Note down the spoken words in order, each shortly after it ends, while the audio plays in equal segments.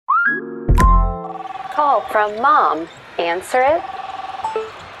call from Mom. Answer it.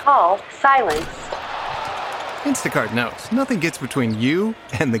 Call silenced. Instacart knows nothing gets between you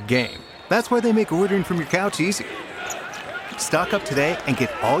and the game. That's why they make ordering from your couch easy. Stock up today and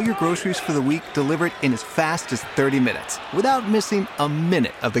get all your groceries for the week delivered in as fast as 30 minutes without missing a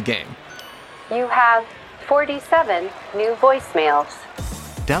minute of the game. You have 47 new voicemails.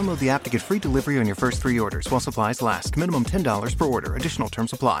 Download the app to get free delivery on your first 3 orders while supplies last. Minimum $10 per order. Additional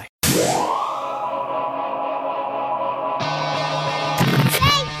terms apply.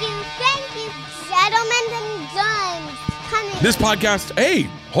 Thank you, gentlemen and guns. This podcast, hey,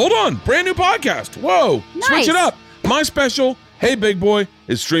 hold on, brand new podcast. Whoa, Nice. Switch it up. My special, Hey Big Boy,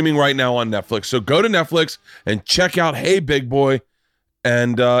 is streaming right now on Netflix. So go to Netflix and check out Hey Big Boy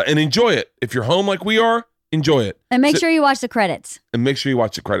and enjoy it. If you're home like we are, enjoy it. And make sure you watch the credits. And make sure you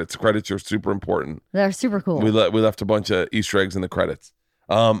watch the credits. The credits are super important. They're super cool. We left a bunch of Easter eggs in the credits.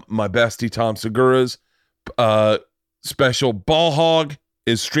 My bestie Tom Segura's special Ball Hog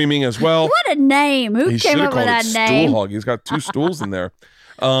is streaming as well. What a name. Who He came should have up with called that it name? Stool Hog. He's got 2 stools in there.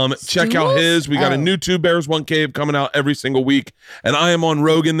 Check out his. We got a new 2 Bears, 1 Cave coming out every single week. And I am on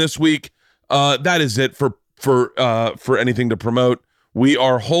Rogan this week. That is it for anything to promote. We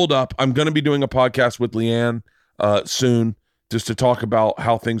are holed up. I'm going to be doing a podcast with Leanne soon just to talk about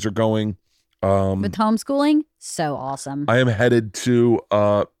how things are going. With homeschooling? So awesome. I am headed to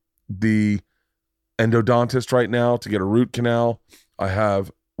the endodontist right now to get a root canal. I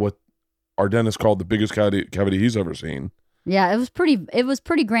have what our dentist called the biggest cavity he's ever seen. Yeah, it was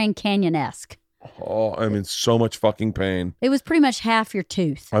pretty Grand Canyon-esque. Oh, I'm in so much fucking pain. It was pretty much half your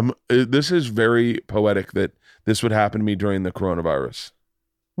tooth. This is very poetic that this would happen to me during the coronavirus.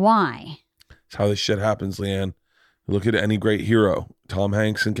 Why? It's how this shit happens, Leanne. Look at any great hero, Tom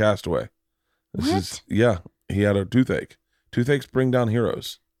Hanks in Castaway. He had a toothache. Toothaches bring down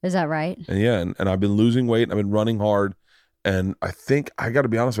heroes. Is that right? And and I've been losing weight. And I've been running hard. And I think, I got to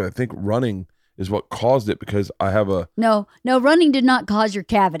be honest with you, I think running is what caused it because I have a... No, running did not cause your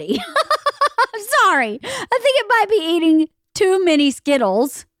cavity. I'm sorry. I think it might be eating too many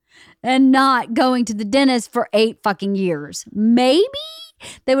Skittles and not going to the dentist for 8 fucking years. Maybe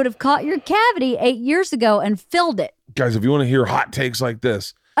they would have caught your cavity 8 years ago and filled it. Guys, if you want to hear hot takes like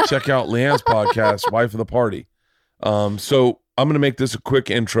this, check out Leanne's podcast, Wife of the Party. So I'm going to make this a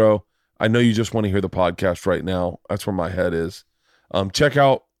quick intro. I know you just want to hear the podcast right now. That's where my head is. Check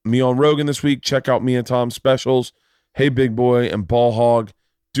out me on Rogan this week. Check out me and Tom's specials. Hey Big Boy and Ball Hog.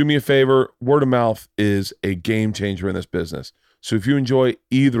 Do me a favor. Word of mouth is a game changer in this business. So if you enjoy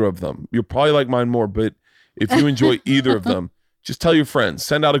either of them, you'll probably like mine more, but if you enjoy either of them, just tell your friends.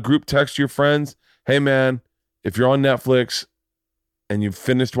 Send out a group text to your friends. Hey man, if you're on Netflix and you've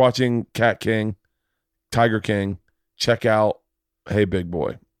finished watching Cat King, Tiger King, check out Hey Big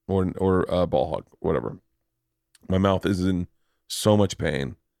Boy or Ball Hog, whatever. My mouth is in so much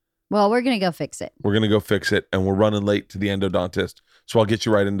pain. Well, we're going to go fix it. We're going to go fix it, and we're running late to the endodontist, so I'll get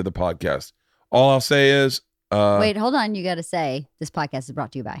you right into the podcast. All I'll say is... Wait, hold on. You got to say this podcast is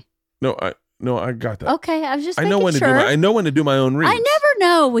brought to you by... No, I got that. Okay, I was just I know when sure. I know when to do my own reads. I never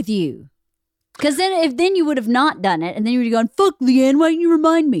know with you. Because then you would have not done it, and then you would have gone, fuck, Leanne, why didn't you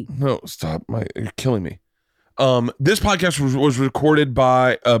remind me? No, stop. You're killing me. This podcast was recorded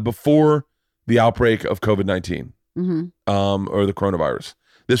by before the outbreak of COVID-19 or the coronavirus.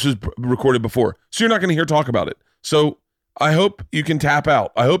 This was recorded before. So you're not going to hear talk about it. So I hope you can tap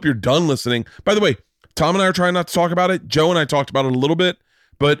out. I hope you're done listening. By the way, Tom and I are trying not to talk about it. Joe and I talked about it a little bit,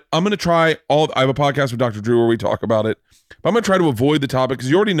 but I'm going to try I have a podcast with Dr. Drew where we talk about it. But I'm going to try to avoid the topic because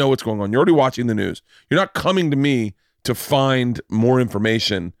you already know what's going on. You're already watching the news. You're not coming to me to find more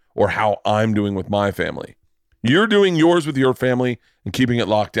information or how I'm doing with my family. You're doing yours with your family and keeping it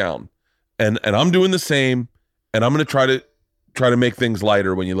locked down. And I'm doing the same. And I'm going to try to make things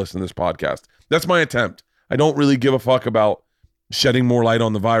lighter when you listen to this podcast. That's my attempt. I don't really give a fuck about shedding more light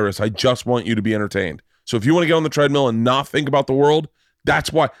on the virus. I just want you to be entertained. So if you want to get on the treadmill and not think about the world,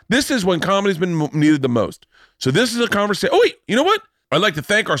 that's why. This is when comedy's been needed the most. So this is a conversation. Oh, wait, you know what? I'd like to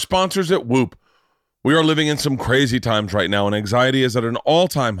thank our sponsors at Whoop. We are living in some crazy times right now, and anxiety is at an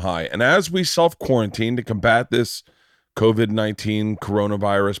all-time high. And as we self-quarantine to combat this COVID-19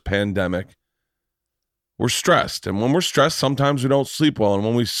 coronavirus pandemic, we're stressed. And when we're stressed, sometimes we don't sleep well. And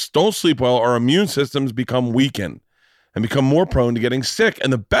when we don't sleep well, our immune systems become weakened and become more prone to getting sick.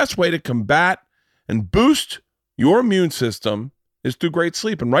 And the best way to combat and boost your immune system is through great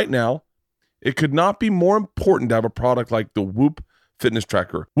sleep. And right now, it could not be more important to have a product like the Whoop fitness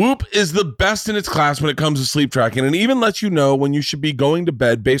tracker. Whoop is the best in its class when it comes to sleep tracking and even lets you know when you should be going to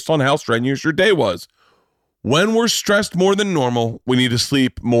bed based on how strenuous your day was. When we're stressed more than normal, we need to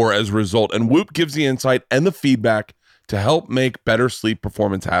sleep more as a result. And Whoop gives the insight and the feedback to help make better sleep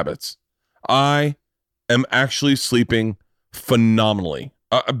performance habits. I am actually sleeping phenomenally,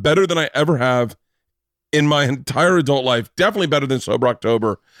 better than I ever have in my entire adult life, definitely better than Sober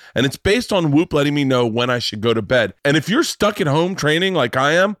October. And it's based on Whoop letting me know when I should go to bed. And if you're stuck at home training like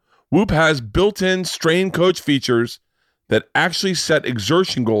I am, Whoop has built-in strain coach features that actually set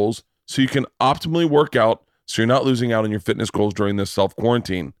exertion goals so you can optimally work out so you're not losing out on your fitness goals during this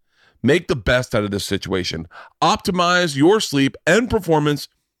self-quarantine. Make the best out of this situation. Optimize your sleep and performance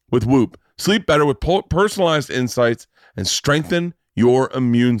with Whoop. Sleep better with personalized insights and strengthen your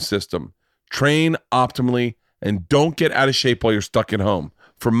immune system. Train optimally and don't get out of shape while you're stuck at home.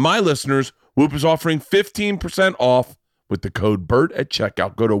 For my listeners, Whoop is offering 15% off with the code BERT at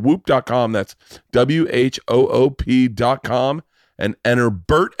checkout. Go to whoop.com. That's WHOOP.com and enter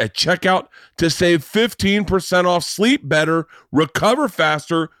BERT at checkout to save 15% off. Sleep better, recover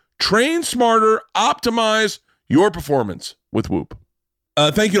faster, train smarter, optimize your performance with Whoop.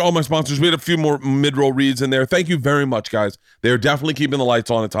 Thank you to all my sponsors. We had a few more mid-roll reads in there. Thank you very much, guys. They're definitely keeping the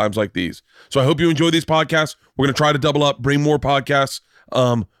lights on at times like these. So I hope you enjoy these podcasts. We're going to try to double up, bring more podcasts.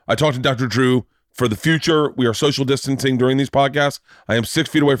 I talked to Dr. Drew. For the future, we are social distancing during these podcasts. I am 6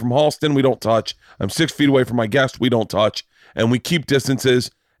 feet away from Halston. We don't touch. I'm 6 feet away from my guest. We don't touch. And we keep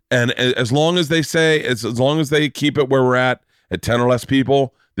distances. And as long as they say, as long as they keep it where we're at 10 or less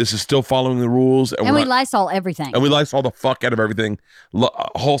people, this is still following the rules. And we Lysol everything. And we Lysol the fuck out of everything.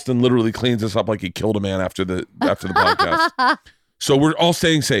 Halston literally cleans us up like he killed a man after the podcast. So we're all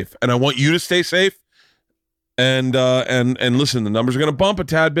staying safe. And I want you to stay safe. And listen, the numbers are going to bump a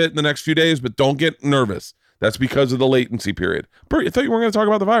tad bit in the next few days, but don't get nervous. That's because of the latency period. Bert, you thought you weren't going to talk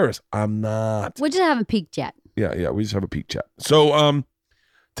about the virus. I'm not. We just haven't peaked yet. Yeah, we just have a peak chat. So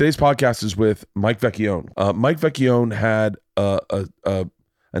today's podcast is with Mike Vecchione. Mike Vecchione had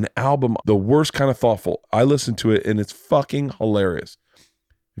an album, The Worst Kind of Thoughtful. I listened to it, and it's fucking hilarious.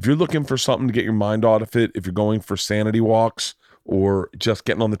 If you're looking for something to get your mind out of it, if you're going for sanity walks or just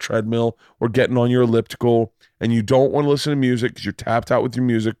getting on the treadmill or getting on your elliptical and you don't want to listen to music because you're tapped out with your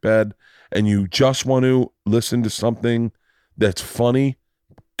music bed and you just want to listen to something that's funny,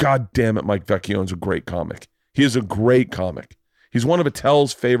 God damn it, Mike Vecchione's a great comic. He is a great comic. He's one of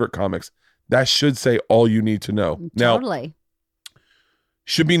Attell's favorite comics. That should say all you need to know. Totally. Now,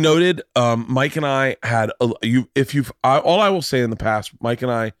 should be noted, Mike and I had all I will say in the past, Mike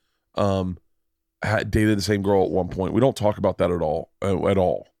and I had dated the same girl at one point. We don't talk about that at all.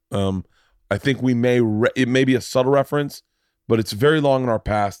 I think we it may be a subtle reference, but it's very long in our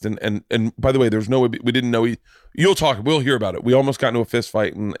past. And by the way, there's no way we didn't know. We'll hear about it. We almost got into a fist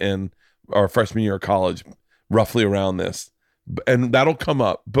fight in our freshman year of college, roughly around this, and that'll come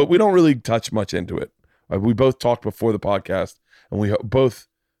up. But we don't really touch much into it. We both talked before the podcast, and we both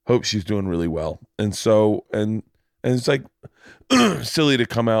hope she's doing really well. And so, and it's like silly to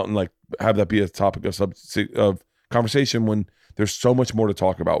come out and like have that be a topic of conversation when there's so much more to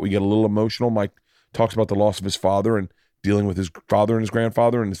talk about. We get a little emotional. Mike talks about the loss of his father and dealing with his father and his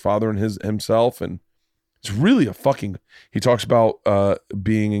grandfather and his father and himself. And it's really he talks about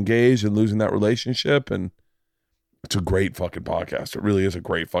being engaged and losing that relationship. And it's a great fucking podcast. It really is a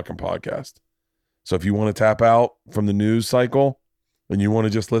great fucking podcast. So if you want to tap out from the news cycle and you want to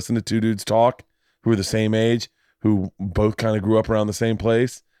just listen to two dudes talk who are the same age, who both kind of grew up around the same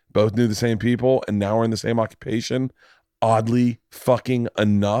place, both knew the same people, and now are in the same occupation, oddly fucking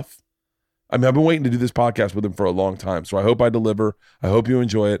enough. I mean, I've been waiting to do this podcast with him for a long time, so I hope I deliver. I hope you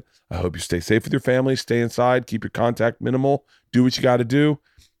enjoy it. I hope you stay safe with your family, stay inside, keep your contact minimal, do what you got to do.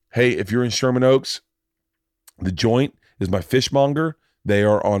 Hey, if you're in Sherman Oaks, The Joint is my fishmonger. They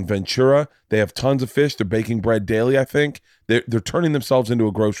are on Ventura. They have tons of fish. They're baking bread daily, I think. They're turning themselves into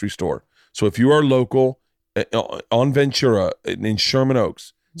a grocery store. So if you are local on Ventura in Sherman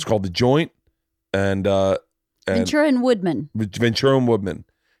Oaks, it's called The Joint. And Ventura and Woodman. Ventura and Woodman.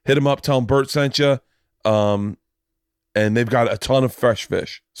 Hit them up. Tell them Bert sent you. And they've got a ton of fresh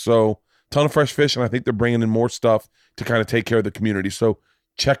fish. So ton of fresh fish. And I think they're bringing in more stuff to kind of take care of the community. So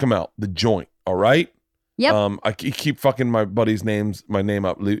check them out. The Joint. All right. Yep. I keep fucking my buddy's my name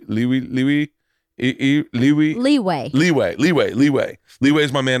up. Leeway. Leeway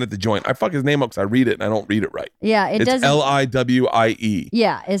is my man at The Joint. I fuck his name up because I read it and I don't read it right. Yeah, it does. Liwie.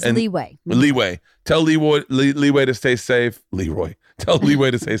 Yeah, it's Leeway. Leeway. Tell Leeway to stay safe. Leroy. Tell Leeway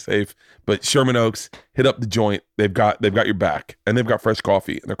to stay safe. But Sherman Oaks, hit up The Joint. They've got your back, and they've got fresh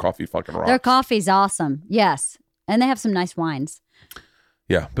coffee, and their coffee fucking rocks. Their coffee's awesome. Yes, and they have some nice wines.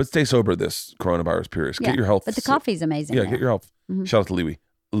 Yeah, but stay sober this coronavirus period. Yeah, get your health. But the coffee's amazing. Yeah, there. get your health. Mm-hmm. Shout out to Leeway.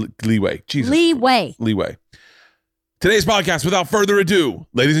 Leeway. Jesus. Leeway. Today's podcast, without further ado,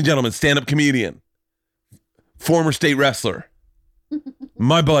 ladies and gentlemen, stand-up comedian, former state wrestler,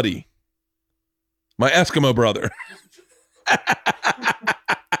 my buddy, my Eskimo brother,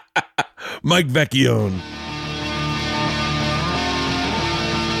 Mike Vecchione.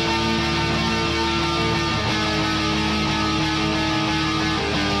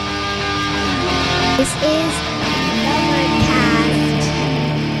 This is Overcast.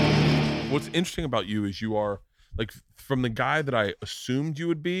 What's interesting about you is you are, like, from the guy that I assumed you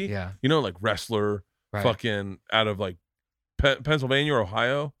would be, Yeah. you know, like wrestler, Right. fucking out of like Pennsylvania or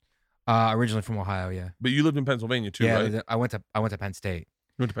Ohio, Originally from Ohio, yeah. but you lived in Pennsylvania too, Yeah, right? I went to Penn State.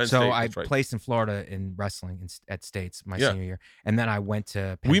 You went to Penn So State, I that's right. placed in Florida in wrestling at States my Yeah. senior year, and then I went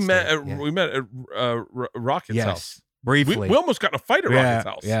to Penn We State. met at yeah. Rocket's Yes, house. briefly. We almost got in a fight at yeah, Rocket's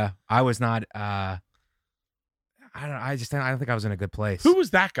house. Yeah, I was not. I don't think I was in a good place. Who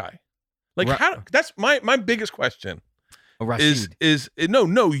was that guy? Like, how? That's my biggest question. Oh, Rashid. Is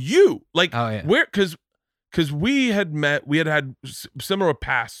no you like Oh, yeah. where because we had met, we had similar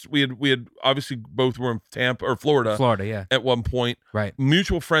pasts. We had obviously both were in Tampa or Florida Yeah. at one point. Right.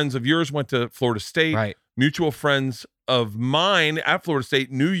 Mutual friends of yours went to Florida State. Right. Mutual friends of mine at Florida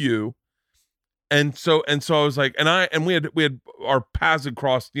State knew you. And so I was like, and we had our paths had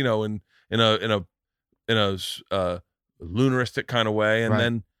crossed, you know, in a lunaristic kind of way. And Right.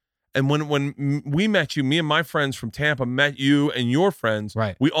 then, and when we met you, me and my friends from Tampa met you and your friends,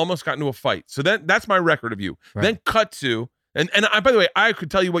 Right. we almost got into a fight. So that's my record of you. Right. Then cut to, and I, by the way, I could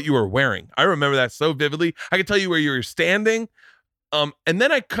tell you what you were wearing. I remember that so vividly. I could tell you where you were standing. And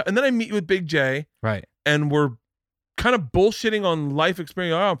then I meet you with Big J, Right. and we're kind of bullshitting on life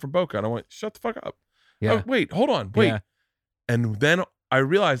experience. Oh, I'm from Boca. And I went, shut the fuck up. Yeah. Oh, wait, hold on. Wait. Yeah. And then I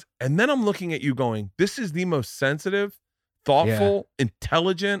realized, and then I'm looking at you going, this is the most sensitive, thoughtful,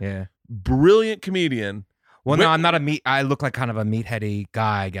 intelligent, Yeah. brilliant comedian. Well, Wait- no, I'm not a meat. I look like kind of a meatheady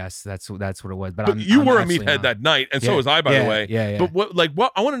guy, I guess. That's what it was. But But you I'm were a actually meathead not. that night, and so Yeah. was I, by Yeah, the way. yeah, yeah. But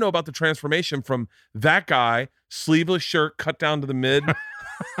what I want to know about the transformation from that guy, sleeveless shirt cut down to the mid.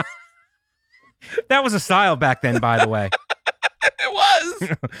 That was a style back then, by the way. It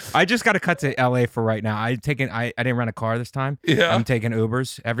was. I just got to cut to LA for right now. I didn't rent a car this time. Yeah. I'm taking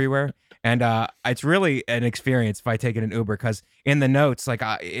Ubers everywhere. And it's really an experience if I take an Uber, because in the notes, like,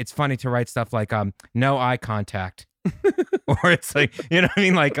 it's funny to write stuff like no eye contact. Or it's like, you know what I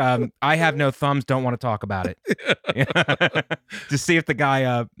mean? Like, I have no thumbs, don't want to talk about it. To see if the guy,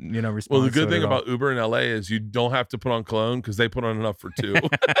 responds. Well, the good to it thing at all. about Uber in LA is you don't have to put on cologne because they put on enough for two.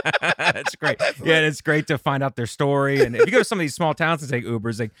 That's great. Yeah, and it's great to find out their story. And if you go to some of these small towns and take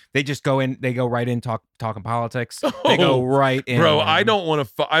Ubers, they just go in, they go right in talking politics. They go right in. Bro, I don't want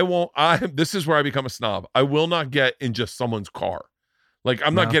to. This is where I become a snob. I will not get in just someone's car. Like,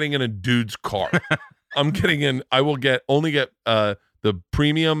 I'm not No. getting in a dude's car. I'm getting in. I will only get the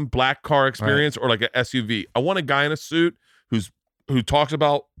premium black car experience or like an SUV. I want a guy in a suit who talks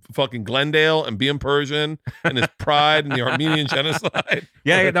about fucking Glendale and being Persian and his pride and the Armenian genocide.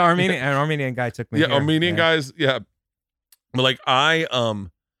 Yeah, the Armenian guy took me. Yeah, here. Armenian Yeah. guys. Yeah, but like I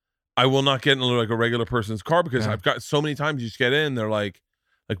will not get in like a regular person's car because Yeah. I've got so many times you just get in. They're like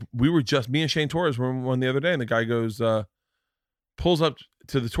we were just me and Shane Torres were in one the other day, and the guy goes pulls up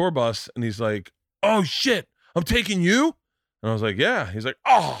to the tour bus and he's like, "Oh shit, I'm taking you." And I was like, "Yeah." He's like,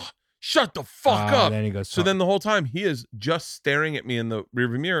 "Oh, shut the fuck up." Then he goes. So then the whole time he is just staring at me in the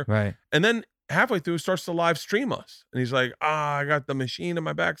rearview mirror. right, And then halfway through, he starts to live stream us. And he's like, I got the machine in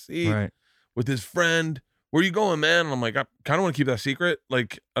my back seat right. with his friend. Where you going, man? And I'm like, I kind of want to keep that secret.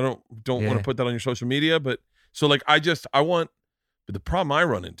 Like, I don't want Yeah. to put that on your social media. But so like, but the problem I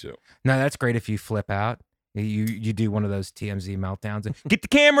run into. No, that's great if you flip out. You do one of those TMZ meltdowns. And, get the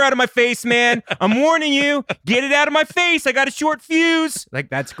camera out of my face, man. I'm warning you. Get it out of my face. I got a short fuse. Like,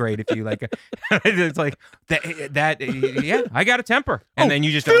 that's great if you like. It's like that. Yeah, I got a temper, and then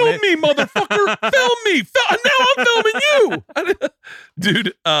you just own film it. me, motherfucker. Film me. Now I'm filming you,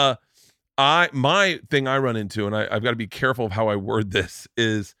 dude. My thing I run into, and I've got to be careful of how I word this,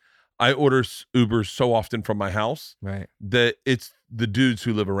 is I order Ubers so often from my house Right. that it's the dudes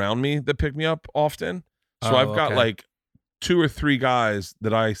who live around me that pick me up often. So Oh, I've got okay. like 2 or 3 guys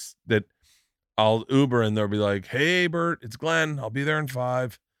that I'll Uber, and they'll be like, "Hey, Bert, it's Glenn. I'll be there in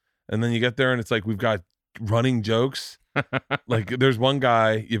 5." And then you get there, and it's like we've got running jokes. Like there's one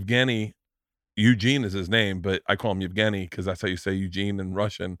guy, Eugene is his name, but I call him Yevgeny because that's how you say Eugene in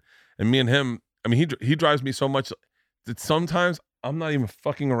Russian. And me and him, I mean, he drives me so much that sometimes I'm not even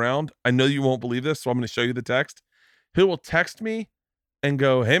fucking around. I know you won't believe this, so I'm going to show you the text. He will text me and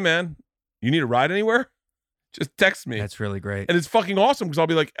go, "Hey, man, you need a ride anywhere?" just text me. That's really great. And it's fucking awesome because I'll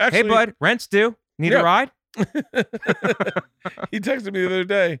be like, actually, Hey, bud, rent's due. Need a ride? He texted me the other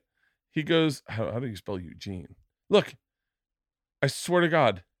day. He goes, how do you spell Eugene? Look, I swear to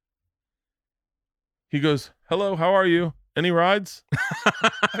God. He goes, hello, how are you? Any rides?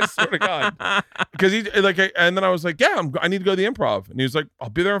 I swear to God. Because and then I was like, yeah, I need to go to the Improv. And he was like, I'll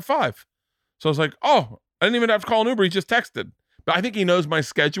be there at 5. So I was like, oh, I didn't even have to call an Uber. He just texted. But I think he knows my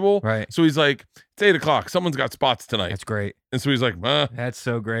schedule. Right. So he's like, it's 8:00. Someone's got spots tonight. That's great. And so he's like, That's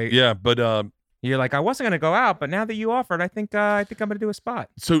so great. yeah, but You're like, I wasn't going to go out, but now that you offered, I think I'm going to do a spot.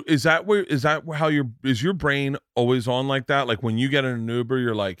 so is that how your brain always on like that? Like when you get in an Uber,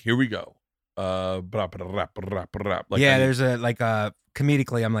 you're like, here we go. Like Yeah, there's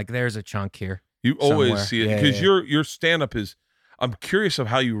comedically, I'm like, there's a chunk here. you always somewhere. see it Yeah, because yeah. your stand-up is, I'm curious of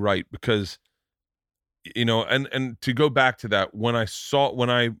how you write because, you know, and to go back to that, when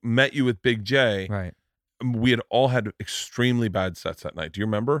I met you with Big J, Right. we had all had extremely bad sets that night. Do you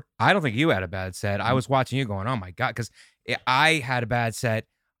remember? I don't think you had a bad set. I was watching you going, oh my God, because I had a bad set.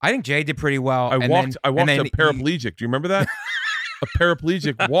 I think Jay did pretty well. I and walked then a paraplegic. Do you remember that? A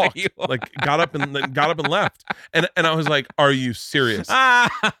paraplegic walked, like got up and left. And I was like, are you serious?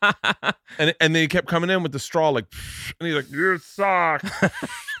 And they kept coming in with the straw, like, and he's like, you suck.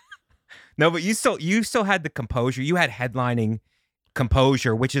 No, but you still had the composure. You had headlining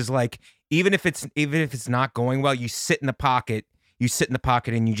composure, which is like, even if it's not going well, you sit in the pocket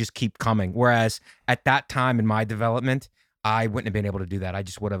and you just keep coming. Whereas at that time in my development, I wouldn't have been able to do that. I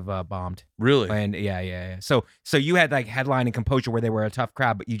just would have bombed. Really? And yeah. So you had like headlining composure where they were a tough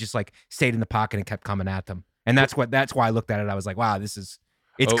crowd, but you just like stayed in the pocket and kept coming at them. And that's why I looked at it. I was like, wow, it's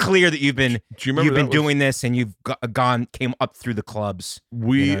clear that you've been doing this and you've came up through the clubs.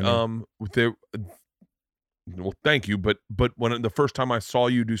 We well, thank you, but when the first time I saw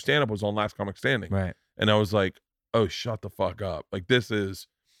you do stand up was on Last Comic Standing, Right? And I was like, oh, shut the fuck up! Like this is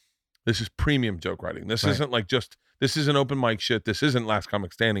premium joke writing. This isn't like this isn't open mic shit. This isn't Last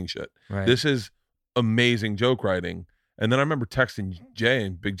Comic Standing shit. Right. This is amazing joke writing. And then I remember texting Jay,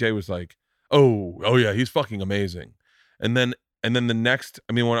 and Big J was like, oh yeah, he's fucking amazing. And then the next,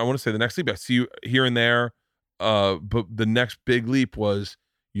 I want to say the next leap, I see you here and there, but the next big leap was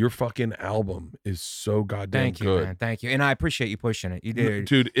your fucking album is so goddamn Thank you, good. man. Thank you. And I appreciate you pushing it. You did.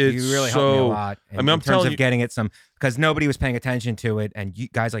 Dude, it's you really so, helped me a lot. I'm in terms telling of you, getting it because nobody was paying attention to it. And you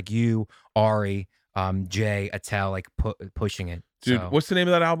guys like you, Ari, Jay, Attell, like pushing it. dude, So, what's the name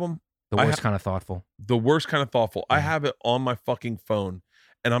of that album? the worst kind of thoughtful. The Worst Kind of Thoughtful. I Yeah. have it on my fucking phone,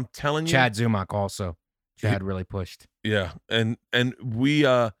 and I'm telling you, Chad Zumach also. Chad really pushed. yeah, and we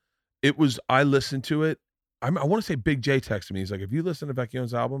it was, I listened to it. I want to say Big J texted me. He's like, have you listened to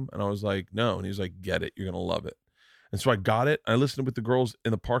Vecchione's album? And I was like, no. And he's like, get it. You're going to love it. And so I got it. I listened with the girls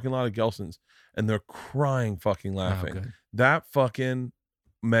in the parking lot of Gelson's, and they're crying fucking laughing. good. That fucking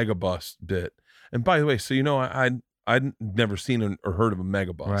mega bus bit. And by the way, so you know, I'd never seen or heard of a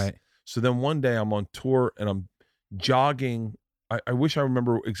mega bus. Right. So then one day I'm on tour and I'm jogging. I wish I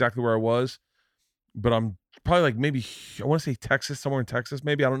remember exactly where I was, but I'm probably like maybe, I want to say Texas, somewhere in Texas,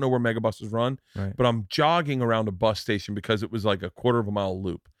 maybe. I don't know where megabuses run, Right. but I'm jogging around a bus station because it was like a 1/4 mile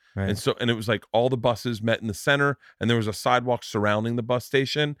loop. Right. And it was like all the buses met in the center, and there was a sidewalk surrounding the bus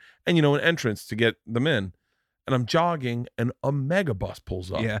station and, you know, an entrance to get them in. And I'm jogging and a mega bus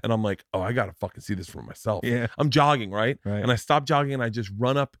pulls up. Yeah. And I'm like, oh, I got to fucking see this for myself. Yeah. I'm jogging, right? Right. And I stop jogging and I just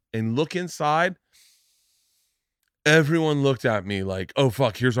run up and look inside. Everyone looked at me like, oh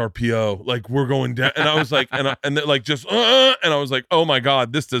fuck, here's our PO. Like, we're going down. And I was like, and they're like, just, and I was like, oh my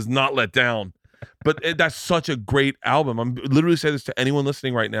God, this does not let down. But that's such a great album. I'm literally saying this to anyone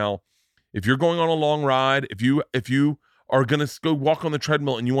listening right now. If you're going on a long ride, if you are gonna go walk on the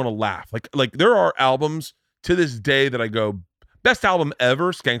treadmill and you want to laugh, like there are albums to this day that I go, best album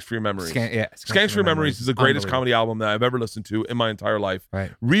ever, Skanks for Your Memories. Skanks for Your Memories is the greatest comedy album that I've ever listened to in my entire life.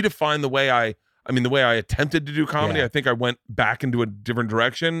 Right. Redefined the way I attempted to do comedy. Yeah. I think I went back into a different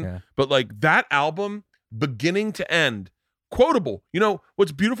direction. Yeah. But like that album, beginning to end, quotable. You know,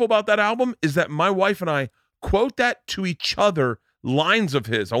 what's beautiful about that album is that my wife and I quote that to each other, lines of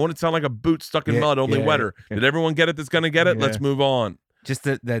his. I want it to sound like a boot stuck in mud, only wetter. Yeah. Did everyone get it that's going to get it? Yeah. Let's move on. Just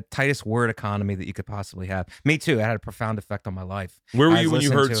the tightest word economy that you could possibly have. Me too. It had a profound effect on my life. Where were I you when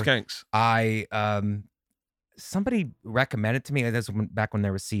you heard listened Skanks? I somebody recommended to me. This was back when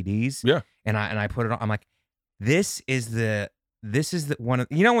there were CDs. Yeah. And I put it on. I'm like, this is the one of,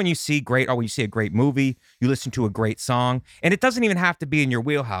 you know, when you see when you see a great movie, you listen to a great song, and it doesn't even have to be in your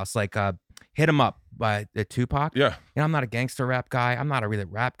wheelhouse. Like Hit 'Em Up by the Tupac. Yeah. You know, I'm not a gangster rap guy. I'm not a really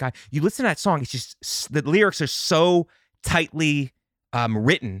rap guy. You listen to that song, it's just, the lyrics are so tightly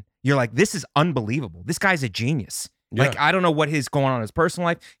written. you're like, this is unbelievable. This guy's a genius. Yeah. Like, I don't know what is going on in his personal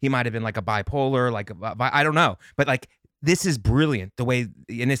life. He might have been like a bipolar, I don't know. But like, this is brilliant the way,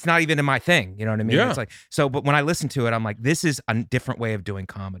 and it's not even in my thing. You know what I mean? Yeah. It's like, so, but when I listen to it, I'm like, this is a different way of doing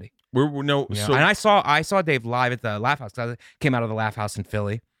comedy. We're no, You know? so And I saw Dave live at the Laugh House. I came out of the Laugh House in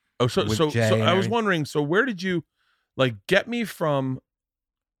Philly. so Jay and I was everything. wondering, so where did you like get me from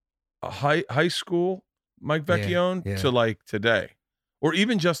a high school Mike Vecchione yeah. to like today, or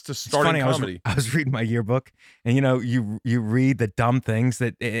even just to It's starting funny, comedy? I was reading my yearbook, and you know, you read the dumb things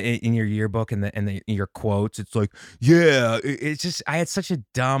that in your yearbook and your quotes. It's like, yeah, it's just I had such a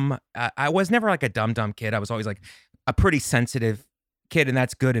dumb. I was never like a dumb kid. I was always like a pretty sensitive kid, and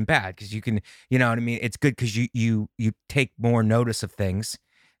that's good and bad because you can, you know what I mean. It's good because you take more notice of things,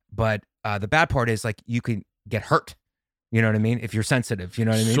 but the bad part is like you can get hurt. You know what I mean? If you're sensitive, you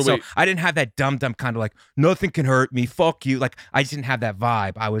know what I mean? So So wait. I didn't have that dumb kind of like, nothing can hurt me. Fuck you. Like, I just didn't have that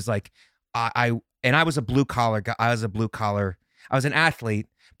vibe. I was like, I was a blue collar guy. I was an athlete,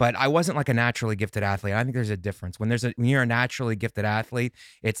 but I wasn't like a naturally gifted athlete. I think there's a difference. When you're a naturally gifted athlete,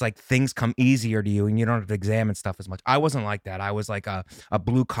 it's like things come easier to you and you don't have to examine stuff as much. I wasn't like that. I was like a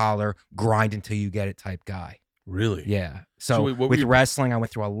blue collar, grind until you get it type guy. Really? Yeah. So So wait, what were with you- wrestling, I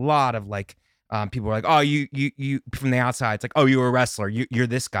went through a lot of like, people were like, oh, you from the outside, it's like, oh, you were a wrestler. You're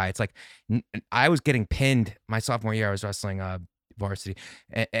this guy. It's like, I was getting pinned my sophomore year. I was wrestling varsity,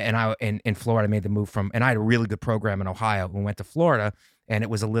 and I in Florida. I made the move and I had a really good program in Ohio. We went to Florida, and it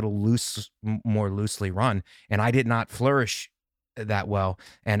was a little more loosely run, and I did not flourish that well,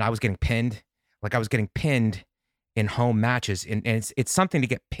 and I was getting pinned. Like I was getting pinned in home matches, and it's something to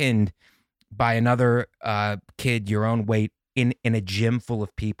get pinned by another kid your own weight in a gym full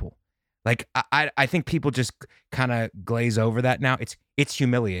of people. Like I think people just kind of glaze over that now. It's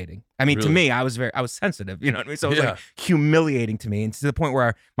humiliating. I mean, Really? to me, I was sensitive, you know what I mean? So it was Yeah. like humiliating to me. And to the point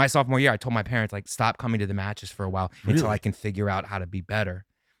where my sophomore year, I told my parents, like, stop coming to the matches for a while until Really? I can figure out how to be better.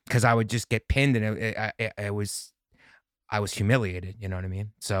 Because I would just get pinned and I was humiliated, you know what I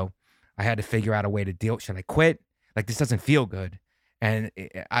mean? So I had to figure out a way to deal. Should I quit? Like, this doesn't feel good. And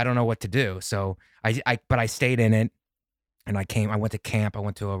I don't know what to do. So but I stayed in it. And I went to camp. I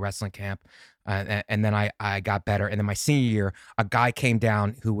went to a wrestling camp, and then I got better. And then my senior year, a guy came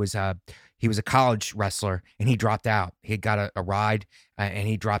down who was he was a college wrestler, and he dropped out. He had got a ride, and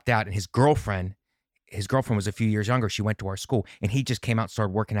he dropped out. And his girlfriend was a few years younger. She went to our school, and he just came out and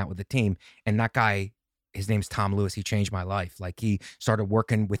started working out with the team. And that guy, his name's Tom Lewis. He changed my life. Like, he started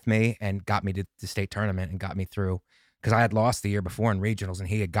working with me and got me to the state tournament and got me through, because I had lost the year before in regionals, and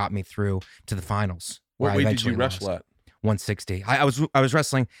he had got me through to the finals. where What I weight did eventually you wrestle lost. at? 160. I was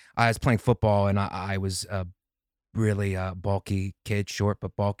wrestling. I was playing football, and I was a really bulky kid, short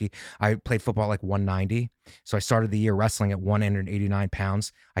but bulky. I played football at like 190. So I started the year wrestling at 189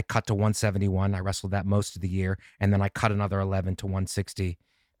 pounds. I cut to 171. I wrestled that most of the year, and then I cut another 11 to 160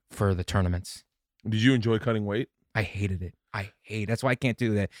 for the tournaments. Did you enjoy cutting weight? I hated it. That's why I can't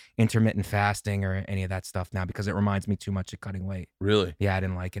do the intermittent fasting or any of that stuff now, because it reminds me too much of cutting weight. Really? Yeah, I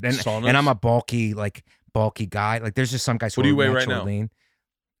didn't like it. And Saunas? I'm a bulky guy. Like, there's just some guys who What do you are weigh right naturally now? lean.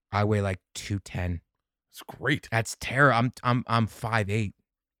 I weigh like 210. It's great. That's terrible. I'm 5'8".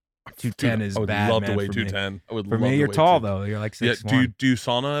 210 Dude, is I would bad, love man, to weigh for me. 210. I would For love me, to you're weigh tall 210. though. You're like Yeah. 6'1". Do you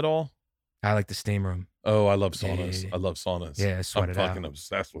sauna at all? I like the steam room. Oh, I love Yeah, saunas. yeah. I love saunas. Yeah, sweat I'm it out. fucking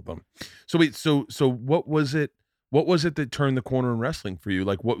obsessed with them. So wait, so what was it? What was it that turned the corner in wrestling for you?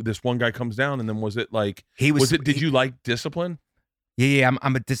 Like, what, this one guy comes down, and then was it like, did you like discipline? Yeah.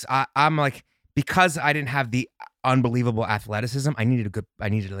 I'm like, because I didn't have the unbelievable athleticism, I needed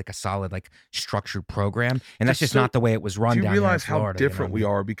like a solid, like, structured program, and that's just So, not the way it was run. Do you down there in realize how Florida, you know different what I we mean?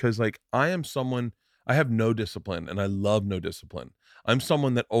 are? Because like, I have no discipline, and I love no discipline. I'm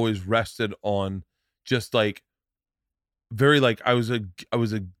someone that always rested on just like very, like, I was a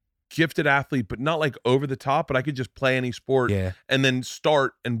gifted athlete, but not like over the top, but I could just play any sport Yeah. and then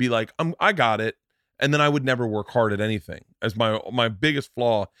start and be like, I got it. And then I would never work hard at anything. As my biggest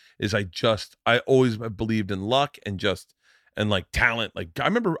flaw is I always believed in luck and like talent. Like, I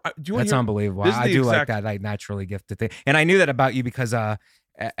remember, do you want That's to hear? unbelievable. this is I the do like exact- that, like, naturally gifted thing. And I knew that about you because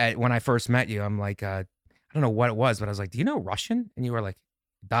when I first met you, I'm like, I don't know what it was, but I was like, do you know Russian? And you were like,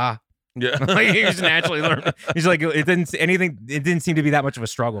 da. Yeah. Like, you just naturally learned. He's like, it didn't seem to be that much of a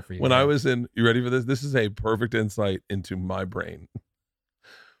struggle for you. When I was you ready for this? This is a perfect insight into my brain.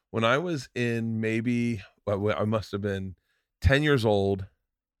 When I was in I must have been 10 years old.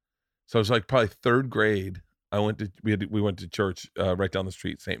 So I was like probably third grade. We went to church right down the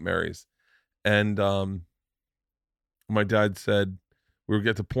street, St. Mary's. And my dad said, we were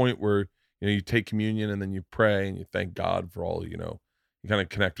at the point where, you take communion and then you pray and you thank God for all, You kind of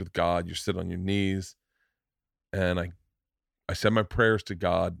connect with God. You sit on your knees, and I said my prayers to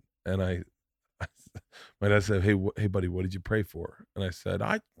God, and my dad said, hey, buddy, what did you pray for? And I said,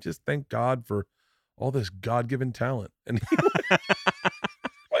 I just thank God for all this God-given talent. And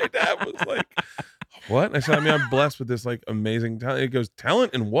my dad was like, what? And I said, I'm blessed with this like amazing talent. He goes,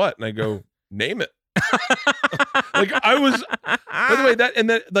 talent in what? And I go, name it. Like I was, by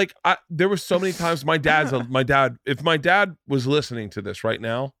the way, there were so many times if my dad was listening to this right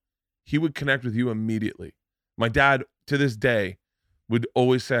now, he would connect with you immediately. My dad to this day would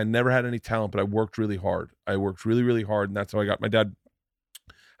always say, I never had any talent, but I worked really hard. I worked really, really hard. And that's how I got, my dad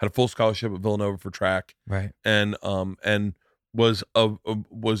had a full scholarship at Villanova for track. Right. And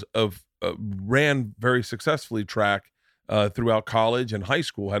ran very successfully track throughout college and high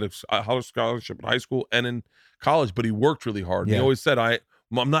school. Had a scholarship in high school and in college, but he worked really hard. Yeah. He always said, I'm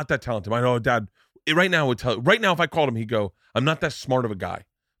not that talented. I know Dad right now if I called him, he'd go, I'm not that smart of a guy,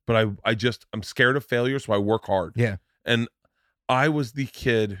 but I'm scared of failure. So I work hard. Yeah. And I was the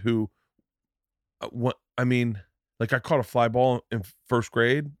kid who, I caught a fly ball in first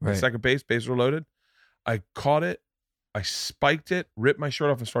grade, right. Second base, bases were loaded. I caught it, I spiked it, ripped my shirt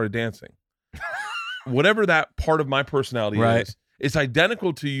off, and started dancing. Whatever that part of my personality is, it's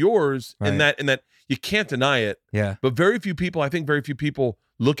identical to yours in that you can't deny it. Yeah. But very few people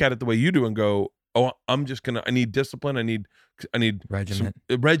look at it the way you do and go, oh, I need discipline. I need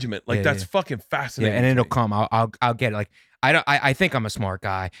regiment. Like that's fucking fascinating. Yeah, and it'll come. I'll get it. Like I think I'm a smart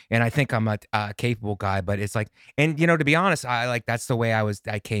guy, and I think I'm a capable guy. But it's like, and to be honest, that's the way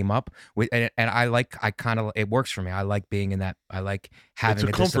I came up with, and it works for me. I like being in that. I like having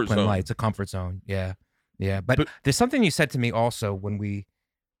a disciplined life. It's a comfort zone. Yeah, yeah. But there's something you said to me also when we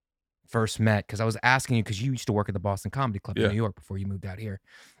first met, because I was asking you, because you used to work at the Boston Comedy Club in New York before you moved out here,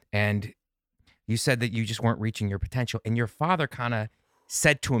 and you said that you just weren't reaching your potential, and your father kind of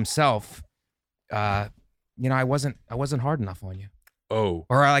said to himself, I wasn't hard enough on you. Oh.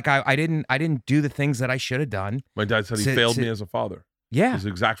 Or like I didn't do the things that I should have done. My dad said he failed me as a father. Yeah. His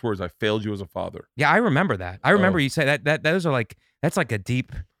exact words, I failed you as a father. Yeah, I remember that. I remember you say that those are like, that's like a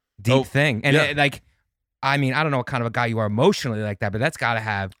deep thing. And I don't know what kind of a guy you are emotionally like that, but that's got to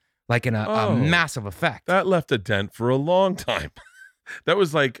have like a massive effect. That left a dent for a long time. That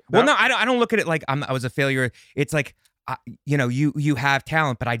was like, well, no, I don't look at it like I was a failure. It's like, you have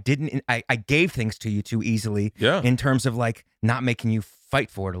talent, but I gave things to you too easily. Yeah. In terms of like not making you fight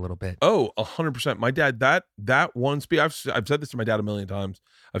for it a little bit. Oh, 100%. My dad, that one speech, I've said this to my dad a million times.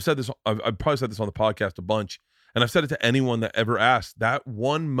 I've probably said this on the podcast a bunch, and I've said it to anyone that ever asked. That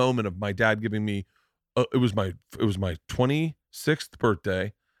one moment of my dad giving me, it was my 26th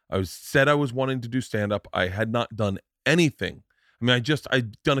birthday. I was wanting to do stand up. I had not done anything. I mean,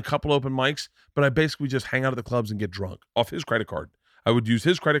 I'd done a couple open mics, but I basically just hang out at the clubs and get drunk off his credit card. I would use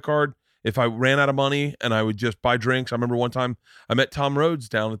his credit card if I ran out of money, and I would just buy drinks. I remember one time I met Tom Rhodes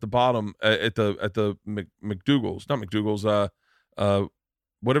down at the bottom at the McDougal's, not McDougal's,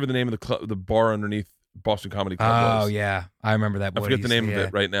 whatever the name of the club, the bar underneath Boston Comedy Club was. Oh yeah, I remember that. I forget the name of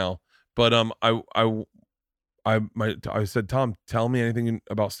it right now, but I said, Tom, tell me anything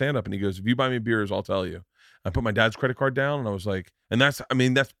about stand up, and he goes, if you buy me beers, I'll tell you. I put my dad's credit card down, and I was like, and that's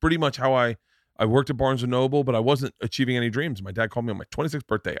pretty much how I worked at Barnes & Noble, but I wasn't achieving any dreams. My dad called me on my 26th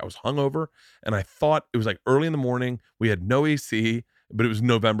birthday. I was hungover, and I thought it was like early in the morning. We had no AC, but it was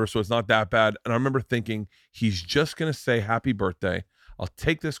November, so it's not that bad. And I remember thinking, he's just going to say happy birthday. I'll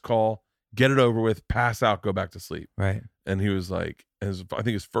take this call, get it over with, pass out, go back to sleep. Right. And he was like, I think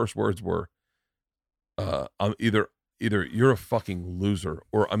his first words were, I'm either you're a fucking loser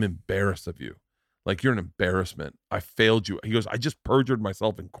or I'm embarrassed of you. Like, you're an embarrassment. I failed you. He goes, I just perjured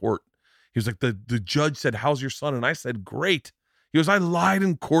myself in court. He was like, the judge said, how's your son? And I said, great. He goes, I lied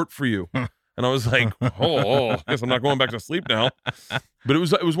in court for you. And I was like, I guess I'm not going back to sleep now. But it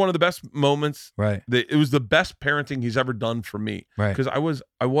was one of the best moments. Right. It was the best parenting he's ever done for me. Right. Because I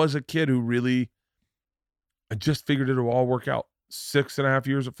was a kid who really, I just figured it would all work out. 6.5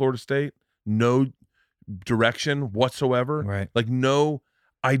 years at Florida State, no direction whatsoever. Right. Like no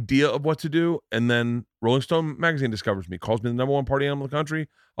idea of what to do, and then Rolling Stone magazine discovers me, calls me the #1 party animal in the country.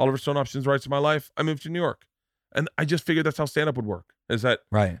 Oliver Stone options rights in my life. I moved to New York, and I just figured that's how stand-up would work. Is that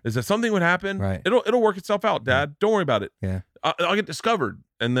something would happen? Right. It'll work itself out, Dad. Don't worry about it. Yeah. I'll get discovered.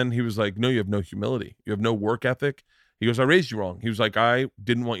 And then he was like, no, you have no humility. You have no work ethic. He goes, I raised you wrong. He was like, I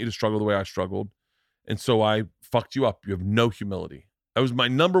didn't want you to struggle the way I struggled, and so I fucked you up. You have no humility. That was my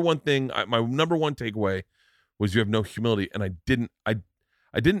number one thing. My number one takeaway was you have no humility, and I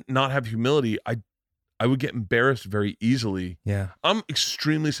didn't not have humility. I would get embarrassed very easily. Yeah. I'm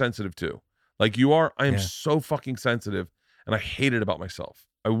extremely sensitive too. Like you are. I am so fucking sensitive. and I hate it about myself.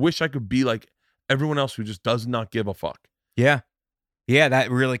 I wish I could be like everyone else who just does not give a fuck. Yeah. Yeah, that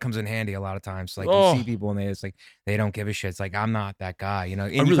really comes in handy a lot of times. Like you see people and it's like they don't give a shit. It's like I'm not that guy, you know.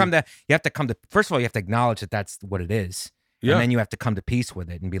 And you have to come to first of all, you have to acknowledge that that's what it is. Yeah. And then you have to come to peace with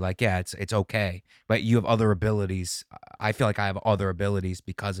it and be like, yeah, it's okay. But you have other abilities. I feel like I have other abilities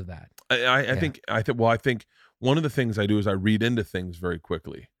because of that. I think one of the things I do is I read into things very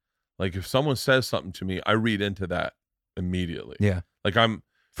quickly. Like if someone says something to me, I read into that immediately. Yeah. Like I'm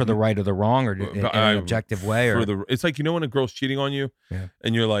for the right or the wrong, or in an objective way, or it's like, you know, when a girl's cheating on you,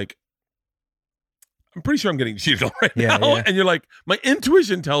 and you're like, I'm pretty sure I'm getting cheated on right now, and you're like, my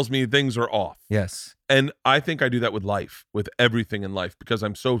intuition tells me things are off. Yes, and I think I do that with life, with everything in life, because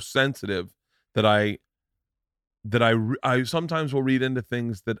I'm so sensitive that I sometimes will read into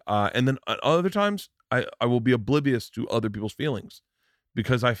things that, and then other times I will be oblivious to other people's feelings,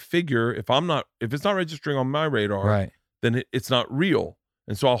 because I figure if it's not registering on my radar, then it's not real.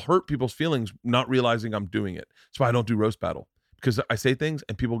 And so I'll hurt people's feelings not realizing I'm doing it. That's why I don't do roast battle, because I say things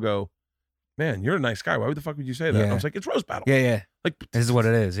and people go, man, you're a nice guy. Why the fuck would you say that? And I was like, it's roast battle. Yeah. Like, this is what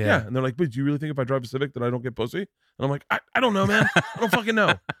it is. Yeah. And they're like, but do you really think if I drive a Civic that I don't get pussy? And I'm like, I don't know, man. I don't fucking know.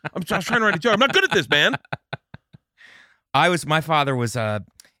 I was trying to write a joke. I'm not good at this, man. My father was,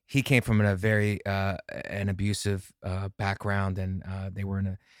 he came from a very, an abusive background, and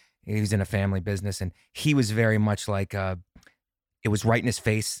he was in a family business, and he was very much like, it was right in his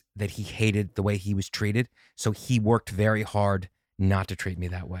face that he hated the way he was treated. So he worked very hard not to treat me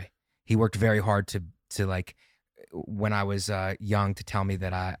that way. He worked very hard to like, when I was young, to tell me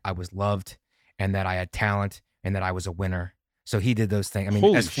that I was loved and that I had talent and that I was a winner. So he did those things. I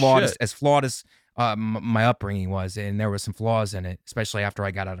mean, as flawed as my upbringing was, and there were some flaws in it, especially after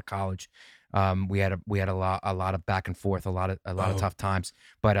I got out of college. We had a lot of back and forth, a lot of tough times.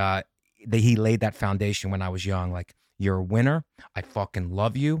 But he laid that foundation when I was young. Like, you're a winner. I fucking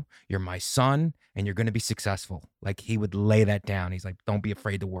love you. You're my son, and you're going to be successful. Like, he would lay that down. He's like, don't be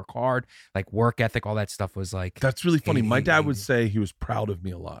afraid to work hard. Like, work ethic, all that stuff was like. That's really funny. My dad would say he was proud of me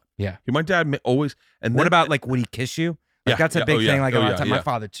a lot. Yeah. My dad always. And what about, like, would he kiss you? Like, that's a big thing. Like, a lot of time, my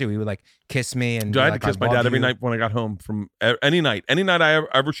father too. He would like kiss me, and I had to kiss my dad every night when I got home from any night. Any night I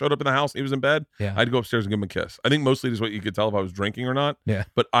ever showed up in the house and he was in bed, I'd go upstairs and give him a kiss. I think mostly just what you could tell if I was drinking or not. Yeah.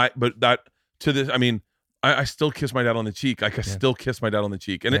 But that to this, I mean, I still kiss my dad on the cheek. Like, I still kiss my dad on the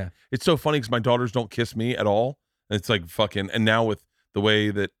cheek, and it's so funny because my daughters don't kiss me at all. And it's like fucking. And now with the way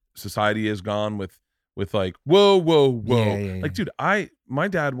that society has gone, with like whoa, like, dude, my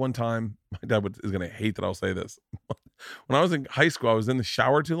dad one time, is gonna hate that I'll say this. When I was in high school, I was in the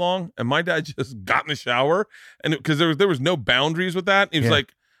shower too long, and my dad just got in the shower, and because there was no boundaries with that. He was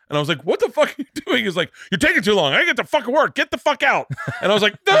like, and I was like, what the fuck are you doing? He's like, you're taking too long. I get to fucking work. Get the fuck out. And I was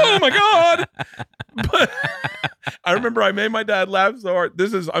like, oh my God. But I remember I made my dad laugh so hard.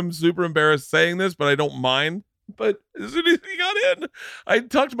 I'm super embarrassed saying this, but I don't mind. But as soon as he got in, I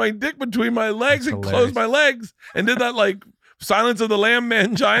tucked my dick between my legs and closed my legs and did that like Silence of the Lamb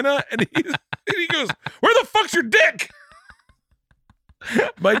mangina. And he goes, where the fuck's your dick?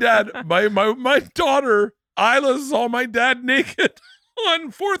 My dad, my daughter, Isla, saw my dad naked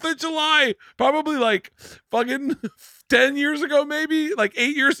on 4th of July, probably like fucking 10 years ago, maybe like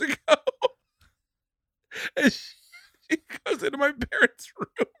 8 years ago. And she goes into my parents'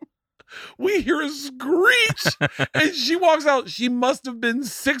 room. We hear a screech, and she walks out. She must have been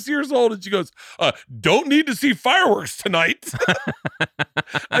 6 years old, and she goes, don't need to see fireworks tonight.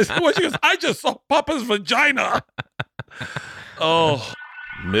 I said, what? She goes, I just saw Papa's vagina. Oh,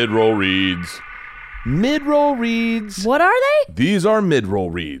 mid-roll reads. Mid-roll reads. What are they? These are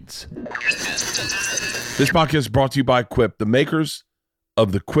mid-roll reads. This podcast is brought to you by Quip, the makers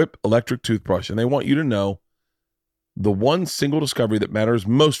of the Quip electric toothbrush, and they want you to know the one single discovery that matters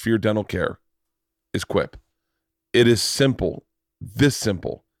most for your dental care is Quip. It is simple, this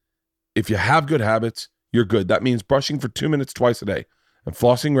simple. If you have good habits, you're good. That means brushing for 2 minutes twice a day and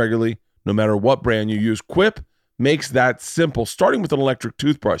flossing regularly, no matter what brand you use. Quip makes that simple, starting with an electric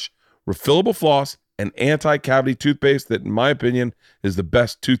toothbrush, refillable floss, and anti-cavity toothpaste that, in my opinion, is the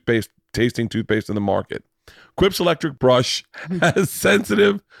best tasting toothpaste in the market. Quip's electric brush has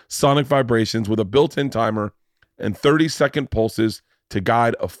sensitive sonic vibrations with a built-in timer and 30-second pulses to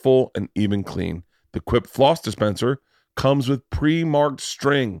guide a full and even clean. The Quip floss dispenser comes with pre-marked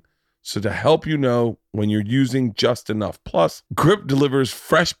string, so to help you know when you're using just enough. Plus, Quip delivers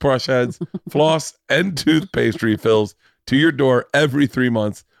fresh brush heads, floss, and toothpaste refills to your door every 3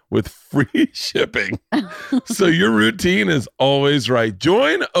 months with free shipping. So your routine is always right.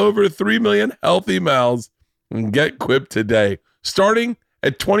 Join over 3 million healthy mouths and get Quip today, starting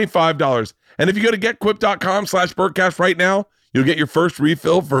at $25. And if you go to getquip.com/Bertcast right now, you'll get your first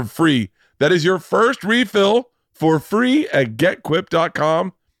refill for free. That is your first refill for free at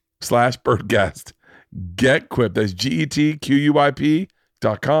getquip.com/Bertcast. Get Quip. That's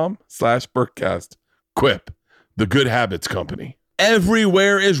GETQUIP.com/Bertcast. Quip, the good habits company.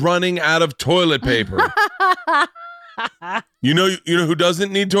 Everywhere is running out of toilet paper. You know who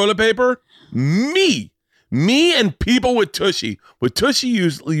doesn't need toilet paper? Me and people with Tushy. With Tushy,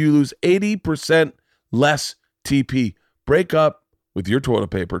 you lose 80% less TP. Break up with your toilet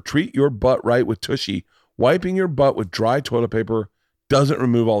paper. Treat your butt right with Tushy. Wiping your butt with dry toilet paper doesn't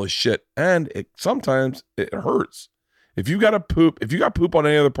remove all the shit, and sometimes it hurts. If you got poop on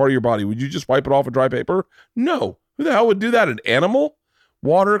any other part of your body, would you just wipe it off with dry paper? No. Who the hell would do that? An animal?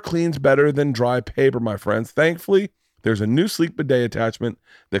 Water cleans better than dry paper, my friends. Thankfully, there's a new sleek bidet attachment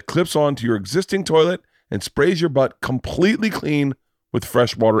that clips onto your existing toilet and sprays your butt completely clean with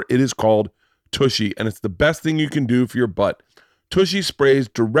fresh water. It is called Tushy, and it's the best thing you can do for your butt. Tushy sprays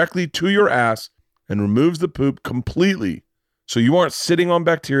directly to your ass and removes the poop completely, so you aren't sitting on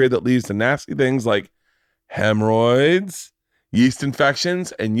bacteria that leads to nasty things like hemorrhoids, yeast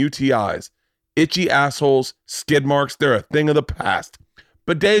infections, and UTIs. Itchy assholes, skid marks, they're a thing of the past.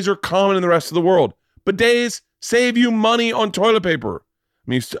 Bidets are common in the rest of the world. Bidets save you money on toilet paper.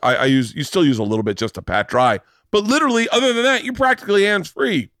 I mean, you still use a little bit just to pat dry, but literally, other than that, you're practically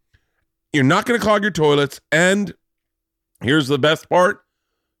hands-free. You're not going to clog your toilets, and here's the best part.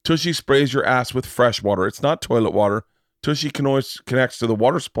 Tushy sprays your ass with fresh water. It's not toilet water. Tushy connects to the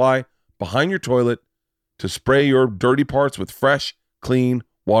water supply behind your toilet to spray your dirty parts with fresh, clean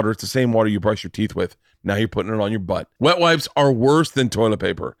water. It's the same water you brush your teeth with. Now you're putting it on your butt. Wet wipes are worse than toilet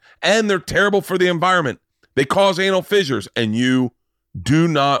paper, and they're terrible for the environment. They cause anal fissures, and you do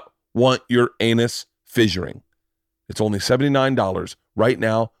not want your anus fissuring. It's only $79 right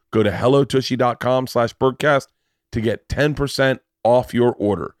now. Go to hellotushy.com/Bertcast to get 10% off your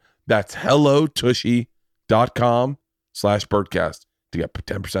order. That's hellotushy.com/Bertcast to get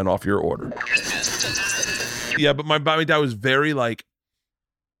 10% off your order. Yeah, but my dad was very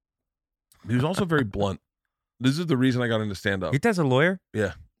he was also very blunt. This is the reason I got into stand-up. Your dad's a lawyer?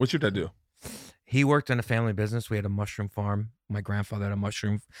 Yeah. What's your dad do? He worked in a family business. We had a mushroom farm. My grandfather had a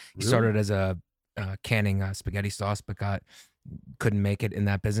mushroom. He Really? started as a canning spaghetti sauce, but couldn't make it in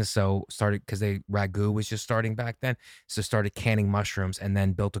that business. So started, because ragu was just starting back then. So started canning mushrooms and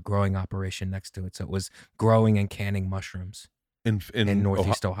then built a growing operation next to it. So it was growing and canning mushrooms in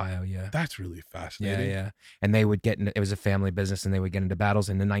Northeast Ohio. Yeah. That's really fascinating. Yeah. And they would it was a family business, and they would get into battles.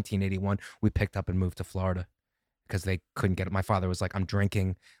 And in 1981, we picked up and moved to Florida because they couldn't get it. My father was like, I'm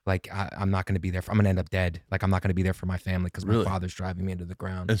drinking. Like, I'm not going to be there. I'm going to end up dead. Like, I'm not going to be there for my family because my father's driving me into the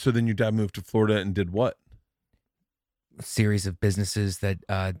ground. And so then your dad moved to Florida and did what? A series of businesses that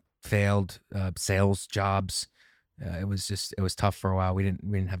failed, sales jobs. It was tough for a while. We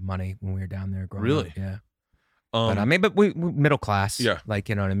didn't have money when we were down there growing up. Yeah. But we middle class. Yeah. Like,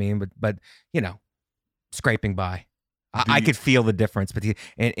 you know what I mean? But scraping by. I could feel the difference. But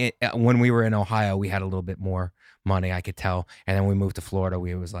when we were in Ohio, we had a little bit more money, I could tell. And then we moved to Florida.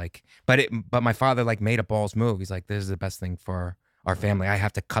 We was like, but my father made a balls move. He's like, this is the best thing for our family. I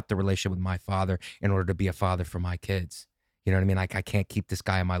have to cut the relationship with my father in order to be a father for my kids. You know what I mean? Like, I can't keep this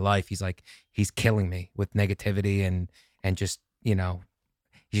guy in my life. He's like, he's killing me with negativity and just, he's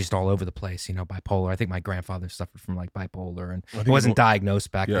just all over the place, bipolar. I think my grandfather suffered from like bipolar, and it wasn't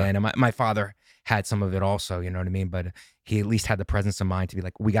diagnosed back then. And my father had some of it also, you know what I mean? But he at least had the presence of mind to be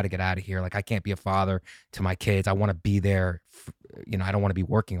like, we got to get out of here. Like, I can't be a father to my kids. I want to be there. I don't want to be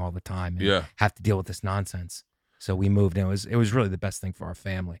working all the time and have to deal with this nonsense. So we moved, and it was really the best thing for our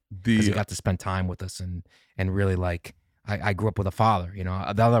family because he got to spend time with us and really like, I grew up with a father, the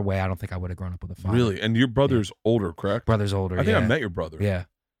other way, I don't think I would have grown up with a father. Really? And your brother's older, correct? Brother's older. I think I met your brother. Yeah.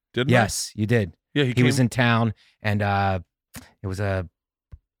 Didn't Yes, you did. Yeah, he was in town, and it was a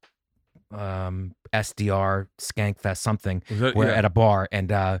SDR Skank Fest something at a bar,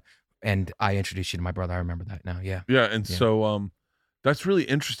 and I introduced you to my brother. I remember that now. Yeah. Yeah, and so that's really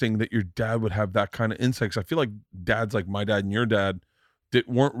interesting that your dad would have that kind of insight. 'Cause I feel like dads like my dad and your dad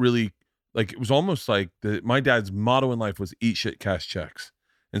weren't really like, it was almost like my dad's motto in life was eat shit, cash checks.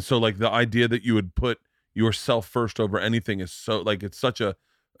 And so like the idea that you would put yourself first over anything is so like, it's such a,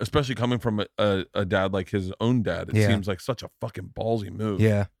 especially coming from a dad like his own dad, it seems like such a fucking ballsy move.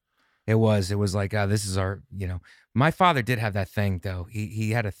 Yeah, it was like, this is our, my father did have that thing though.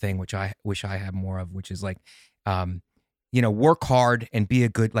 He had a thing, which I wish I had more of, which is like, work hard and be a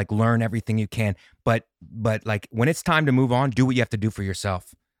good, like, learn everything you can. But like when it's time to move on, do what you have to do for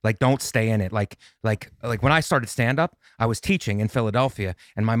yourself. Like, don't stay in it. Like when I started stand up, I was teaching in Philadelphia,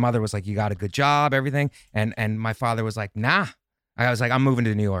 and my mother was like, "You got a good job, everything," and my father was like, "Nah." I was like, "I'm moving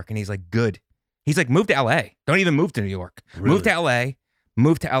to New York," and he's like, "Good." He's like, "Move to L.A. Don't even move to New York. Really? Move to L.A.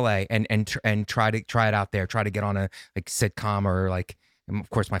 Move to L.A. and try it out there. Try to get on a like sitcom or like." And of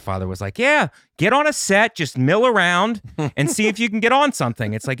course, my father was like, "Yeah, get on a set, just mill around and see if you can get on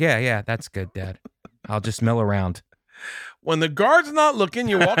something." It's like, yeah, that's good, Dad. I'll just mill around. When the guard's not looking,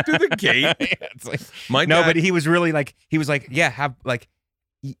 you walk through the gate. It's like, My no, dad- but he was really like, yeah, have like,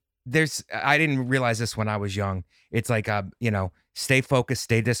 there's, I didn't realize this when I was young. It's like, stay focused,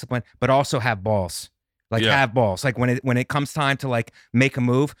 stay disciplined, but also have balls. Like have balls. Like when it comes time to like make a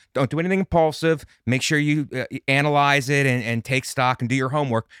move, don't do anything impulsive. Make sure you analyze it and take stock and do your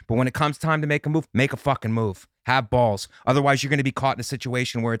homework. But when it comes time to make a move, make a fucking move. Have balls. Otherwise, you're going to be caught in a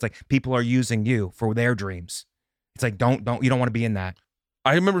situation where it's like people are using you for their dreams. It's like, you don't want to be in that.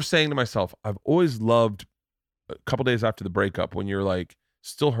 I remember saying to myself, I've always loved a couple days after the breakup when you're like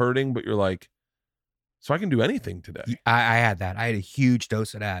still hurting, but you're like, so I can do anything today. I had that. I had a huge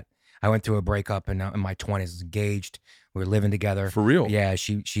dose of that. I went through a breakup in my 20s. I was engaged. We were living together. For real? Yeah,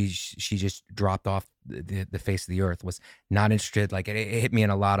 she just dropped off the face of the earth. Was not interested. Like it hit me in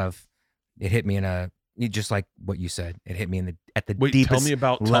a lot of. It hit me in a just like what you said. It hit me at the deepest tell me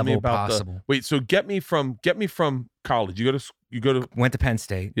about possible. So get me from college. You go to Went to Penn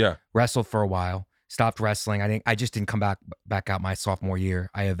State. Yeah. Wrestled for a while. Stopped wrestling. I just didn't come back out my sophomore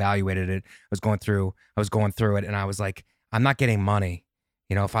year. I evaluated it. I was going through it, and I was like, I'm not getting money.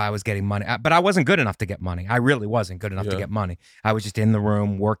 You know, if I was getting money, but I wasn't good enough to get money. I really wasn't good enough to get money. I was just in the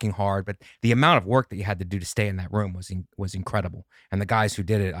room working hard, but the amount of work that you had to do to stay in that room was incredible. And the guys who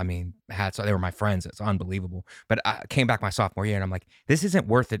did it, I mean, they were my friends. It's unbelievable. But I came back my sophomore year and I'm like, this isn't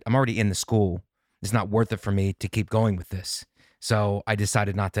worth it. I'm already in the school. It's not worth it for me to keep going with this. So I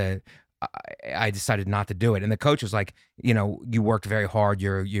decided not to do it. And the coach was like, you worked very hard.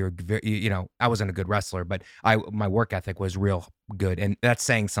 You're very, I wasn't a good wrestler, but my work ethic was real good. And that's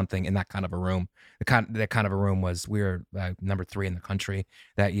saying something in that kind of a room. That kind of a room was, we were number 3 in the country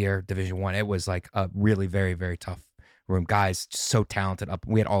that year, Division I. It was like a really very, very tough room. Guys, so talented.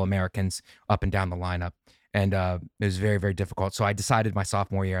 We had all Americans up and down the lineup. And it was very, very difficult. So I decided my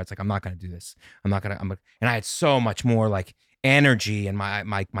sophomore year, it's like, I'm not going to do this. And I had so much more like energy in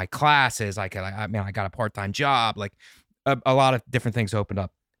my classes. I got a part-time job, like a lot of different things opened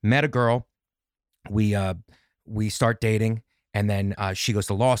up. Met a girl, we start dating, and then she goes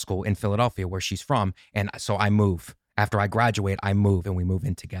to law school in Philadelphia where she's from, and so I move. After I graduate, I move, and we move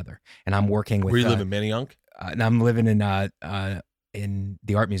in together. And I'm working with. Where you live in Manayunk? And I'm living in the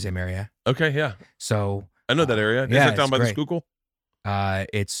art museum area. Okay, yeah. So I know that area. Is that down by the Schuylkill?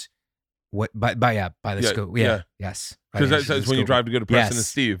 It's by the school. Yeah. Yes. Because that's when you drive to go to Preston and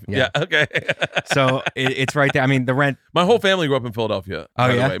Steve. Yeah. Okay. So it's right there. I mean, the rent. My whole family grew up in Philadelphia. Oh,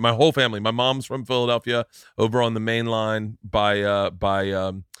 by yeah? the way. My whole family. My mom's from Philadelphia, over on the main line by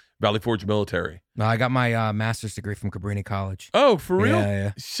Valley Forge Military. No, I got my master's degree from Cabrini College. Oh, for real?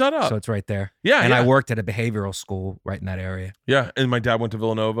 Yeah. Shut up. So it's right there. Yeah. And I worked at a behavioral school right in that area. Yeah, and my dad went to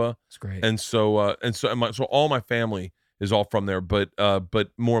Villanova. It's great. And so all my family is all from there. But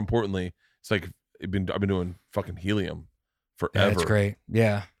more importantly, it's like I've been doing fucking helium forever. Yeah, it's great.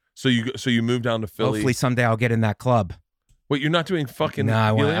 Yeah. So you moved down to Philly. Hopefully someday I'll get in that club. Wait, you're not doing fucking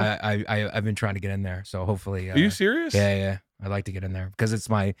No, helium? I've been trying to get in there. So hopefully. Are you serious? Yeah. I'd like to get in there because it's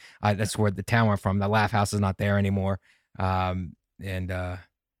that's where the town I'm from. The Laugh House is not there anymore. Just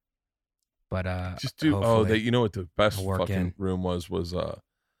do. Oh, you know what the best I'll work fucking in. room was the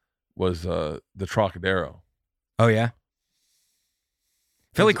Trocadero. Oh yeah.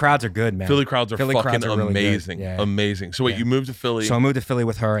 Philly crowds are good, man. Philly crowds are fucking really amazing. good. Yeah. Amazing. So wait, you moved to Philly. So I moved to Philly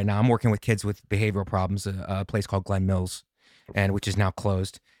with her, and now I'm working with kids with behavioral problems, a place called Glen Mills, and which is now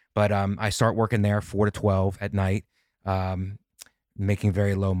closed. But I start working there 4 to 12 at night, making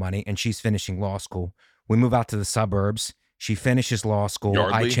very low money, and she's finishing law school. We move out to the suburbs. She finishes law school.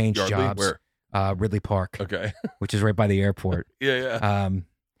 I change jobs. Where? Ridley Park, Okay. which is right by the airport. Yeah.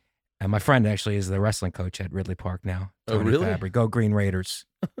 And my friend actually is the wrestling coach at Ridley Park now. Oh, Tony really? Fabry. Go Green Raiders.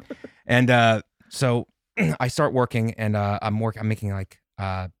 And so I start working, and I'm making like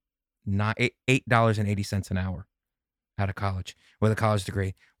 $8.80 an hour out of college with a college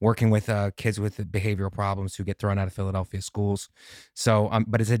degree, working with kids with behavioral problems who get thrown out of Philadelphia schools. So,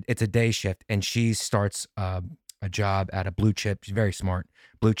 but it's a day shift, and she starts a job at a blue chip, she's very smart,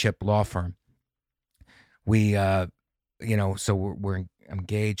 blue chip law firm. We, so we're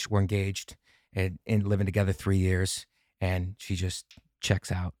engaged. We're engaged and living together 3 years, and she just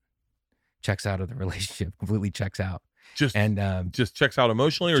checks out of the relationship, completely checks out. just checks out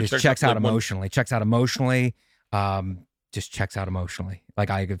emotionally, or just checks out emotionally. Checks out emotionally. Just checks out emotionally. Like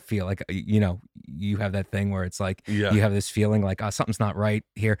I could feel like, you have that thing where it's like you have this feeling like something's not right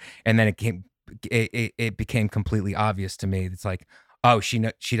here, and then it became completely obvious to me. It's like, oh, she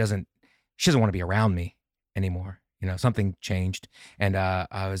doesn't want to be around me anymore. Something changed, and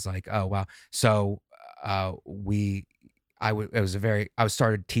I was like, oh wow. So I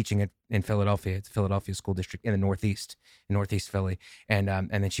started teaching in Philadelphia. It's Philadelphia School District in the Northeast Philly, and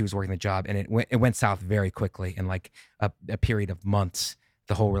then she was working the job, and it went south very quickly in like a period of months.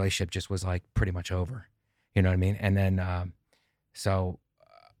 The whole relationship just was like pretty much over. You know what I mean? And then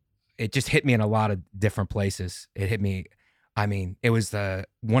it just hit me in a lot of different places. It hit me. I mean, it was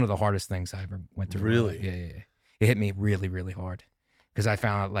one of the hardest things I ever went through. Really? Yeah. It hit me really, really hard because I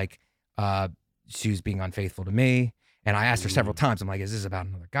found out like she was being unfaithful to me. And I asked her several times, I'm like, is this about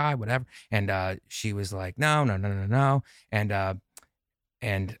another guy, whatever? And she was like, no.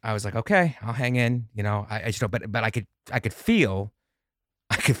 And I was like, okay, I'll hang in, but I could feel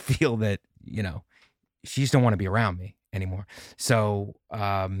that, she just don't want to be around me anymore. So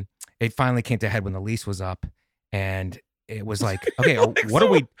it finally came to a head when the lease was up, and it was like, okay, what are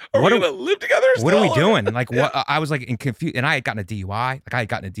we gonna live together? What are we doing? And like, what? I was like in confused, and I had gotten a DUI. Like I had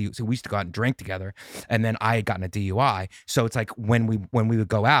gotten a DUI, so we used to go out and drink together, and then I had gotten a DUI. So it's like when we would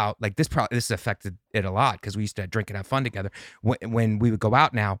go out, like this affected it a lot because we used to drink and have fun together. When we would go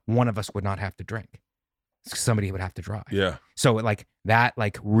out now, one of us would not have to drink. Somebody would have to drive. Yeah. So that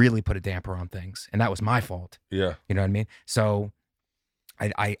really put a damper on things, and that was my fault. Yeah. You know what I mean? So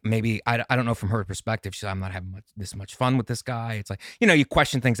I don't know from her perspective. She's like, I'm not having this much fun with this guy. It's like, you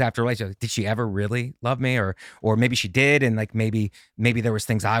question things after a relationship. Did she ever really love me? Or maybe she did. And like, maybe there was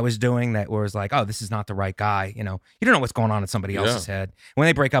things I was doing that was like, oh, this is not the right guy. You don't know what's going on in somebody else's head. When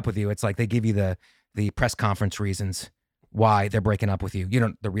they break up with you, it's like, they give you the press conference reasons why they're breaking up with you.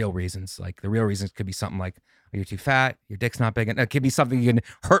 The real reasons. Like the real reasons could be something like, you're too fat, your dick's not big enough. It could be something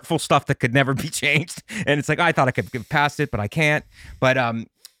hurtful stuff that could never be changed. And it's like, I thought I could get past it, but I can't. But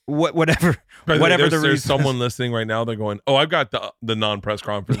whatever the reason. There's someone listening right now. They're going, oh, I've got the non-press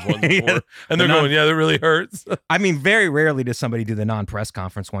conference one before, and they're going, yeah, that really hurts. I mean, very rarely does somebody do the non-press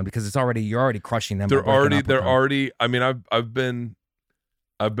conference one because you're already crushing them. They're already. I mean, I've been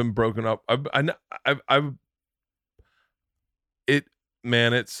broken up.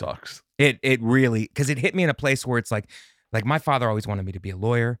 It sucks. It really, because it hit me in a place where it's like my father always wanted me to be a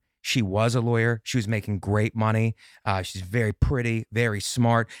lawyer. She was a lawyer. She was making great money. She's very pretty, very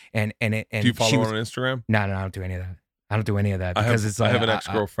smart. And do you follow her on Instagram? No, I don't do any of that. I don't do any of that because I have an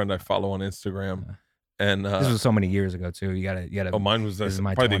ex-girlfriend I follow on Instagram, and this was so many years ago too. You gotta. Oh, mine was probably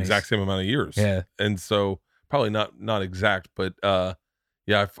 20s. The exact same amount of years. Yeah, and so probably not exact, but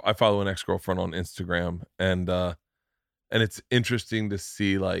yeah, I follow an ex-girlfriend on Instagram, and it's interesting to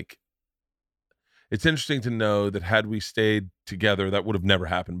see it's interesting to know that had we stayed together, that would have never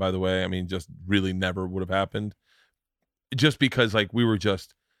happened, by the way. I mean, just really never would have happened. Just because I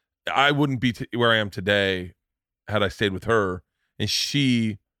wouldn't be where I am today had I stayed with her, and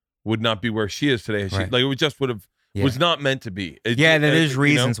she would not be where she is today. Right. It just would have, was not meant to be. There's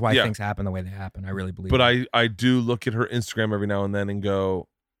reasons why things happen the way they happen. I really believe But I do look at her Instagram every now and then and go,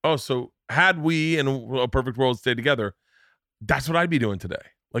 oh, so had we in a perfect world stayed together, that's what I'd be doing today.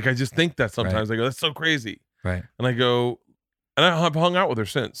 Like, I just think that sometimes. Right. I go, that's so crazy. Right. And I go, and I have hung out with her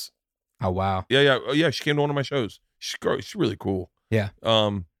since. Oh, wow. Yeah. Oh, yeah. She came to one of my shows. She's really cool. Yeah.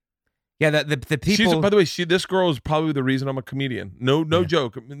 Yeah. The people. By the way, this girl is probably the reason I'm a comedian. No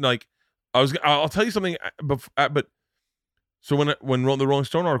joke. I mean, I'll tell you something. But so when the Rolling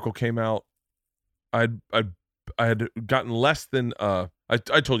Stone article came out, I had gotten less than I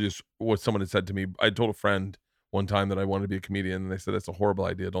told you what someone had said to me. I told a friend one time that I wanted to be a comedian, and they said, that's a horrible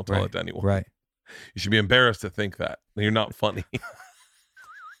idea. Don't tell it to anyone. Right. You should be embarrassed to think that. You're not funny.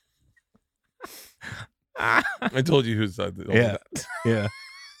 I told you who said that. Yeah.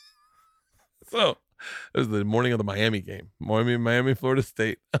 So it was the morning of the Miami game. Miami, Florida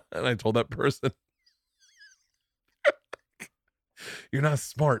State. And I told that person, you're not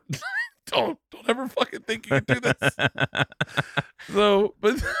smart. Don't ever fucking think you can do this. So,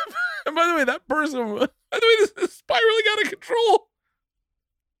 but and by the way, that person, this spiraling out of control.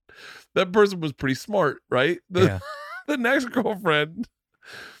 That person was pretty smart, right? The next girlfriend,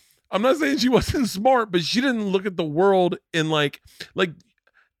 I'm not saying she wasn't smart, but she didn't look at the world in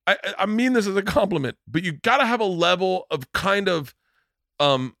I mean this as a compliment, but you got to have a level of kind of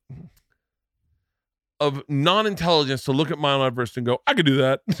non-intelligence to look at Mount Everest and go, I could do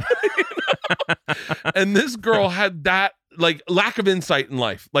that. And this girl had that lack of insight in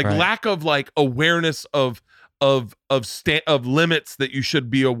life, lack of awareness of of limits that you should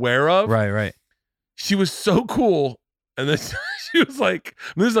be aware of. Right. She was so cool. And then she was like,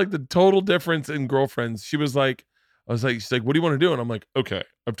 this is like the total difference in girlfriends. She was like, she's like, what do you want to do? And I'm like, okay,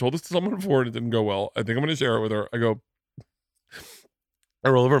 I've told this to someone before and it didn't go well. I think I'm going to share it with her. I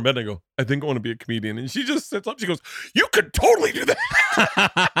roll over in bed and I go, I think I want to be a comedian. And she just sits up. She goes, you could totally do that. And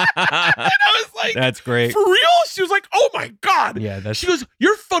I was like, that's great. For real? She was like, oh my God. Yeah. She goes,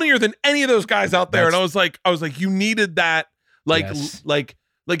 you're funnier than any of those guys out there. And I was like, you needed that. Like, yes. like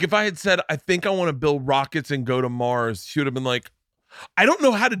if I had said, I think I want to build rockets and go to Mars, she would have been like, I don't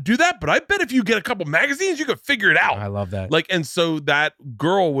know how to do that, but I bet if you get a couple magazines, you could figure it out. I love that. Like, and so that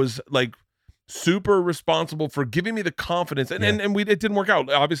girl was like super responsible for giving me the confidence. And it didn't work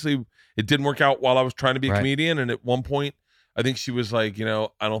out. Obviously, it didn't work out while I was trying to be a comedian. And at one point, I think she was like, I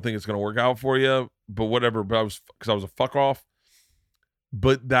don't think it's going to work out for you, but whatever. But because I was a fuck off.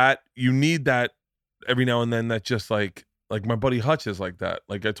 But that you need that every now and then. That just like my buddy Hutch is like that.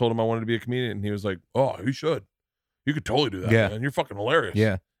 Like I told him I wanted to be a comedian, and he was like, "Oh, you should. You could totally do that. Yeah, man. You're fucking hilarious."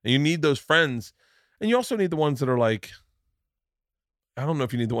 Yeah, and you need those friends, and you also need the ones that are like, I don't know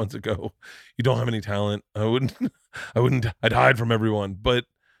if you need the ones that go, you don't have any talent. I wouldn't. I'd hide from everyone. But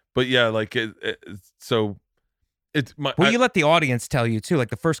yeah, like so. It's my. Well, you let the audience tell you too. Like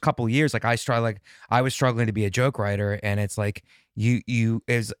the first couple of years, like I was struggling to be a joke writer, and it's like the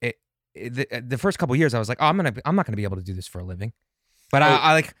first couple of years, I was like, oh, I'm not gonna be able to do this for a living. But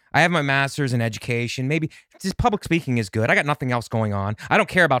I have my master's in education. Maybe just public speaking is good. I got nothing else going on. I don't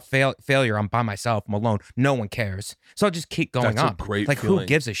care about failure. I'm by myself. I'm alone. No one cares. So I'll just keep going up. That's a great like feeling. Who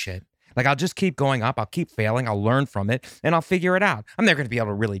gives a shit? Like I'll just keep going up. I'll keep failing. I'll learn from it, and I'll figure it out. I'm never going to be able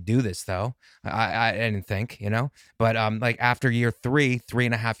to really do this, though. I didn't think, But like after year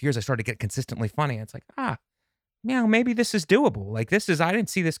 3.5 years, I started to get consistently funny. It's like, maybe this is doable. Like I didn't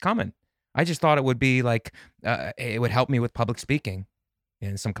see this coming. I just thought it would be like it would help me with public speaking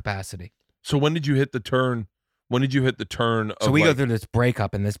in some capacity. So when did you hit the turn? When did you hit the turn? So we go through this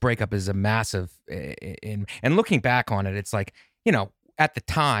breakup, and this breakup is a massive. And looking back on it, it's like at the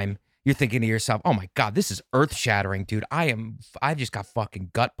time. You're thinking to yourself, oh my God, this is earth shattering, dude. I just got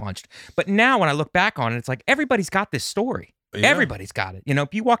fucking gut punched. But now when I look back on it, it's like everybody's got this story. Yeah. Everybody's got it.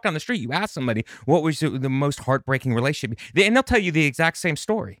 If you walk down the street, you ask somebody, what was the most heartbreaking relationship? And they'll tell you the exact same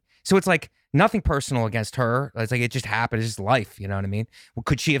story. So it's like nothing personal against her. It's like it just happened. It's just life. You know what I mean? Well,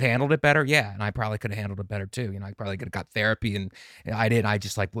 could she have handled it better? Yeah. And I probably could have handled it better too. I probably could have got therapy, and I did. I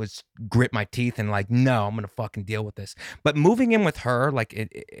just like was grit my teeth and like, no, I'm going to fucking deal with this. But moving in with her,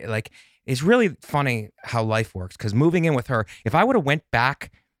 it's really funny how life works. Because moving in with her, if I would have went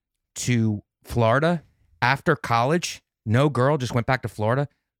back to Florida after college, no girl, just went back to Florida.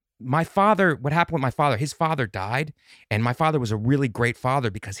 What happened with my father, his father died, and my father was a really great father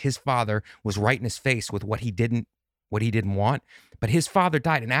because his father was right in his face with what he didn't want. But his father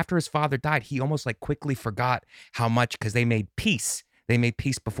died, and after his father died, he almost like quickly forgot how much, because they made peace. They made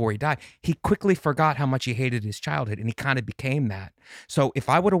peace before he died. He quickly forgot how much he hated his childhood, and he kind of became that. So if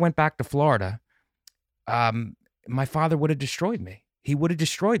I would have went back to Florida, my father would have destroyed me. He would have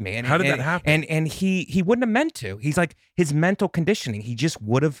destroyed me. And how did that happen? And he wouldn't have meant to. He's like his mental conditioning. He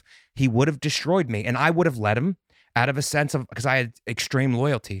would have destroyed me, and I would have let him out of a sense of, because I had extreme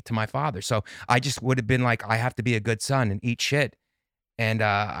loyalty to my father. So I just would have been like, I have to be a good son and eat shit. And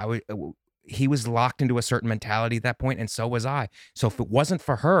he was locked into a certain mentality at that point, and so was I. So if it wasn't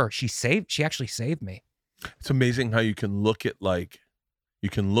for her, she actually saved me. It's amazing how you can look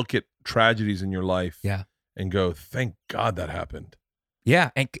at tragedies in your life, and go, thank God that happened.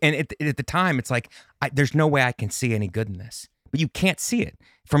 Yeah, and at the time, it's like there's no way I can see any good in this, but you can't see it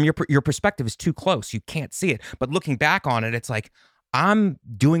from your perspective is too close. You can't see it, but looking back on it, it's like I'm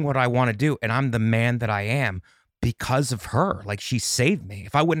doing what I want to do, and I'm the man that I am because of her. Like she saved me.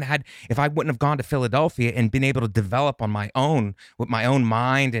 If I wouldn't have gone to Philadelphia and been able to develop on my own with my own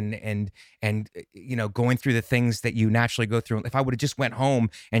mind and going through the things that you naturally go through, if I would have just went home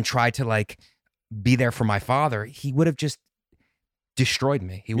and tried to like be there for my father, he would have just destroyed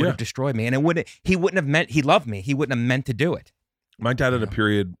me. He would have destroyed me, and he wouldn't have meant, he loved me. He wouldn't have meant to do it. My dad had a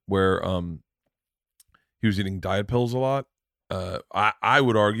period where he was eating diet pills a lot. I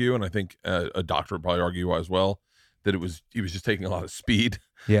would argue, and I think a doctor would probably argue as well, that he was just taking a lot of speed.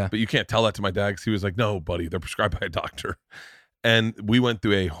 Yeah. But you can't tell that to my dad, because he was like, no, buddy, they're prescribed by a doctor. And we went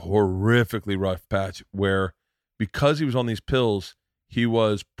through a horrifically rough patch where, because he was on these pills, he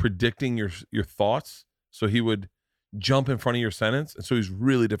was predicting your thoughts. So he would jump in front of your sentence. And so he's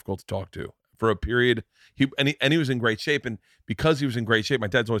really difficult to talk to for a period. He was in great shape. And because he was in great shape, my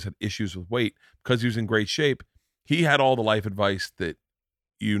dad's always had issues with weight. Because he was in great shape, he had all the life advice that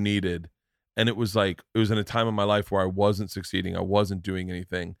you needed. And it was like, it was in a time in my life where I wasn't succeeding. I wasn't doing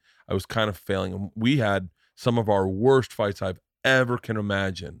anything. I was kind of failing. And we had some of our worst fights I've ever can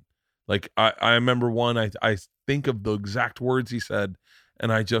imagine. Like I remember one, I think of the exact words he said,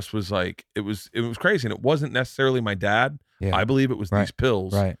 and I just was like, it was crazy. And it wasn't necessarily my dad. Yeah. I believe it was these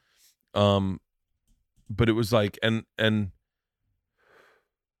pills. Right. But it was like, and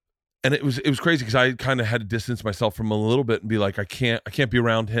it was crazy because I kind of had to distance myself from him a little bit and be like, I can't be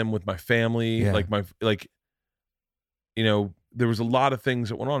around him with my family. Yeah. Like you know, there was a lot of things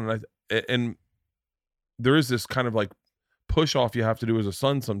that went on, and there is this kind of like push off you have to do as a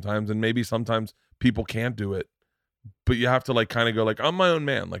son sometimes, and maybe sometimes people can't do it, but you have to like kind of go like, I'm my own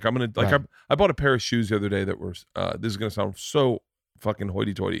man. Like I'm gonna like Right. I bought a pair of shoes the other day that were this is gonna sound so fucking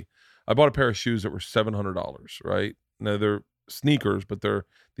hoity-toity. I bought a pair of shoes that were $700, right? Now they're sneakers, but they're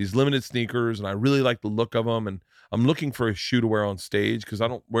these limited sneakers, and I really like the look of them, and I'm looking for a shoe to wear on stage because I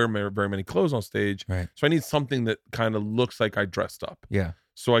don't wear very many clothes on stage. Right. So I need something that kind of looks like I dressed up. Yeah.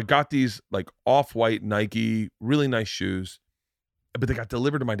 So I got these like off-white Nike, really nice shoes, but they got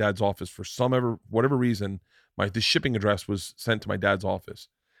delivered to my dad's office for whatever reason. The shipping address was sent to my dad's office,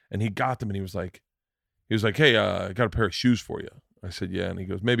 and he got them, and he was like, hey, I got a pair of shoes for you. I said, yeah. And he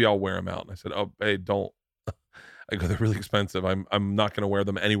goes, maybe I'll wear them out. And I said, oh, hey, don't. I go, they're really expensive. I'm not going to wear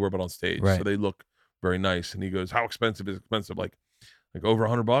them anywhere but on stage. Right. So they look very nice. And he goes, how expensive is expensive? Like over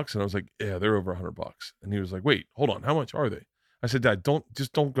 $100? And I was like, yeah, they're over $100. And he was like, wait, hold on. How much are they? I said, Dad, don't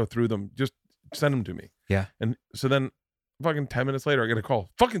go through them. Just send them to me. Yeah. And so then fucking 10 minutes later, I get a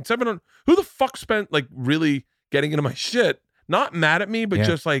call. Fucking 700. Who the fuck spent like really getting into my shit? Not mad at me, but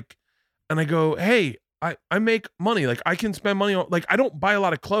just like, and I go, hey, I make money. Like I can spend money on, like I don't buy a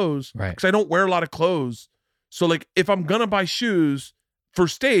lot of clothes because I don't wear a lot of clothes. So like if I'm gonna buy shoes for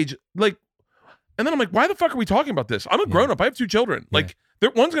stage, like, and then I'm like, why the fuck are we talking about this? I'm a grown up. I have 2 children. Like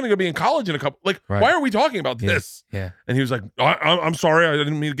one's gonna go be in college in a couple. Like why are we talking about this? Yeah. And he was like, I'm sorry, I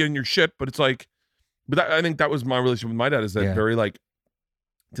didn't mean to get in your shit, but it's like, I think that was my relationship with my dad. Is that very like,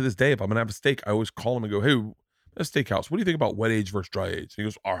 to this day, if I'm gonna have a steak, I always call him and go, hey, a steakhouse, what do you think about wet age versus dry age? And he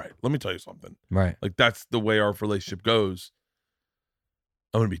goes, all right, let me tell you something. Right. Like that's the way our relationship goes.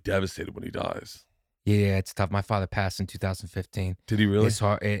 I'm gonna be devastated when he dies. Yeah, it's tough. My father passed in 2015. Did he really? It's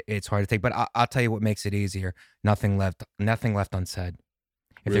hard. It's hard to take, but I'll tell you what makes it easier. Nothing left unsaid.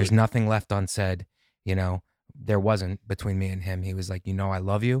 If there's nothing left unsaid, you know, there wasn't between me and him. He was like, you know, I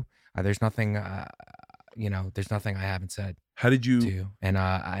love you. There's nothing, you know, there's nothing I haven't said. How did you? To you. And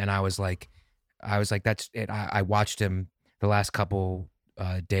I was like, that's it. I watched him the last couple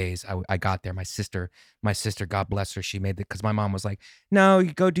days. I got there. My sister, God bless her, she made it because my mom was like, no,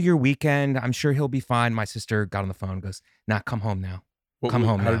 you go do your weekend. I'm sure he'll be fine. My sister got on the phone and goes, nah, come home now. Come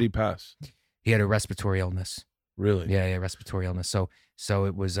home. How did he pass? He had a respiratory illness. Really? Yeah, respiratory illness. So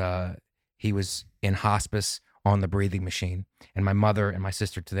it was he was in hospice on the breathing machine, and my mother and my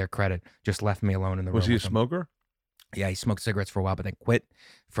sister, to their credit, just left me alone in the room. Was he a with him. smoker? Yeah, he smoked cigarettes for a while, but then quit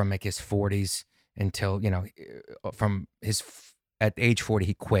from like his 40s until, you know, from his at age 40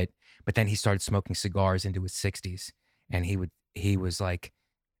 he quit, but then he started smoking cigars into his 60s, and he was like,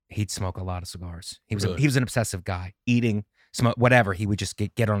 he'd smoke a lot of cigars. He was an obsessive guy, eating, smoke, whatever. He would just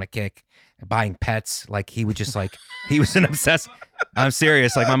get on a kick, buying pets. Like he would just like, he was an obsessive. I'm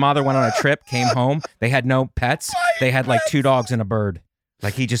serious. Like my mother went on a trip, came home. They had no pets. They had like 2 dogs and a bird.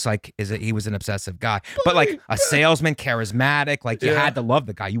 Like he just like he was an obsessive guy, but like a salesman, charismatic. Like you had to love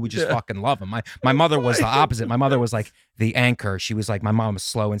the guy. You would just fucking love him. My mother was the opposite. My mother was like the anchor. She was like, my mom was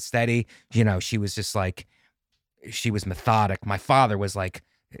slow and steady. You know, she was just like, she was methodic. My father was like,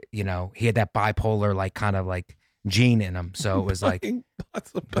 you know, he had that bipolar, like kind of like gene in him. So it was like,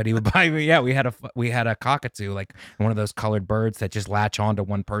 but he would buy me. Yeah, we had a cockatoo, like one of those colored birds that just latch on to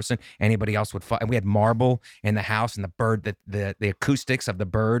one person. Anybody else would and we had marble in the house, and the bird, that the acoustics of the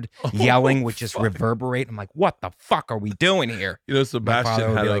bird yelling would just reverberate. I'm like, what the fuck are we doing here? You know,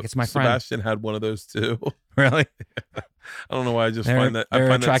 Sebastian had like, it's my friend. Sebastian had one of those too. Really? I don't know why. I just they're, find that they're I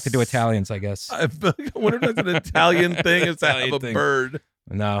find attracted to Italians, I guess. I wonder if that's an Italian thing. Is to have a bird?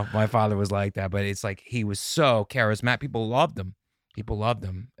 No, my father was like that, but it's like he was so charismatic. People loved him.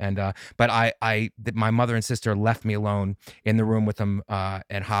 And but my mother and sister left me alone in the room with him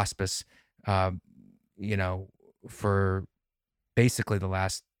at hospice, you know, for basically the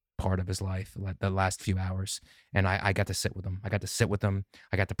last part of his life, the last few hours. And I got to sit with him. I got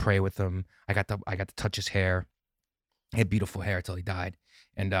to pray with him. I got to touch his hair. He had beautiful hair till he died,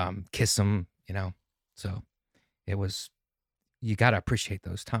 and kiss him, you know. So it was. You got to appreciate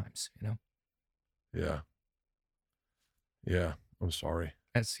those times, you know? Yeah. Yeah. I'm sorry.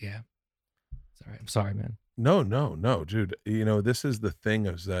 Sorry. I'm sorry, man. No, dude. You know, this is the thing,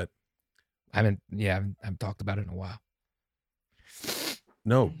 is that haven't talked about it in a while.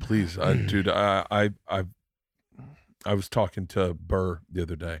 No, please, dude. I was talking to Burr the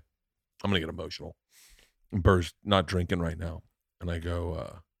other day. I'm gonna get emotional. Burr's not drinking right now, and I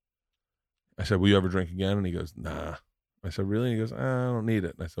go. I said, "Will you ever drink again?" And he goes, "Nah." I said, "Really?" And he goes, "I don't need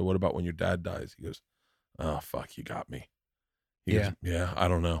it." And I said, "What about when your dad dies?" He goes, "Oh fuck, you got me." He goes, "Yeah, I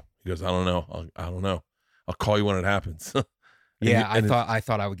don't know." He goes, "I don't know. I don't know. I'll call you when it happens." I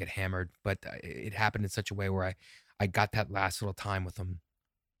thought I would get hammered, but it happened in such a way where I got that last little time with him,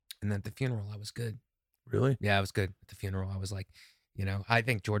 and then at the funeral I was good. Really? Yeah, I was good at the funeral. I was like, I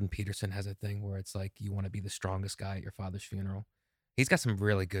think Jordan Peterson has a thing where it's like you want to be the strongest guy at your father's funeral. He's got some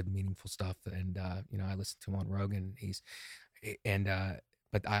really good, meaningful stuff, and I listened to him on Rogan.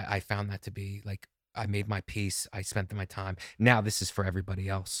 But I found that to be like I made my peace. I spent my time. Now this is for everybody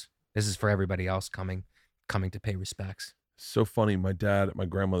else. This is for everybody else coming to pay respects. So funny. My dad at my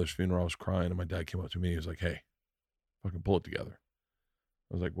grandmother's funeral, I was crying, and my dad came up to me. He was like, "Hey, fucking pull it together."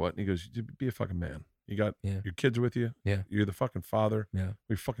 I was like, "What?" And he goes, "Be a fucking man. You got your kids with you. Yeah. You're the fucking father. Yeah.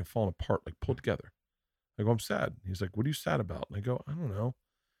 We're fucking falling apart. Like, pull it together." I go, "I'm sad." He's like, "What are you sad about?" And I go, "I don't know.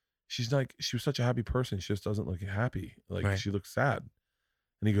 She's like, she was such a happy person. She just doesn't look happy. Like, Right. she looks sad."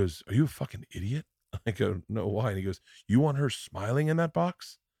 And he goes, "Are you a fucking idiot?" I go, "No, why?" And he goes, "You want her smiling in that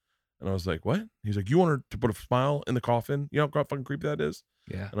box?" And I was like, "What?" He's like, "You want her to put a smile in the coffin? You know how fucking creepy that is?"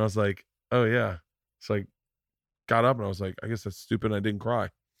 Yeah. And I was like, "Oh yeah." So I got up and I was like, "I guess that's stupid." And I didn't cry.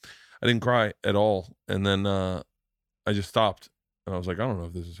 I didn't cry at all. And then I just stopped. And I was like, "I don't know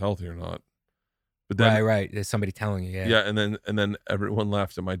if this is healthy or not." But then, Right. There's somebody telling you. Yeah. yeah. And then everyone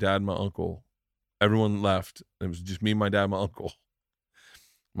left, and my dad and my uncle, everyone left. It was just me, my dad, and my uncle.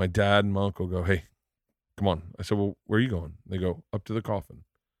 My dad and my uncle go, "Hey, come on." I said, "Well, where are you going?" They go, "Up to the coffin."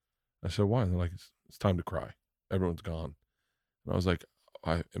 I said, "Why?" And they're like, it's time to cry. Everyone's gone." And I was like,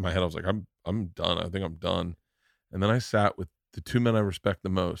 in my head, I was like, I'm done. I think I'm done. And then I sat with the two men I respect the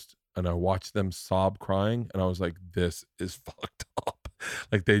most, and I watched them sob crying, and I was like, this is fucked up.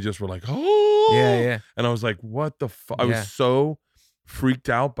 Like, they just were like, "Oh." Yeah. And I was like, what the fuck? I Yeah. was so freaked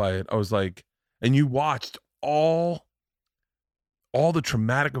out by it. I was like, and you watched all the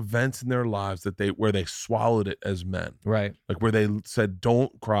traumatic events in their lives where they swallowed it as men. Right. Like, where they said,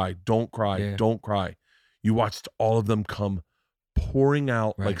 "Don't cry, don't cry, Yeah. don't cry." You watched all of them come pouring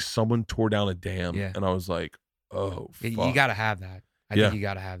out like Right. someone tore down a dam. Yeah. And I was like, oh, fuck. You got to have that. I Yeah. think you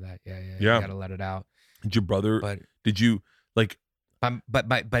got to have that. Yeah. Yeah. You got to let it out. Did your brother, But did you, like, but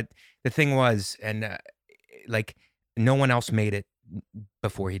the thing was, and like no one else made it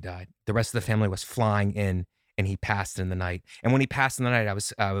before he died. The rest of the family was flying in, and he passed in the night. And when he passed in the night,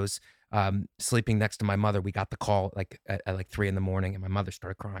 I was sleeping next to my mother. We got the call like at like 3 a.m, and my mother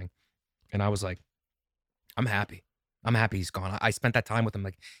started crying, and I was like, I'm happy he's gone. I spent that time with him.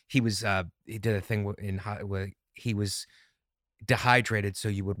 Like he did a thing where he was dehydrated, so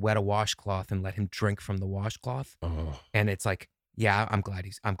you would wet a washcloth and let him drink from the washcloth. oh, And it's like, yeah, I'm glad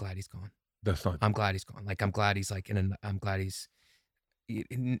he's gone. that's not, I'm glad he's gone. Like I'm glad he's like I'm glad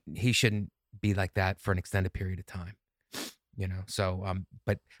he shouldn't be like that for an extended period of time. So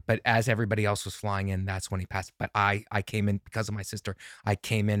but as everybody else was flying in, that's when he passed. But I came in because of my sister. I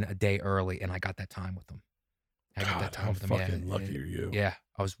came in a day early, and I got that time with him. I got that time how with him. fucking lucky are you? Yeah,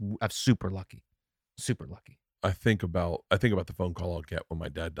 I'm super lucky. Super lucky. I think about the phone call I'll get when my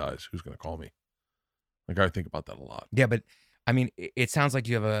dad dies. Who's going to call me? Like, I think about that a lot. Yeah, but I mean, it sounds like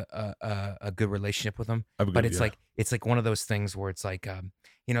you have a good relationship with him. I have a But good- it's yeah. it's like one of those things where it's like,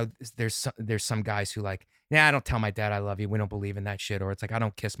 there's some guys who like, yeah, I don't tell my dad I love you. We don't believe in that shit. Or it's like, I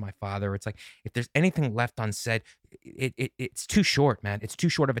don't kiss my father. It's like, if there's anything left unsaid, it's too short, man. It's too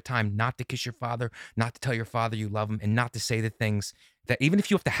short of a time not to kiss your father, not to tell your father you love him, and not to say the things that even if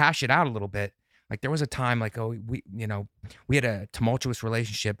you have to hash it out a little bit. Like there was a time like, we had a tumultuous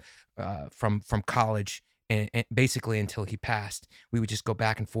relationship from college. And basically until he passed, we would just go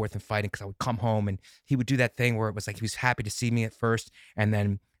back and forth and fighting because I would come home and he would do that thing where it was like he was happy to see me at first, and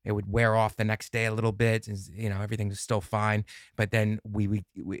then it would wear off the next day a little bit, and everything was still fine. But then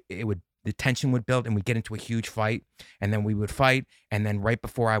the tension would build, and we'd get into a huge fight, and then we would fight, and then right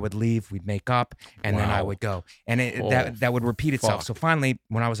before I would leave, we'd make up, and then I Wow. would go, and that would repeat itself. fuck. So finally,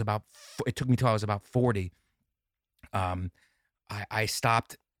 when it took me till I was about 40, I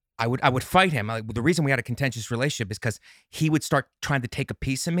stopped. I would fight him. The reason we had a contentious relationship is because he would start trying to take a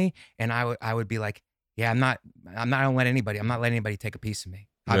piece of me, and I would be like, yeah, I'm not letting anybody take a piece of me.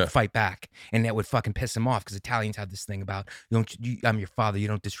 I Yeah. would fight back, and that would fucking piss him off because Italians have this thing about I'm your father, you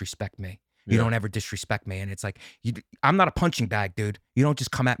don't disrespect me. You don't ever disrespect me. And it's like, I'm not a punching bag, dude. You don't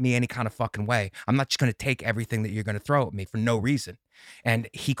just come at me any kind of fucking way. I'm not just going to take everything that you're going to throw at me for no reason. And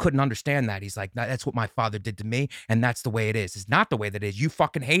he couldn't understand that. He's like, that's what my father did to me. And that's the way it is. It's not the way that it is. You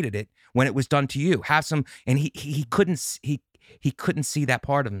fucking hated it when it was done to you. And he couldn't see that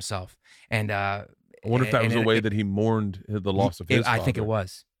part of himself. And I wonder if that was the way that he mourned the loss of his father. I think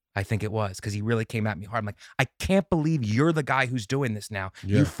it was. Because he really came at me hard. I'm like, I can't believe you're the guy who's doing this now.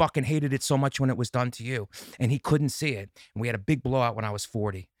 Yeah. You fucking hated it so much when it was done to you. And he couldn't see it. And we had a big blowout when I was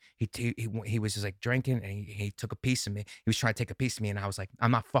 40. He was just like drinking, and he took a piece of me. He was trying to take a piece of me, and I was like,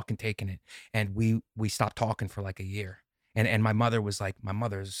 I'm not fucking taking it. And we stopped talking for like a year. And my mother was like, my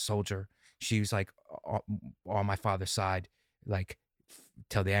mother's a soldier. She was like on my father's side, like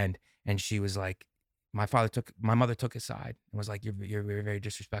till the end. And she was like, my mother took his side and was like, you're very, very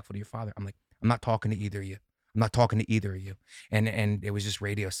disrespectful to your father. I'm like, I'm not talking to either of you. And it was just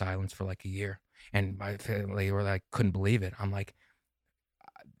radio silence for like a year. And my family were like, couldn't believe it. I'm like,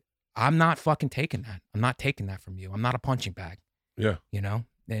 I'm not fucking taking that. I'm not taking that from you. I'm not a punching bag. Yeah. You know?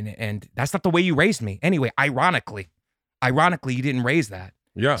 And that's not the way you raised me. Anyway, ironically, you didn't raise that.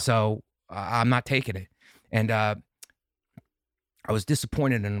 Yeah. So I'm not taking it. And I was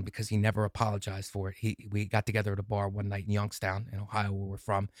disappointed in him because he never apologized for it. We got together at a bar one night in Youngstown, in Ohio, where we're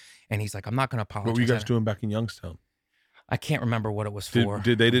from, and he's like, "I'm not going to apologize." What were you guys doing back in Youngstown? I can't remember what it was for.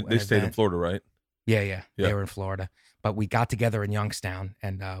 They stayed in Florida, right? Yeah. They were in Florida, but we got together in Youngstown,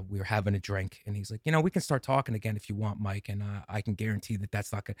 and we were having a drink, and he's like, "We can start talking again if you want, Mike, and I can guarantee that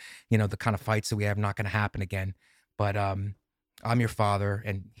that's not gonna, the kind of fights that we have not going to happen again. But I'm your father,"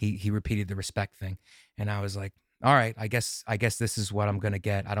 and he repeated the respect thing, and I was like, all right, I guess this is what I'm going to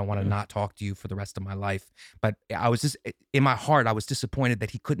get. I don't want to not talk to you for the rest of my life. But I was just, in my heart, I was disappointed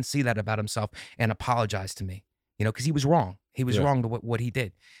that he couldn't see that about himself and apologize to me, because he was wrong. He was wrong to what he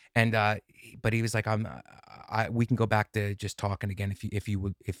did. And, but he was like, we can go back to just talking again if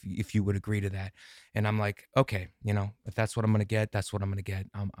you would agree to that. And I'm like, okay, if that's what I'm going to get, that's what I'm going to get.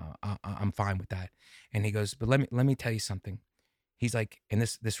 I'm fine with that. And he goes, but let me tell you something. He's like, and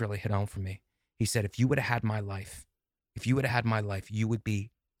this really hit home for me. He said, if you would have had my life, you would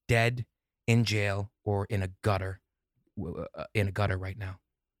be dead, in jail, or in a gutter right now.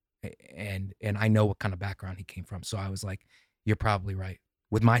 And I know what kind of background he came from. So I was like, you're probably right.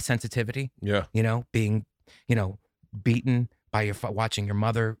 With my sensitivity, being, beaten by watching your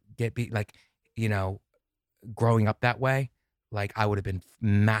mother get beat, like, growing up that way, like I would have been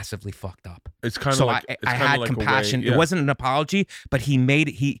massively fucked up. It's kind of so like I had compassion. It wasn't an apology, but he made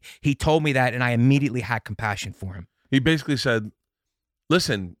it. He told me that, and I immediately had compassion for him. He basically said,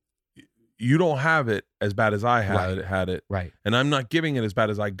 "Listen, you don't have it as bad as I had it, right? And I'm not giving it as bad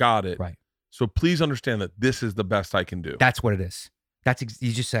as I got it, right? So please understand that this is the best I can do." That's what it is.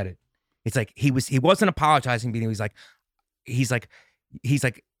 You just said it. It's like he wasn't apologizing, but he's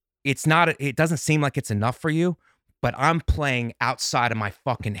like, it's not. It doesn't seem like it's enough for you. But I'm playing outside of my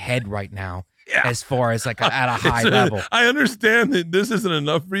fucking head right now, as far as like at a high level. I understand that this isn't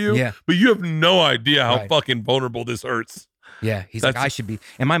enough for you, but you have no idea how fucking vulnerable this hurts. Yeah, he's like, I should be.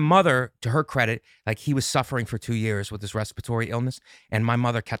 And my mother, to her credit, like he was suffering for 2 years with this respiratory illness, and my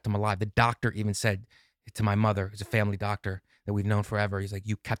mother kept him alive. The doctor even said to my mother, who's a family doctor that we've known forever, he's like,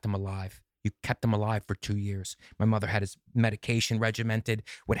 you kept him alive. You kept him alive for 2 years. My mother had his medication regimented,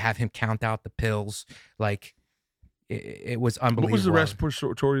 would have him count out the pills, like... It was unbelievable. What was the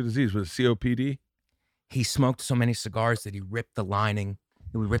respiratory disease? Was it COPD? He smoked so many cigars that he ripped the lining.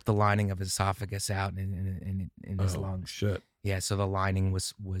 He would rip the lining of his esophagus out in his lungs. Shit. Yeah, so the lining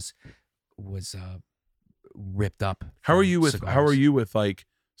was ripped up. How are you with cigars. Like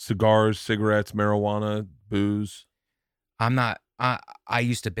cigars, cigarettes, marijuana, booze? I'm not. I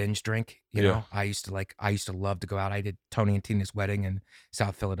used to binge drink. You know, I used to love to go out. I did Tony and Tina's wedding in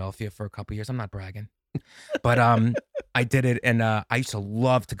South Philadelphia for a couple years. I'm not bragging. But I did it, and I used to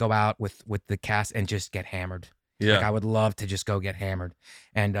love to go out with the cast and just get hammered. Yeah, like I would love to just go get hammered,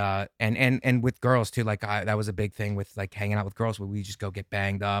 and with girls too. Like that was a big thing with like hanging out with girls where we just go get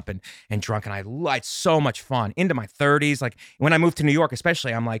banged up and drunk, and I liked so much fun into my 30s. Like when I moved to New York,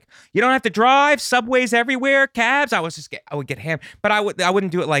 especially, I'm like, you don't have to drive, subways everywhere, cabs. I would get hammered, but I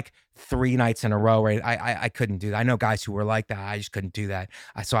wouldn't do it like 3 nights in a row. Right, I couldn't do that. I know guys who were like that. I just couldn't do that.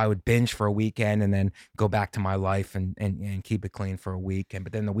 So I would binge for a weekend and then go back to my life and keep it clean for a week.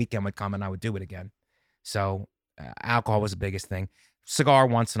 But then the weekend would come and I would do it again. So. Alcohol was the biggest thing. Cigar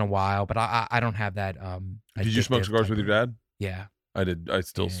once in a while, but I don't have that. Did you smoke cigars with your dad? Yeah, I did. I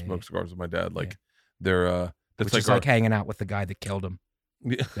still smoke cigars with my dad. Like they're that's like hanging out with the guy that killed him.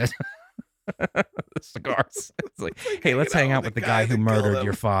 Yeah. Cigars. It's like, hey, let's hang out with the guy who murdered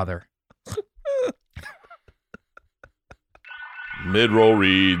your father. Mid-roll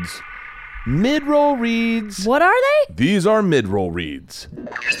reads. Mid-roll reads. What are they? These are mid-roll reads.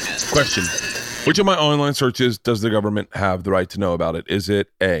 Question. Which of my online searches does the government have the right to know about it? Is it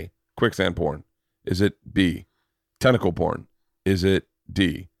A, quicksand porn? Is it B, tentacle porn? Is it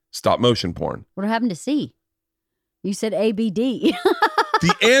D, stop motion porn? What happened to C? You said ABD.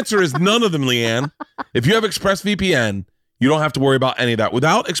 The answer is none of them, Leanne. If you have ExpressVPN, you don't have to worry about any of that.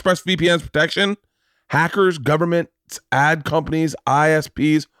 Without ExpressVPN's protection, hackers, governments, ad companies,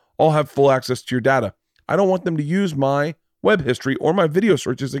 ISPs all have full access to your data. I don't want them to use my web history or my video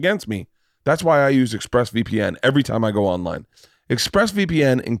searches against me. That's why I use ExpressVPN every time I go online.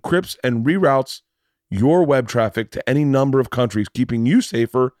 ExpressVPN encrypts and reroutes your web traffic to any number of countries, keeping you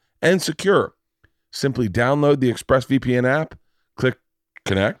safer and secure. Simply download the ExpressVPN app, click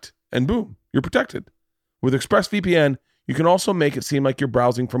connect, and boom, you're protected. With ExpressVPN, you can also make it seem like you're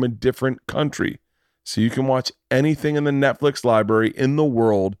browsing from a different country, so you can watch anything in the Netflix library in the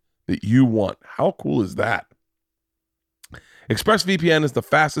world that you want. How cool is that? ExpressVPN is the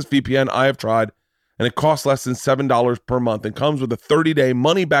fastest VPN I have tried, and it costs less than $7 per month and comes with a 30-day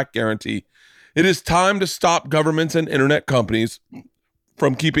money-back guarantee. It is time to stop governments and internet companies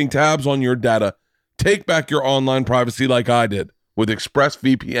from keeping tabs on your data. Take back your online privacy like I did with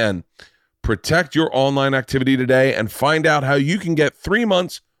ExpressVPN. Protect your online activity today and find out how you can get 3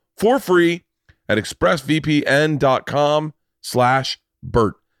 months for free at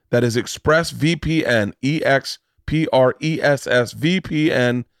expressvpn.com/Bert. That is ExpressVPN,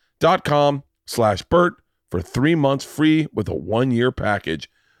 ExpressVPN.com/Bert for 3 months free with a 1-year package.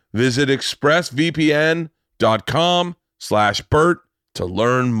 Visit expressvpn.com/Bert to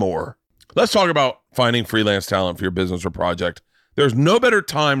learn more. Let's talk about finding freelance talent for your business or project. There's no better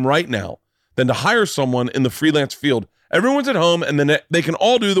time right now than to hire someone in the freelance field. Everyone's at home and then they can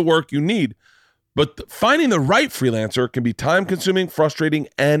all do the work you need. But finding the right freelancer can be time-consuming, frustrating,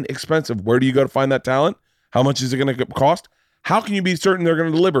 and expensive. Where do you go to find that talent? How much is it going to cost? How can you be certain they're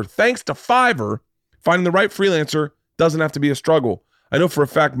going to deliver? Thanks to Fiverr, finding the right freelancer doesn't have to be a struggle. I know for a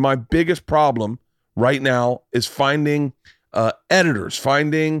fact my biggest problem right now is finding editors,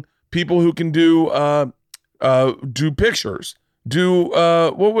 finding people who can do pictures,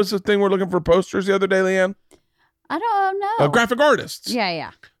 what was the thing we're looking for posters the other day, Leanne? I don't know. Graphic artists.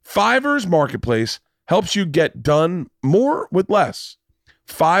 Yeah. Fiverr's marketplace helps you get done more with less.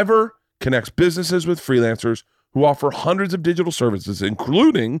 Fiverr connects businesses with freelancers who offer hundreds of digital services,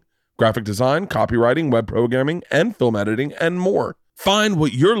 including graphic design, copywriting, web programming, and film editing, and more. Find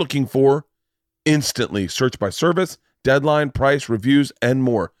what you're looking for instantly. Search by service, deadline, price, reviews, and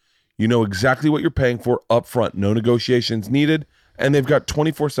more. You know exactly what you're paying for up front. No negotiations needed, and they've got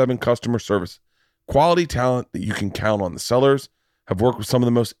 24/7 customer service. Quality talent that you can count on. The sellers have worked with some of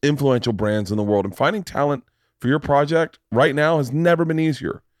the most influential brands in the world, and finding talent for your project right now has never been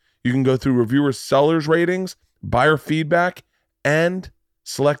easier. You can go through reviewers' sellers' ratings, buyer feedback, and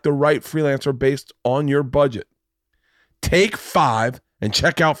select the right freelancer based on your budget. Take 5 and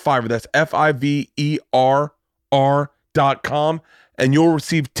check out Fiverr. That's FIVERR.com, and you'll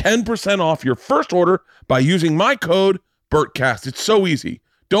receive 10% off your first order by using my code BERTCAST. It's so easy.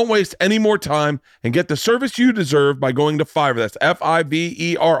 Don't waste any more time and get the service you deserve by going to Fiverr. That's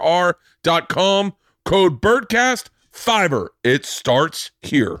FIVERR.com, code BERTCAST. Fiverr. It starts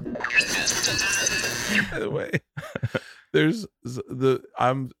here. By the way,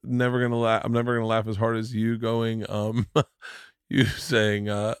 I'm never gonna laugh as hard as you going you saying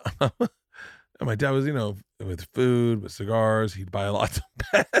my dad was, with food, with cigars, he'd buy lots of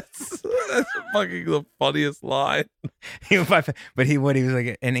pets. That's fucking the funniest line. But he would, he was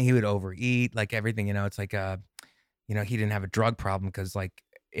like, and he would overeat, like everything, it's like, he didn't have a drug problem because like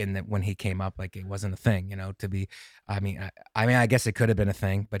when he came up, like it wasn't a thing, to be, I guess it could have been a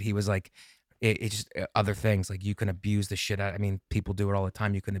thing, but he was like, it's just other things like you can abuse the shit out. People do it all the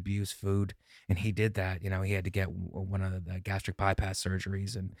time. You can abuse food, and he did that. He had to get one of the gastric bypass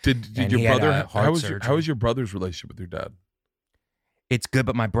surgeries. And did your brother? How was your brother's relationship with your dad? It's good,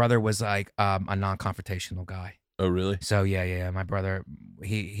 but my brother was like a non-confrontational guy. Oh, really? So yeah. My brother,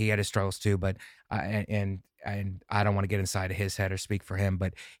 he had his struggles too, but and I don't want to get inside of his head or speak for him,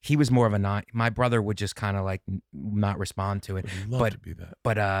 but he was more of a my brother would just kind of like not respond to it. I'd love to be that.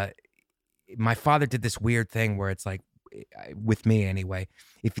 But my father did this weird thing where it's like, with me anyway,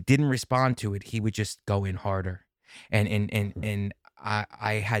 if he didn't respond to it, he would just go in harder. And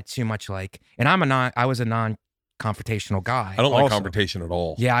I had too much like, and I was a non-confrontational guy. I don't like confrontation at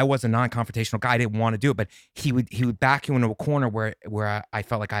all. Yeah, I was a non-confrontational guy. I didn't want to do it, but he would back you into a corner where I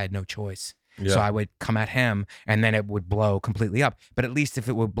felt like I had no choice. Yeah. So I would come at him and then it would blow completely up. But at least if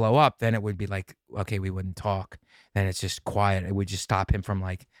it would blow up, then it would be like, okay, we wouldn't talk. then it's just quiet. It would just stop him from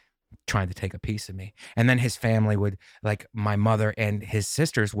like trying to take a piece of me. And then his family would, like my mother and his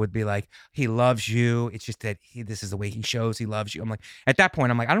sisters would be like, he loves you. It's just that this is the way he shows he loves you. I'm like, at that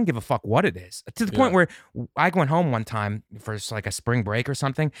point, I'm like, I don't give a fuck what it is. To the point where I went home one time for like a spring break or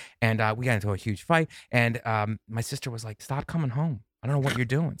something, and we got into a huge fight. And my sister was like, stop coming home. I don't know what you're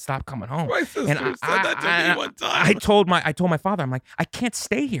doing. Stop coming home. My sister And said that to me one time. I told my father, I'm like, I can't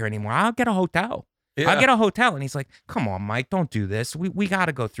stay here anymore. I'll get a hotel. Yeah. I'll get a hotel. And he's like, come on, Mike, don't do this. We got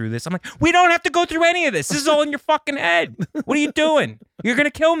to go through this. I'm like, we don't have to go through any of this. This is all in your fucking head. What are you doing? You're going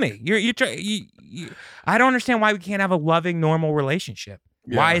to kill me. I don't understand why we can't have a loving, normal relationship.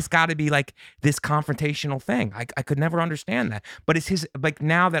 Yeah. Why it's got to be like this confrontational thing. I could never understand that. But it's his, like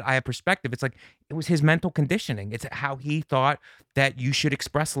now that I have perspective, it's like, it was his mental conditioning. It's how he thought that you should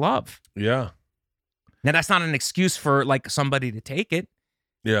express love. Yeah. Now that's not an excuse for like somebody to take it.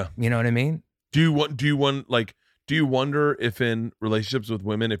 Yeah. You know what I mean? Do you wonder if in relationships with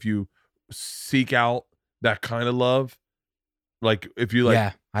women, if you seek out that kind of love, like if you like,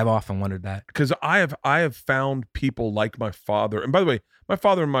 yeah, I've often wondered that. because I have found people like my father, and by the way, my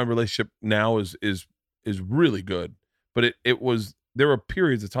father and my relationship now is really good, but there were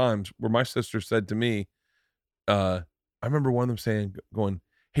periods of times where my sister said to me, I remember one of them going,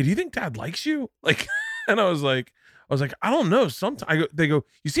 hey, do you think Dad likes you? Like, and I was like, I don't know. Sometimes they go,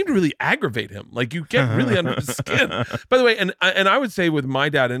 you seem to really aggravate him. Like you get really under his skin. By the way, and I would say with my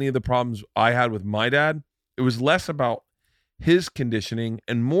dad, any of the problems I had with my dad, it was less about his conditioning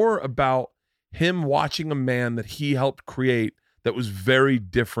and more about him watching a man that he helped create that was very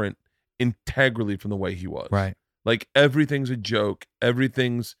different integrally from the way he was. Right. Like everything's a joke.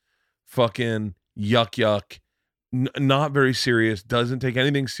 Everything's fucking yuck. Not very serious. Doesn't take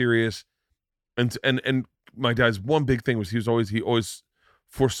anything serious. And my dad's one big thing was he always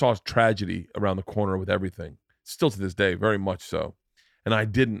foresaw tragedy around the corner with everything. Still to this day, very much so. And I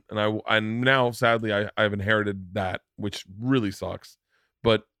didn't. And I now sadly I've inherited that, which really sucks.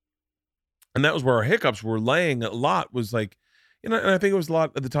 And that was where our hiccups were laying a lot, was like, you know, and I think it was a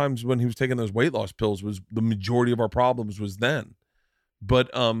lot of the times when he was taking those weight loss pills was the majority of our problems was then. But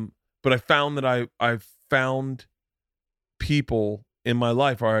I found that I found people in my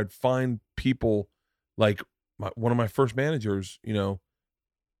life, or I'd find people like one of my first managers, you know,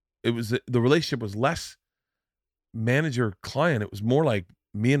 it was the relationship was less manager client. It was more like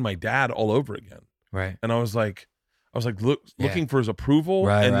me and my dad all over again. Right. And I was like, looking for his approval.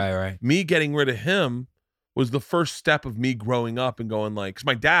 Right, and right. me getting rid of him was the first step of me growing up and going like, because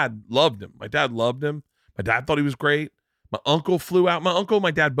my dad loved him. My dad thought he was great. My uncle flew out.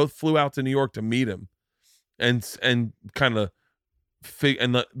 My dad both flew out to New York to meet him, and kind of.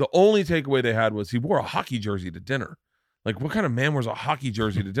 And the only takeaway they had was he wore a hockey jersey to dinner. Like, what kind of man wears a hockey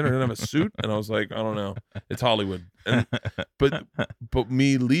jersey to dinner? He didn't have a suit. And I was like, I don't know. It's Hollywood. But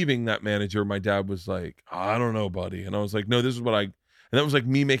me leaving that manager, my dad was like, I don't know, buddy. And I was like, no, this is what and that was like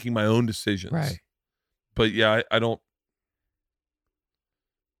me making my own decisions. Right. But yeah, I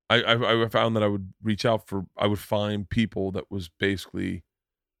found that I would I would find people that was basically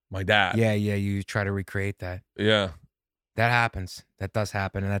my dad. Yeah. You try to recreate that. Yeah. That happens. That does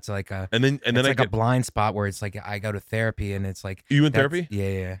happen, and that's like a and then it's like a blind spot where it's like I go to therapy, and it's like you in therapy.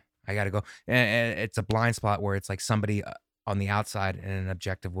 Yeah. I got to go, and it's a blind spot where it's like somebody on the outside in an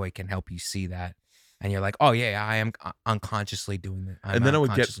objective way can help you see that, and you're like, oh yeah, I am unconsciously doing that. And then I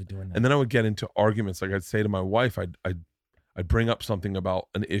would get into arguments. Like I'd say to my wife, I'd bring up something about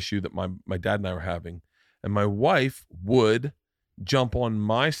an issue that my dad and I were having, and my wife would jump on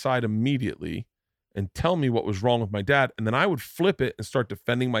my side immediately and tell me what was wrong with my dad, and then I would flip it and start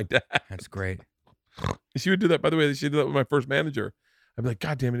defending my dad. That's great. She would do that. By the way, she did that with my first manager. I'd be like,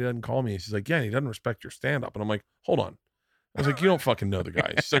 God damn it, he doesn't call me. And she's like, yeah, he doesn't respect your stand-up. And I'm like, hold on. I was like, you don't fucking know the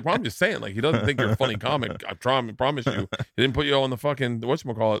guy. She's like, well, I'm just saying, like, he doesn't think you're a funny comic. I promise you. He didn't put you on the fucking,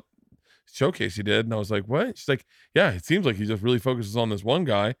 whatchamacallit, showcase he did. And I was like, what? She's like, yeah, it seems like he just really focuses on this one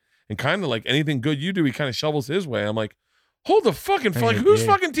guy, and kind of like anything good you do, he kind of shovels his way. I'm like, hold the fucking like, whose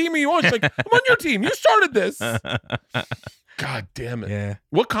fucking team are you on? She's like, I'm on your team. You started this. God damn it. Yeah.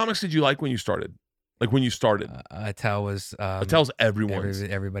 What comics did you like when you started? Like when you started? Attell was Attell's everyone's.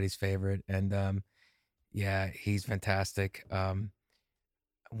 Everybody's favorite. And yeah, he's fantastic. When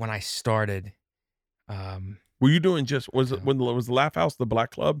I started, were you doing was the Laugh House the Black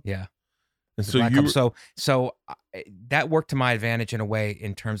Club? Yeah. And so that worked to my advantage in a way,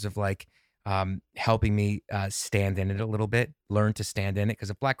 in terms of like helping me stand in it a little bit, learn to stand in it.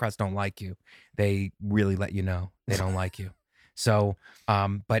 Because if black crowds don't like you, they really let you know they don't like you. So,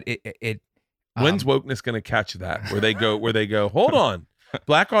 but it when's wokeness going to catch that? Where they go, hold on,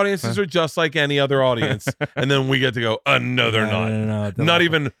 Black audiences are just like any other audience, and then we get to go, no, they're not. No, Not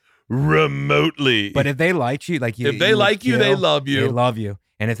even remotely. But if they like you, like you, if they like you, they love you. They love you.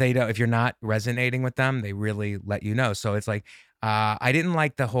 And if they don't, if you're not resonating with them, they really let you know. So it's like, I didn't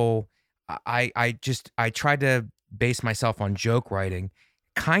like the whole. I tried to base myself on joke writing,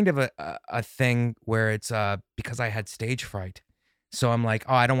 kind of a thing where it's because I had stage fright. So I'm like,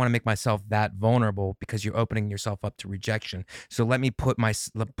 I don't want to make myself that vulnerable because you're opening yourself up to rejection. So let me put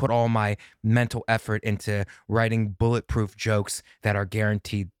all my mental effort into writing bulletproof jokes that are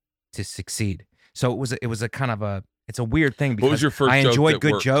guaranteed to succeed. So it was a kind of it's a weird thing because what was your first I joke enjoyed that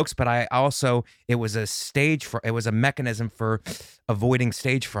good worked? jokes, but it was a mechanism for avoiding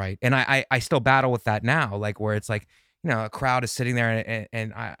stage fright. And I still battle with that now, like where it's like, a crowd is sitting there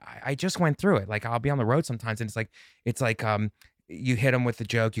and I just went through it. Like I'll be on the road sometimes and it's like you hit them with the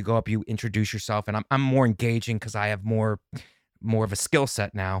joke, you go up, you introduce yourself, and I'm more engaging because I have more of a skill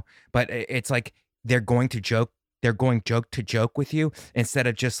set now. But it's like they're going joke to joke with you instead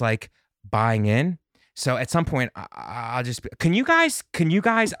of just like buying in. So at some point I'll just can you guys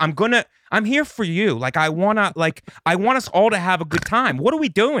I'm here for you. Like I want us all to have a good time. What are we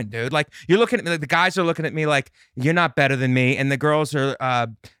doing, dude? Like you're looking at me, like the guys are looking at me like you're not better than me, and the girls are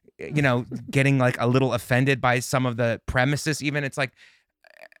getting like a little offended by some of the premises even. It's like,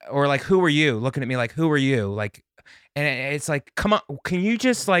 or like, who are you? Looking at me like, who are you? Like, and it's like, come on, can you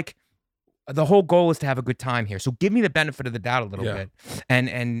just like, the whole goal is to have a good time here. So give me the benefit of the doubt a little bit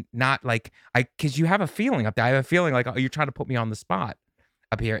and not like, cause you have a feeling up there. I have a feeling like, you're trying to put me on the spot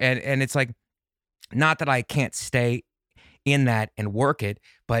up here. And it's like, not that I can't stay in that and work it,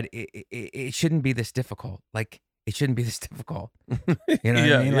 but it shouldn't be this difficult. Like, it shouldn't be this difficult. You know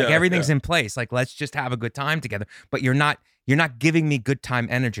what I mean? Like everything's in place. Like, let's just have a good time together. But you're not giving me good time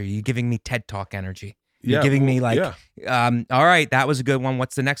energy. You're giving me TED Talk energy. You're giving me like, all right, that was a good one.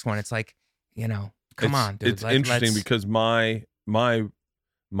 What's the next one? It's like, come on, dude. It's interesting because my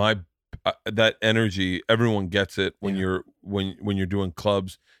that energy, everyone gets it when you're doing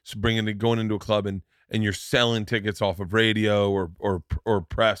clubs. So going into a club and you're selling tickets off of radio or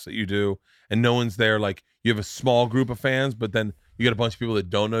press that you do, and no one's there. Like you have a small group of fans, but then you get a bunch of people that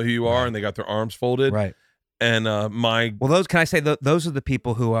don't know who you are and they got their arms folded. Right. And can I say those are the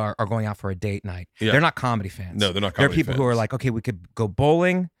people who are going out for a date night. Yeah. They're not comedy fans. No, they're not comedy fans. They're people who are like, okay, we could go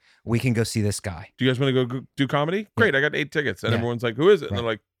bowling. We can go see this guy. Do you guys want to go do comedy? Great, I got 8 tickets. And everyone's like, who is it? And they're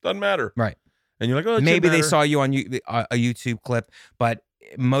like, doesn't matter. Right. And you're like, oh, maybe they saw you on a YouTube clip, but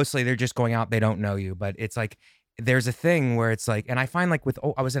mostly they're just going out. They don't know you. But it's like, there's a thing where it's like, and I find like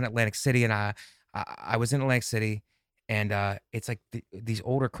I was in Atlantic City and I was in Atlantic City and it's like these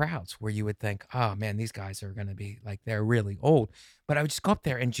older crowds where you would think, oh man, these guys are going to be like, they're really old. But I would just go up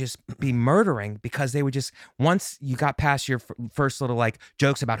there and just be murdering because they would just, once you got past your first little like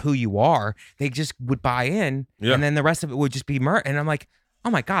jokes about who you are, they just would buy in. Yeah. And then the rest of it would just be murder. And I'm like, oh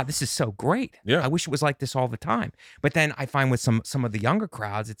my God, this is so great. Yeah. I wish it was like this all the time. But then I find with some of the younger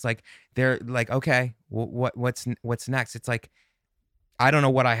crowds, it's like, they're like, okay, what's next? It's like, I don't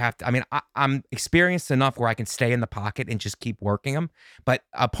know what I have to, I mean, I'm experienced enough where I can stay in the pocket and just keep working them. But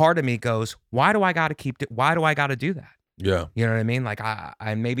a part of me goes, why do I got to do that? Yeah. You know what I mean? Like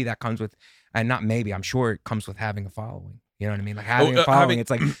I maybe that comes with, and not maybe, I'm sure it comes with having a following. You know what I mean? Like having a following, it's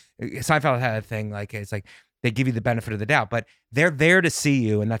like, Seinfeld had a thing, like, it's like, they give you the benefit of the doubt, but they're there to see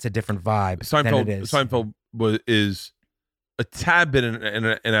you, and that's a different vibe than it is. Seinfeld is a tad bit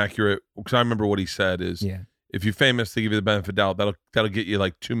inaccurate, because I remember what he said is, if you're famous, they give you the benefit of doubt. That'll get you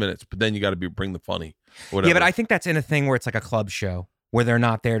like 2 minutes, but then you got to bring the funny. Whatever. Yeah, but I think that's in a thing where it's like a club show where they're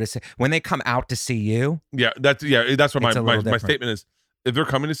not there to see. When they come out to see you, that's what my statement is. If they're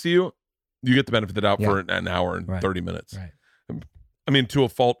coming to see you, you get the benefit of the doubt for an hour and 30 minutes. Right. I mean, to a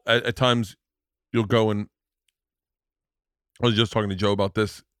fault. At times, you'll go and. I was just talking to Joe about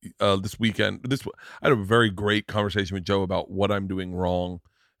this this weekend. I had a very great conversation with Joe about what I'm doing wrong,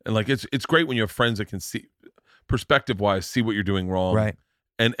 and like it's great when you have friends that can see, perspective wise, see what you're doing wrong, right?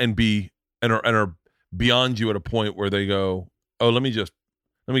 And are beyond you at a point where they go, oh, let me get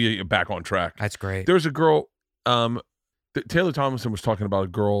you back on track. That's great. There's a girl, Taylor Tomlinson was talking about a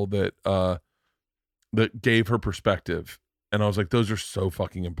girl that gave her perspective, and I was like, those are so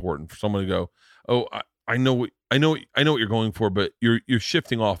fucking important for someone to go, oh, I know what you're going for, but you're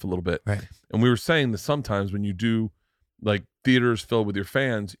shifting off a little bit. Right. And we were saying that sometimes when you do like theaters filled with your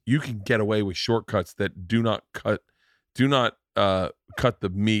fans, you can get away with shortcuts that do not cut the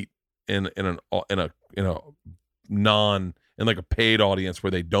meat in like a paid audience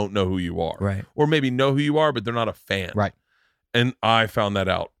where they don't know who you are. Right. Or maybe know who you are, but they're not a fan. Right. And I found that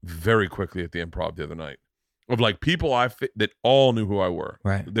out very quickly at the Improv the other night. of like people that all knew who I were.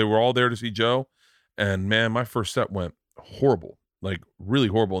 Right. They were all there to see Joe, and man, my first set went horrible, like really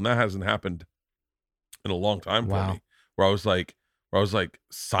horrible, and that hasn't happened in a long time for Wow. me. Where I was like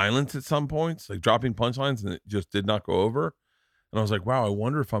silent at some points, like dropping punchlines, and it just did not go over. And I was like, wow, I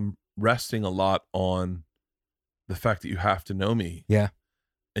wonder if I'm resting a lot on the fact that you have to know me. Yeah.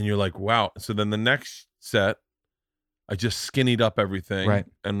 And you're like, wow. So then the next set, I just skinnied up everything, Right.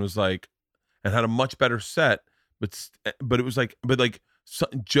 and was like, and had a much better set, but it was like, so,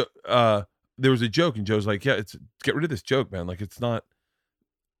 there was a joke, and Joe's like, yeah, get rid of this joke, man. Like, it's not,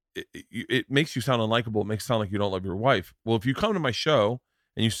 it makes you sound unlikable. It makes it sound like you don't love your wife. Well, if you come to my show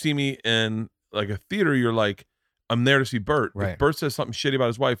and you see me in like a theater, you're like, I'm there to see Bert. Right. If Bert says something shitty about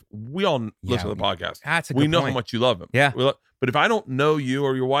his wife, we all listen to the podcast. That's a we good know point. how much you love him. Yeah. But if I don't know you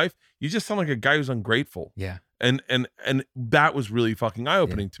or your wife, you just sound like a guy who's ungrateful. Yeah. And that was really fucking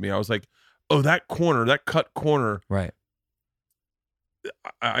eye-opening to me. I was like, oh, that cut corner. Right.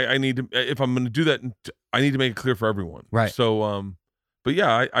 I need to, if I'm going to do that, I need to make it clear for everyone. Right. So, but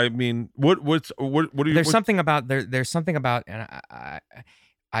yeah, I mean, what are you? There's something about there's something about, and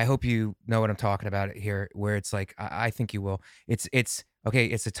I hope you know what I'm talking about here, where it's like, I think you will. It's okay.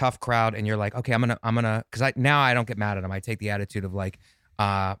 It's a tough crowd, and you're like, okay, I'm gonna, because I don't get mad at them. I take the attitude of like,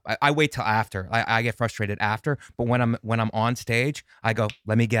 I wait till after. I get frustrated after, but when I'm on stage, I go,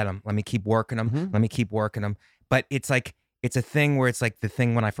 let me get them. Let me keep working them. Mm-hmm. Let me keep working them. But it's like, it's a thing where it's like the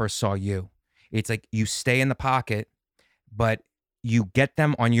thing when I first saw you. It's like you stay in the pocket, but you get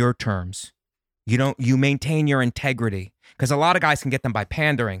them on your terms. You maintain your integrity, because a lot of guys can get them by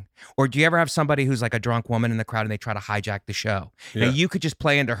pandering. Or do you ever have somebody who's like a drunk woman in the crowd and they try to hijack the show? Yeah. Now you could just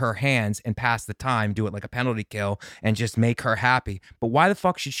play into her hands and pass the time, do it like a penalty kill, and just make her happy. But why the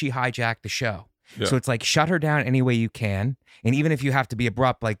fuck should she hijack the show? Yeah. So it's like, shut her down any way you can. And even if you have to be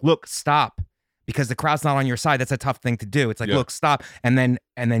abrupt, like, look, stop, because the crowd's not on your side. That's a tough thing to do. It's like, Yeah. look, stop, and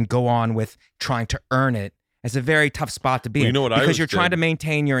then go on with trying to earn it. It's a very tough spot to be Well, in. you know what I because always you're trying did? to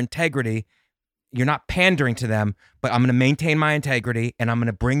maintain your integrity. You're not pandering to them, but I'm going to maintain my integrity, and I'm going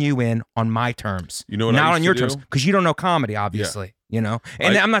to bring you in on my terms. You know what I not used on to your do? terms, because you don't know comedy, obviously. You know,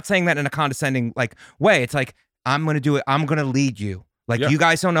 and I'm not saying that in a condescending like way. It's like, I'm going to do it. I'm going to lead you. Like, Yeah. you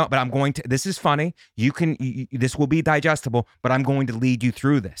guys don't know, but I'm going to. This is funny. This will be digestible, but I'm going to lead you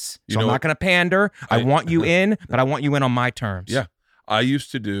through this. You So know I'm not what? going to pander. I want you in, but I want you in on my terms. Yeah. I used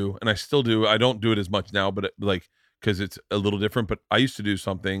to do, and I still do. I don't do it as much now, but because it's a little different. But I used to do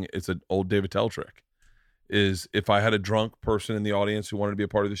something. It's an old Dave Attell trick. Is if I had a drunk person in the audience who wanted to be a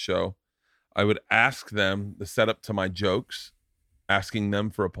part of the show, I would ask them the setup to my jokes, asking them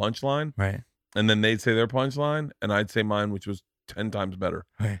for a punchline, Right. and then they'd say their punchline, and I'd say mine, which was 10 times better.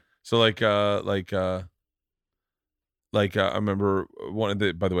 Right. So I remember one of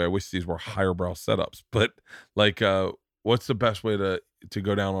the. By the way, I wish these were higher brow setups, but what's the best way to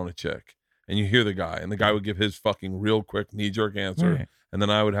go down on a chick? And you hear the guy, and the guy would give his fucking real quick knee jerk answer. Right. And then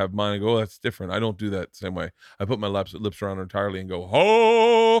I would have mine and go, oh, that's different. I don't do that the same way. I put my lips around her entirely and go,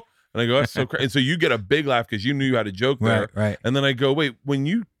 oh, and I go, that's so crazy. And so you get a big laugh because you knew you had a joke there. Right. And then I go, wait, when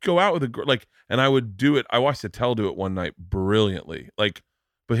you go out with a girl, and I would do it. I watched Attell do it one night brilliantly.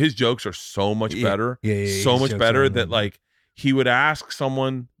 But his jokes are so much better. Yeah, So his much jokes better are that unbelievable. he would ask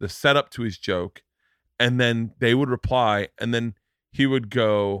someone the setup to his joke, and then they would reply, and then he would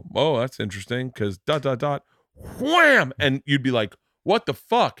go, oh, that's interesting, because ... wham, and you'd be like, what the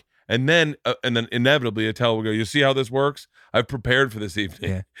fuck? And then inevitably Attell would go, you see how this works? I've prepared for this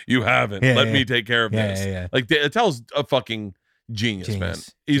evening. Yeah. You haven't. Yeah, Let yeah. me take care of this. Yeah. Attell's a fucking genius, man.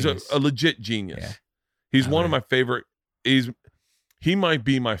 He's Genius. a legit genius. Yeah. He's Oh, one of yeah. my favorite. He might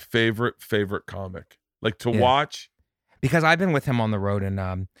be my favorite comic. Like, to Yeah. watch. Because I've been with him on the road, and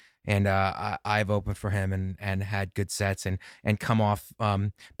I've opened for him and had good sets and come off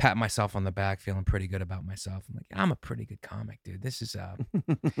pat myself on the back, feeling pretty good about myself. I'm like, I'm a pretty good comic, dude. This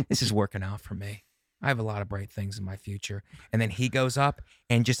is working out for me. I have a lot of bright things in my future. And then he goes up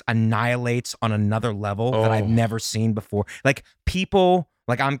and just annihilates on another level that I've Oh. never seen before. Like, people,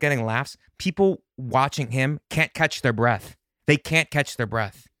 like, I'm getting laughs. People watching him can't catch their breath. They can't catch their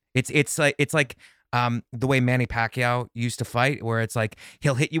breath. It's like the way Manny Pacquiao used to fight, where it's like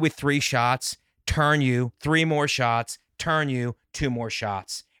he'll hit you with 3 shots, turn you, 3 more shots, turn you, 2 more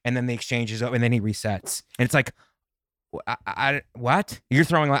shots, and then the exchange is over, and then he resets. And it's like, what? You're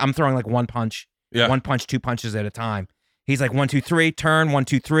throwing I'm throwing like 1 punch, Yeah. 1 punch, 2 punches at a time. He's like 1, 2, 3, turn, 1,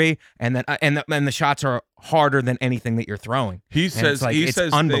 2, 3, and then and the shots are harder than anything that you're throwing. He And says it's like, he it's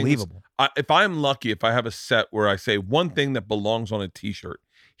says unbelievable. If I'm lucky, if I have a set where I say one thing that belongs on a T-shirt,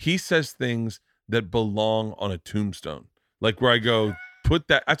 he says things that belong on a tombstone. Like, where I go, put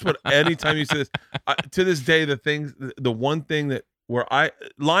that. That's what. Anytime you say this, to this day, the one thing that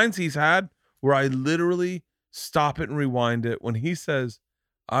lines he's had where I literally stop it and rewind it when he says,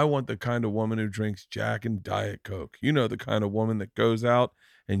 "I want the kind of woman who drinks Jack and Diet Coke." You know, the kind of woman that goes out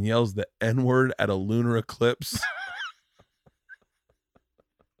and yells the N-word at a lunar eclipse.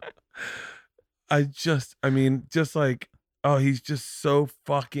 just like, oh, he's just so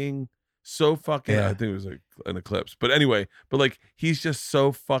fucking. Yeah. I think it was like an eclipse, but anyway, like he's just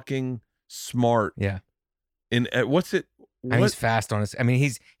so fucking smart. Yeah. In what's it? I mean, he's fast on his. I mean,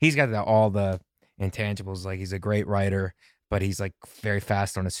 he's got all the intangibles. Like he's a great writer, but he's like very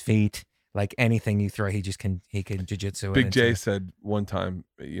fast on his feet. Like anything you throw, he can jiu-jitsu. Big J said one time,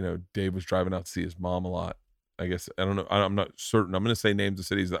 Dave was driving out to see his mom a lot. I guess I don't know. I'm not certain. I'm going to say names of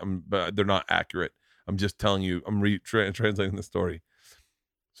cities but they're not accurate. I'm just telling you. I'm translating the story.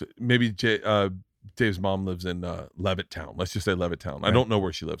 So maybe Dave's mom lives in Levittown. Let's just say Levittown. Right. I don't know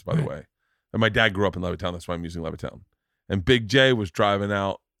where she lives, by the way. And my dad grew up in Levittown. That's why I'm using Levittown. And Big J was driving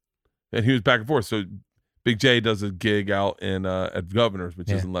out, and he was back and forth. So Big J does a gig out in at Governor's,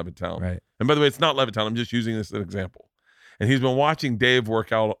 which is in Levittown. Right. And by the way, it's not Levittown. I'm just using this as an example. And he's been watching Dave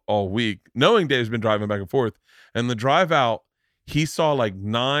work out all week, knowing Dave's been driving back and forth. And the drive out, he saw like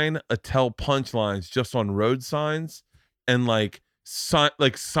 9 Attell punchlines just on road signs and like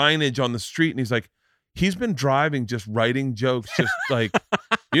signage on the street. And he's like, he's been driving just writing jokes, just like,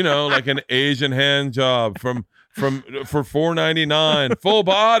 like an Asian hand job for $4.99, full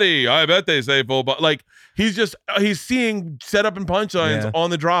body. I bet they say full body. Like he's seeing setup and punchlines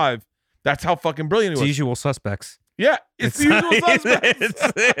on the drive. That's how fucking brilliant he was. It's Usual Suspects. Yeah, it's the Usual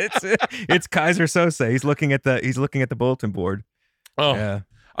Suspects. It's Kaiser Sose. He's looking at the bulletin board. Oh, yeah.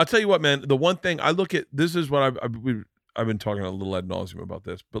 I'll tell you what, man. The one thing I look at, this is what I've been talking a little ad nauseum about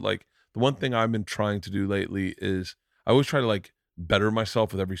this, but like the one thing I've been trying to do lately is I always try to like better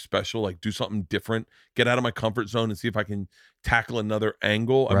myself with every special, like do something different, get out of my comfort zone and see if I can tackle another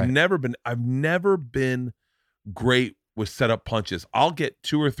angle. Right. I've never been great with setup punches. I'll get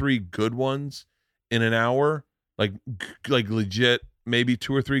 2 or 3 good ones in an hour, like legit, maybe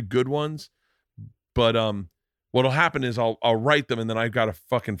 2 or 3 good ones. But what'll happen is I'll write them and then I've got to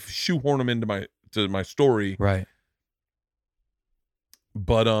fucking shoehorn them into my story. Right.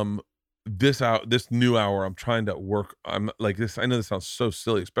 But this new hour, I'm trying to work. I'm like this. I know this sounds so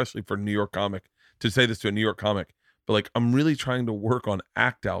silly, especially for a New York comic to say this to a New York comic, but like I'm really trying to work on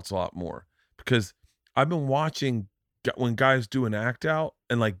act outs a lot more because I've been watching when guys do an act out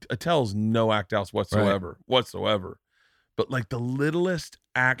and like Attell's no act outs whatsoever, but like the littlest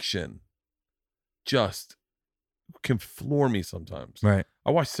action just can floor me sometimes. Right.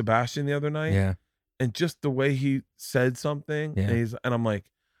 I watched Sebastian the other night. Yeah. And just the way he said something, and I'm like,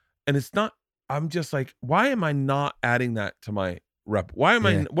 and it's not, I'm just like, why am I not adding that to my rep? Why am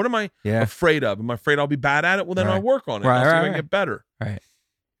I, what am I afraid of? Am I afraid I'll be bad at it? Well, then I'll work on it. I'll see if I can get better. Right.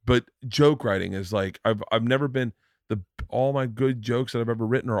 But joke writing is like, I've never been, all my good jokes that I've ever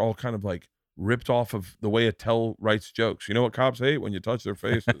written are all kind of like ripped off of the way Attell writes jokes. You know what cops hate? When you touch their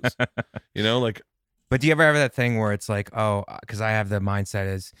faces. Like. But do you ever have that thing where it's like, oh, because I have the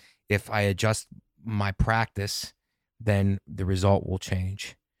mindset is if I adjust my practice, then the result will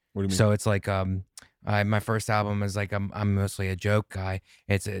change. What do you mean? So it's like my first album is like I'm mostly a joke guy.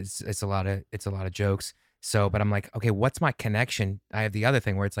 It's a lot of jokes. So, but I'm like, okay, what's my connection? I have the other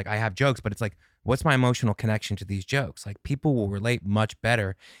thing where it's like I have jokes, but it's like, what's my emotional connection to these jokes? Like people will relate much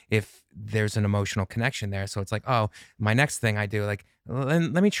better if there's an emotional connection there. So it's like, oh, my next thing I do, like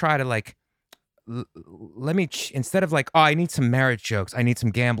let me try to like. Instead of like, oh, I need some marriage jokes, I need some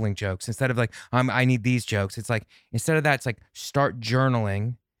gambling jokes. Instead of like, I need these jokes. It's like, instead of that, it's like start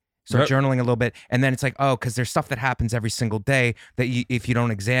journaling a little bit. And then it's like, oh, because there's stuff that happens every single day that if you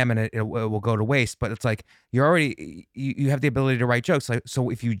don't examine it, it will go to waste. But it's like, you have the ability to write jokes. Like, so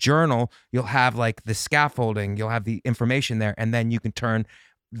if you journal, you'll have like the scaffolding, you'll have the information there. And then you can turn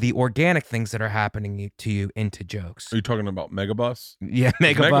the organic things that are happening to you into jokes. Are you talking about Megabus? Yeah,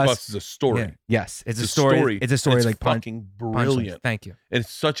 Megabus is a story. Yeah. Yes, it's a story. It's a story it's like fucking brilliant. Thank you. And it's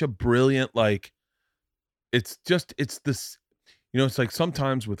such a brilliant like. It's this. It's like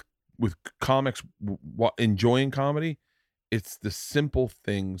sometimes with comics enjoying comedy, it's the simple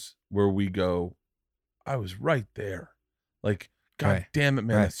things where we go, I was right there. Like, God damn it,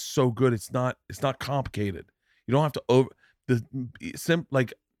 man, that's so good. It's not complicated. You don't have to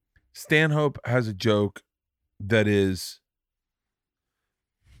like Stanhope has a joke that is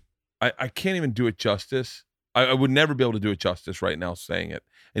I can't even do it justice. I would never be able to do it justice right now saying it.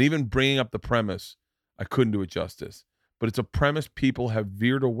 And even bringing up the premise, I couldn't do it justice. But it's a premise people have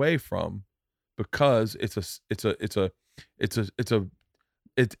veered away from because it's a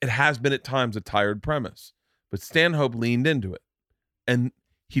it has been at times a tired premise, but Stanhope leaned into it, and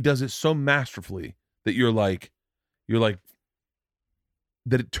he does it so masterfully that you're like that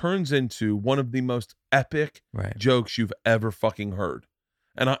it turns into one of the most epic jokes you've ever fucking heard.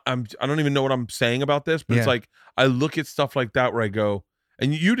 And I don't even know what I'm saying about this, but it's like I look at stuff like that where I go,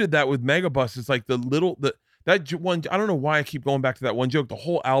 and you did that with Megabus. It's like that one. I don't know why I keep going back to that one joke. The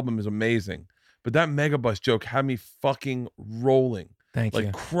whole album is amazing, but that Megabus joke had me fucking rolling,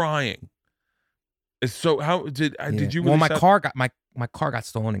 like crying. It's so. How did you? Well, my car got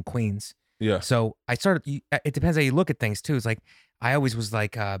stolen in Queens. Yeah. So I started. It depends how you look at things too. It's like I always was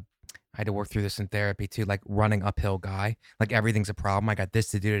like. I had to work through this in therapy too, like running uphill guy. Like everything's a problem. I got this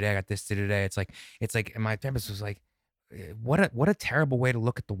to do today. I got this to do today. It's like, and my therapist was like, what a terrible way to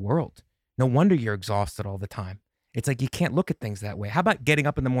look at the world. No wonder you're exhausted all the time. It's like, you can't look at things that way. How about getting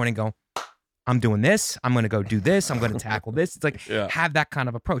up in the morning and go, I'm doing this. I'm going to go do this. I'm going to tackle this. It's like, have that kind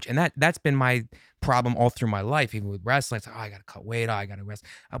of approach. And that's been my problem all through my life, even with wrestling. It's like, I got to cut weight. I got to rest.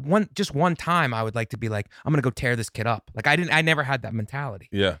 One time I would like to be like, I'm going to go tear this kid up. Like I never had that mentality.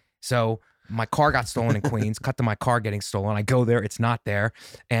 Yeah. So my car got stolen in Queens, cut to my car getting stolen. I go there, it's not there.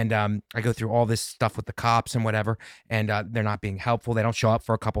 And I go through all this stuff with the cops and whatever, and they're not being helpful. They don't show up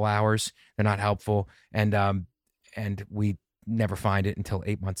for a couple hours. They're not helpful. And we never find it until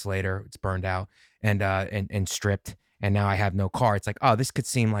 8 months later. It's burned out and stripped. And now I have no car. It's like, oh, this could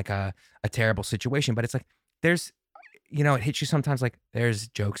seem like a terrible situation, but it's like, there's, it hits you sometimes like there's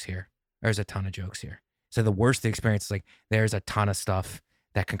jokes here. There's a ton of jokes here. So the worst experience is like, there's a ton of stuff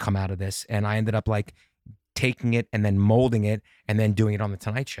that can come out of this. And I ended up like taking it and then molding it and then doing it on the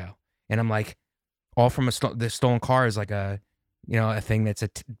Tonight Show. And I'm like, all from the stolen car is like a thing that's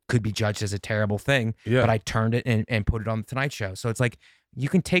could be judged as a terrible thing. Yeah. But I turned it and put it on the Tonight Show. So it's like, you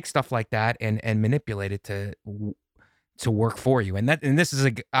can take stuff like that and manipulate it to work for you. And this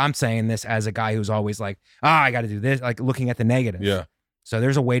is I'm saying this as a guy who's always like, I got to do this, like looking at the negative. Yeah. So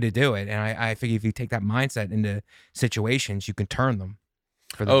there's a way to do it. And I figure if you take that mindset into situations, you can turn them.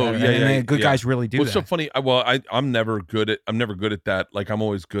 Good guys really do. Well, it's so funny. I'm never good at that. Like I'm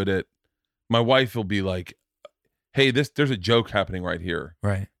always good at. My wife will be like, "Hey, there's a joke happening right here,"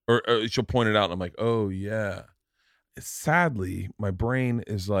 right? Or she'll point it out, and I'm like, "Oh yeah." Sadly, my brain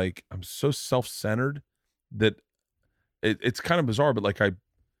is like I'm so self-centered that it's kind of bizarre, but like I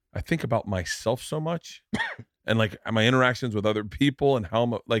think about myself so much, and like my interactions with other people, and how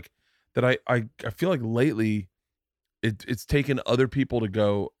I'm like that. I feel like lately. It's taken other people to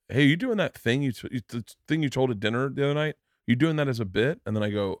go, hey, you doing that thing the thing you told at dinner the other night? You doing that as a bit? And then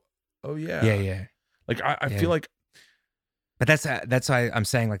I go, oh yeah, yeah. Like I feel like, but that's why I'm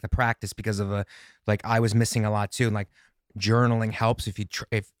saying like the practice, because of like I was missing a lot too. And like journaling helps if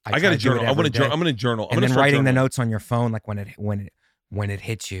I got to journal. I'm going to journal. And then writing the notes on your phone, like when it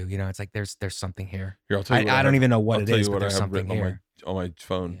hits you, it's like there's something here. Here, I'll tell you. I don't even know what it is, but there's something here on my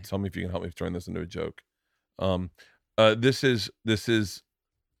phone. Yeah. Tell me if you can help me turn this into a joke. This is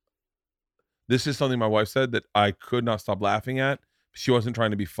something my wife said that I could not stop laughing at. She wasn't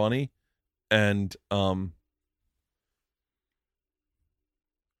trying to be funny. And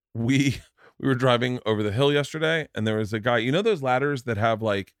we were driving over the hill yesterday, and there was a guy, those ladders that have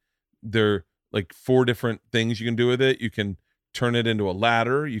like they're like 4 different things you can do with it. You can turn it into a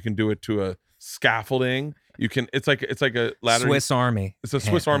ladder, you can do it to a scaffolding, it's like a ladder. Swiss Army. It's a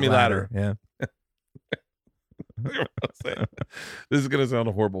Swiss Army ladder. Yeah. This is gonna sound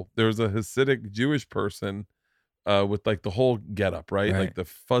horrible. There was a Hasidic Jewish person with like the whole getup, right? Like the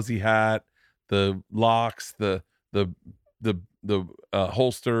fuzzy hat, the locks, the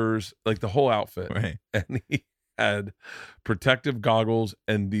holsters, like the whole outfit. Right. And he had protective goggles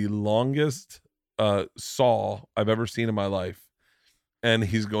and the longest saw I've ever seen in my life. And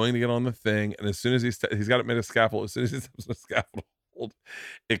he's going to get on the thing, and as soon as he's got it made a scaffold. As soon as he steps on the scaffold,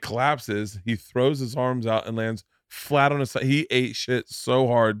 it collapses. He throws his arms out and lands flat on his side. He ate shit so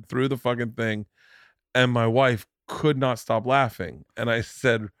hard through the fucking thing, and my wife could not stop laughing. And I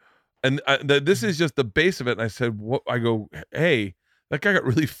said, this is just the base of it. And I said, "What?" I go, "Hey, that guy got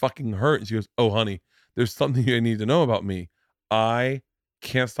really fucking hurt." And she goes, "Oh, honey, there's something you need to know about me. I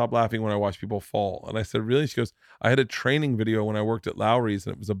can't stop laughing when I watch people fall." And I said, "Really?" She goes, "I had a training video when I worked at Lowry's,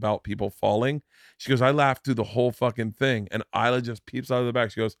 and it was about people falling." She goes, "I laughed through the whole fucking thing." And Isla just peeps out of the back.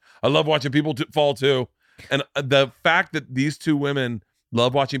 She goes, "I love watching people fall too." And the fact that these two women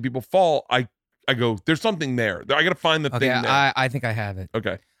love watching people fall, I go, there's something there. I got to find the thing there. I think I have it.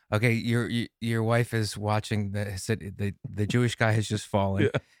 Okay. Your wife is watching the Jewish guy has just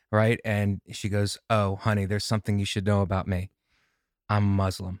fallen, right? And she goes, "Oh, honey, there's something you should know about me. I'm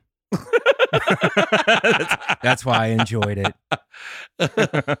Muslim." That's why I enjoyed it.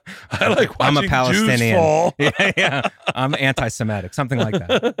 I like watching I'm a Palestinian. Jews fall. Yeah. I'm anti-Semitic, something like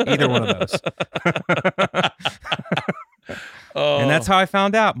that. Either one of those. And that's how I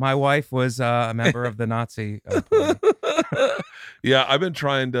found out my wife was a member of the Nazi party. Yeah, I've been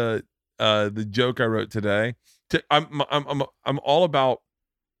trying to. The joke I wrote today. I'm all about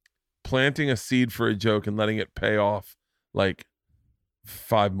planting a seed for a joke and letting it pay off like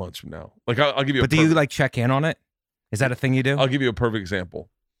 5 months from now. Like I'll give you. But do you like check in on it? Is that a thing you do? I'll give you a perfect example.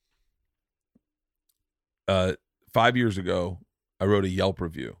 5 years ago, I wrote a Yelp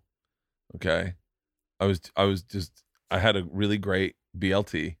review. Okay, I had a really great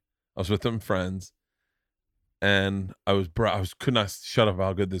BLT. I was with some friends, and I could not shut up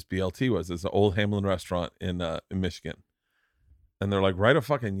how good this BLT was. It's an Old Hamlin restaurant in Michigan, and they're like, write a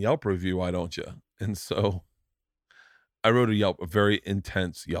fucking Yelp review, why don't you? And so I wrote a very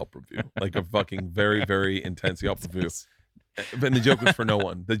intense Yelp review, like a fucking very, very intense Yelp review. And the joke was for no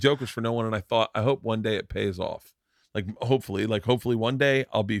one. The joke was for no one, and I thought, I hope one day it pays off. Like hopefully one day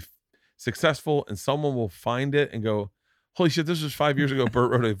I'll be successful, and someone will find it and go, holy shit, this was 5 years ago.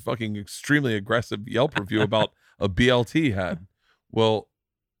 Bert wrote a fucking extremely aggressive Yelp review about a BLT he had. Well,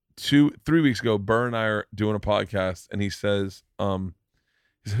 3 weeks ago, Bert and I are doing a podcast, and he says, who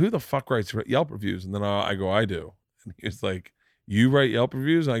the fuck writes Yelp reviews? And then I go, I do. And he was like, you write Yelp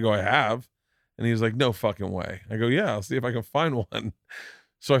reviews? And I go, I have. And he was like, no fucking way. I go, yeah, I'll see if I can find one.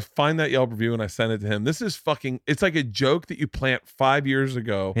 So I find that Yelp review and I send it to him. This is it's like a joke that you plant 5 years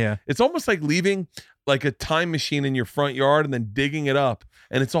ago. Yeah. It's almost like leaving like a time machine in your front yard and then digging it up,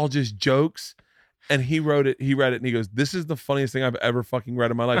 and it's all just jokes. And he read it, and he goes, this is the funniest thing I've ever fucking read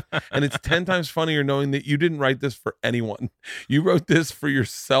in my life. And it's 10 times funnier knowing that you didn't write this for anyone. You wrote this for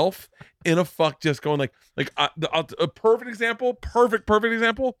yourself in a just going like a perfect example.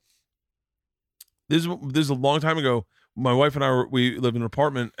 This is a long time ago. My wife and I we lived in an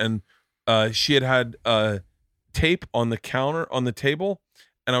apartment, and she had tape on the counter on the table,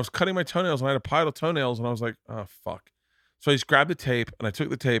 and I was cutting my toenails, and I had a pile of toenails, and I was like, oh fuck. So I just grabbed the tape, and I took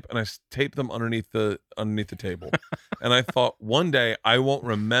the tape, and I taped them underneath the table. And I thought, one day I won't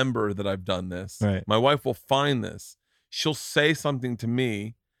remember that I've done this. Right. My wife will find this. She'll say something to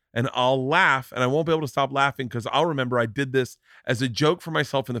me, and I'll laugh, and I won't be able to stop laughing because I'll remember I did this as a joke for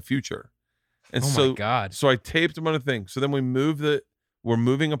myself in the future. And my God. So I taped them on a thing. So then we're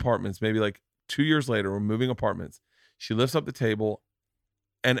moving apartments. Maybe like 2 years later, we're moving apartments. She lifts up the table,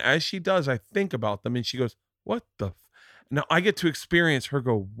 and as she does, I think about them, and she goes, what the now I get to experience her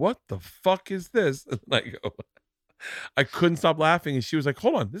go, what the fuck is this? And I go, I couldn't stop laughing. And she was like,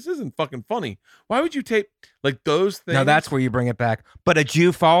 hold on, this isn't fucking funny. Why would you tape like those things? Now that's where you bring it back. But a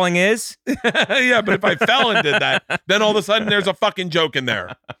Jew falling is? Yeah, but if I fell and did that, then all of a sudden there's a fucking joke in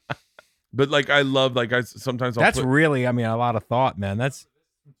there. But like, I love, like sometimes I'll That's really, I mean, a lot of thought, man. That's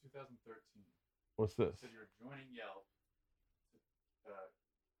from 2013. What's this? So you're joining Yelp.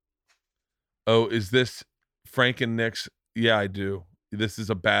 Oh, is this Frank and Nick's? Yeah, I do. This is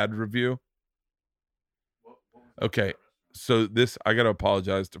a bad review. Okay, so I got to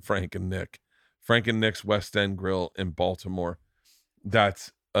apologize to Frank and Nick. Frank and Nick's West End Grill in Baltimore.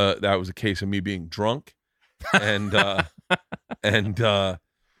 That was a case of me being drunk, and so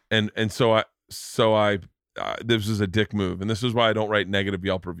I this was a dick move, and this is why I don't write negative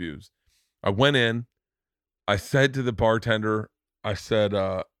Yelp reviews. I went in, I said to the bartender, I said,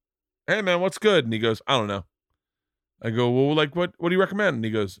 "Hey man, what's good?" And he goes, "I don't know." I go, "Well, like what do you recommend?" And he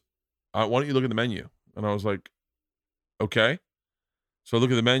goes, "Why don't you look at the menu?" And I was like, "Okay." So I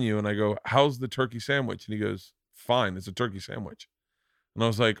look at the menu and I go, "How's the turkey sandwich?" And he goes, "Fine, it's a turkey sandwich." And I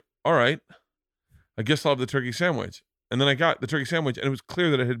was like, "All right, I guess I'll have the turkey sandwich." And then I got the turkey sandwich, and it was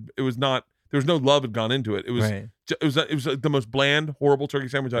clear that there was no love had gone into it. It was right. it was the most bland, horrible turkey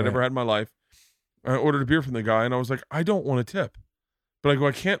sandwich I'd ever had in my life. I ordered a beer from the guy, and I was like, I don't want to tip, but I go,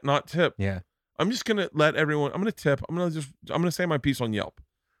 I can't not tip. Yeah. I'm just gonna let everyone. I'm gonna tip. I'm gonna say my piece on Yelp.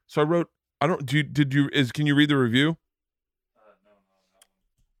 So I wrote. I don't. Can you read the review? No.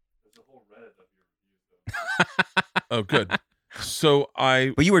 There's a whole Reddit of your reviews, though. Oh, good. So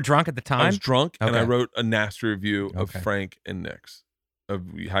But you were drunk at the time? I was drunk, and I Okay. wrote a nasty review of Okay. Frank and Nick's, of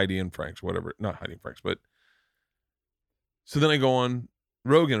Heidi and Frank's, whatever. Not Heidi and Frank's, but. So then I go on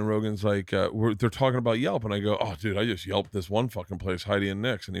Rogan, and Rogan's like, they're talking about Yelp, and I go, oh, dude, I just Yelped this one fucking place, Heidi and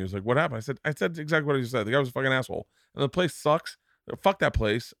Nick's, and he was like, what happened? I said exactly what I just said. The guy was a fucking asshole, and the place sucks. Fuck that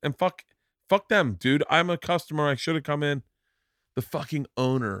place, and fuck them, dude. I'm a customer. I should have come in. The fucking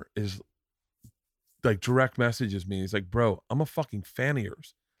owner is like direct messages me. He's like, bro, I'm a fucking fan of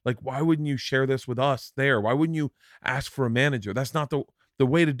yours. Like, why wouldn't you share this with us there? Why wouldn't you ask for a manager? That's not the the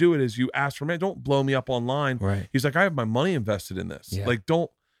way to do it is you ask for money. Don't blow me up online. Right. He's like, I have my money invested in this. Yeah. Like,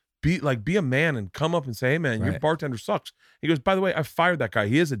 don't be a man and come up and say, hey man, your Right. bartender sucks. He goes, by the way, I fired that guy.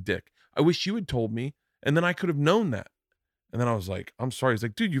 He is a dick. I wish you had told me, and then I could have known that. And then I was like, I'm sorry. He's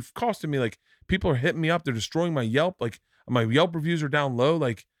like, dude, you've costed me, like, people are hitting me up. They're destroying my Yelp. Like, my Yelp reviews are down low.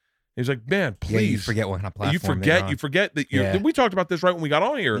 Like, he's like, man, please. Yeah, you forget what kind of platform You forget that you. Yeah. We talked about this right when we got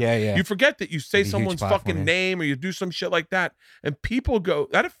on here. Yeah. You forget that you say The huge someone's platform, fucking yeah. name or you do some shit like that, and people go,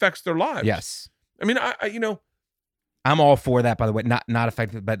 that affects their lives. Yes. I mean, I you know, I'm all for that, by the way. Not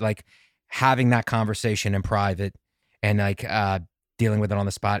effective, but like having that conversation in private and like dealing with it on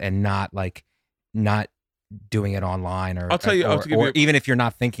the spot and not doing it online or or even if you're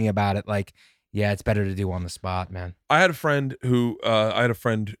not thinking about it, like, yeah, it's better to do on the spot, man. I had a friend who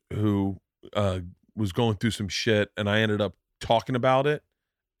was going through some shit, and I ended up talking about it,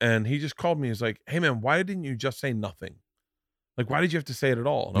 and he just called me. He's like, hey man, why didn't you just say nothing? Like, why did you have to say it at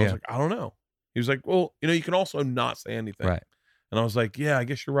all? And I was like, I don't know. He was like, well, you know, you can also not say anything. Right. And I was like, yeah, I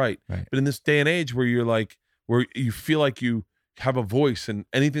guess you're right. Right. But in this day and age where you're like, where you feel like you have a voice and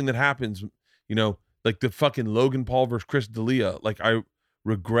anything that happens, you know, like the fucking Logan Paul versus Chris D'Elia, like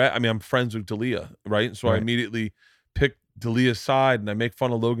I'm friends with D'Elia, right? And so I immediately pick D'Elia's side and I make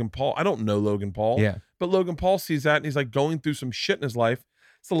fun of Logan Paul. I don't know Logan Paul. Yeah. But Logan Paul sees that and he's like going through some shit in his life.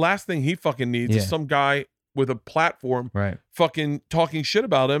 It's the last thing he fucking needs is some guy with a platform fucking talking shit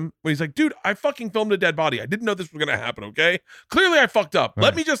about him when he's like, dude, I fucking filmed a dead body. I didn't know this was going to happen, okay? Clearly I fucked up.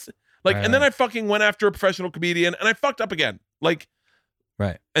 Let me just, like, and then I fucking went after a professional comedian and I fucked up again. Like,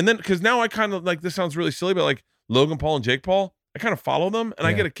 and then, because now I kind of, like, this sounds really silly, but like Logan Paul and Jake Paul, I kind of follow them and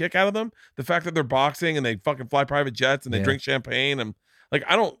I get a kick out of them. The fact that they're boxing and they fucking fly private jets and they drink champagne, and like,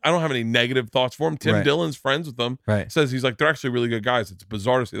 I don't have any negative thoughts for them. Tim Dillon's friends with them. Says he's like, they're actually really good guys. It's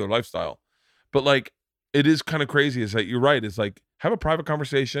bizarre to see their lifestyle. But like, it is kind of crazy. Is that you're right. It's like, have a private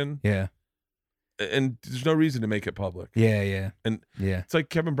conversation. Yeah. And there's no reason to make it public. Yeah. And it's like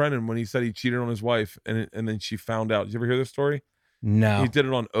Kevin Brennan when he said he cheated on his wife and then she found out. Did you ever hear this story? No. He did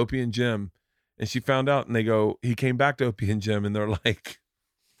it on Opie and Jim, and she found out, and they go, he came back to Opie and Jim, and they're like,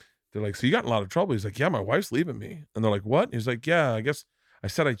 so you got in a lot of trouble. He's like, yeah, my wife's leaving me. And they're like, what? He's like, yeah, I guess I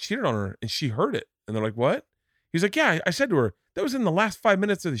said I cheated on her, and she heard it. And they're like, what? He's like, yeah, I said to her, that was in the last 5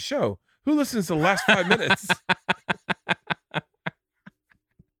 minutes of the show. Who listens to the last 5 minutes?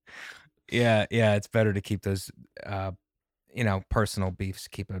 Yeah, it's better to keep those, personal beefs,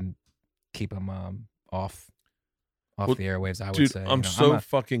 keep them off the airwaves. I would say. I'm so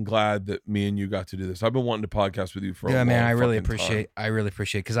fucking glad that me and you got to do this. I've been wanting to podcast with you for a long man. I really fucking appreciate. time. I really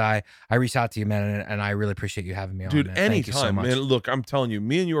appreciate because I reached out to you, man, and I really appreciate you having me Dude, on. Dude, anytime, man. Look, I'm telling you,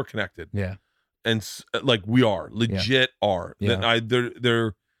 me and you are connected. Yeah, and like we are legit are. Yeah. That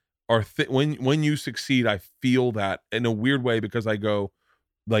there are when you succeed, I feel that in a weird way because I go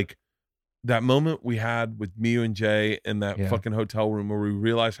like. That moment we had with me and Jay in that fucking hotel room where we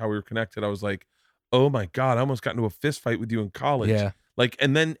realized how we were connected, I was like, oh my God, I almost got into a fist fight with you in college. Yeah. Like,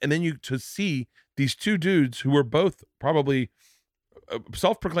 and then you to see these two dudes who were both probably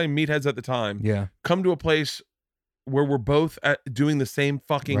self-proclaimed meatheads at the time, come to a place where we're both doing the same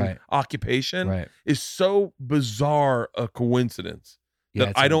fucking occupation is so bizarre a coincidence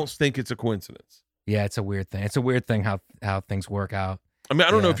that I don't think it's a coincidence. Yeah, it's a weird thing. It's a weird thing how things work out. I mean,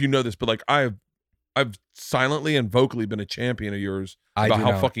 I don't know if you know this, but like I've silently and vocally been a champion of yours about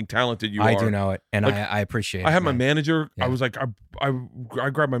how fucking talented you are. I do know it, and like, I appreciate it. I had my manager. I was like, I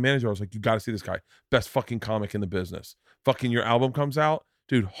grabbed my manager. I was like, you got to see this guy. Best fucking comic in the business. Fucking your album comes out,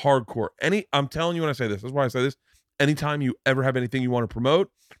 dude, hardcore. I'm telling you when I say this, that's why I say this. Anytime you ever have anything you want to promote,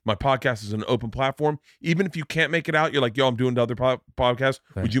 my podcast is an open platform. Even if you can't make it out, you're like, yo, I'm doing the other podcasts.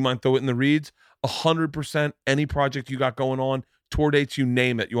 Would you mind throw it in the reads? 100%. Any project you got going on, tour dates, you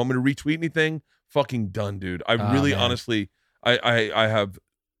name it. You want me to retweet anything? Fucking done, dude. I really, honestly, I have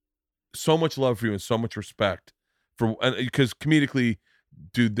so much love for you and so much respect for, because comedically,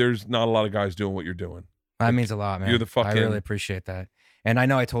 dude, there's not a lot of guys doing what you're doing. That means a lot, man. You're the fucking. I really appreciate that. And I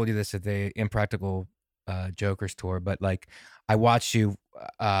know I told you this at the Impractical Jokers tour, but like I watched you,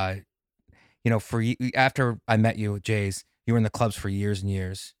 for after I met you at Jay's, you were in the clubs for years and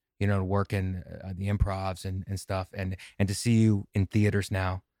years. Working the improvs and stuff, and to see you in theaters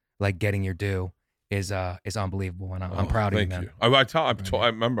now, like getting your due, is unbelievable, and I'm proud of you, man. Thank you. I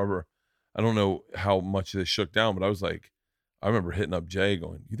remember, I don't know how much this shook down, but I was like, I remember hitting up Jay,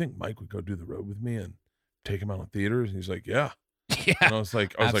 going, "You think Mike would go do the road with me and take him out on theaters?" And he's like, "Yeah." Yeah. And I was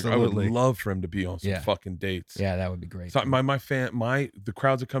like, I would love for him to be on some fucking dates. Yeah, that would be great. So the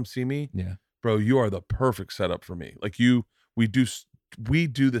crowds that come see me, bro, you are the perfect setup for me. Like we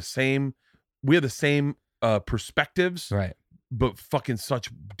do the same, we have the same perspectives, right? but fucking such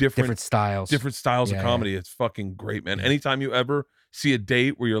Different styles. different styles of Yeah, comedy. It's fucking great, man. Yeah. Anytime you ever see a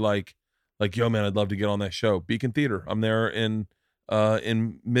date where you're like, yo, man, I'd love to get on that show. Beacon Theater. I'm there in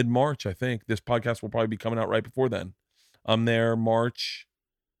mid-March, I think. This podcast will probably be coming out right before then. I'm there March.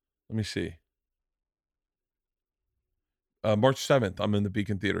 Let me see. March 7th. I'm in the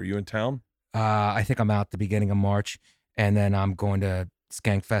Beacon Theater. You in town? I think I'm out the beginning of March, and then I'm going to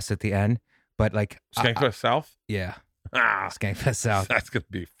Skankfest at the end. But like Skankfest South? yeah, Ah, Skankfest South. that's gonna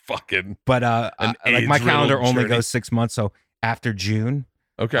be fucking But an like my calendar AIDS-riddled only journey. goes 6 months, so after June,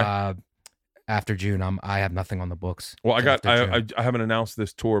 okay. after June, I have nothing on the books. Well, till after June. I haven't announced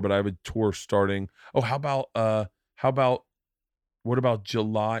this tour, but I have a tour starting. Oh, how about what about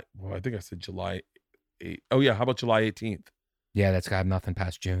July? Well, I think I said July 8th. Oh yeah, how about July 18th? Yeah, I have nothing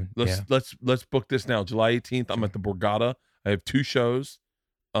past June. Let's book this now. July 18th, I'm at the Borgata. I have 2 shows.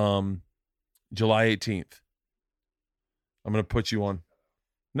 July 18th. I'm gonna put you on.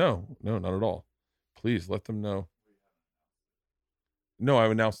 No, not at all. Please let them know. No, I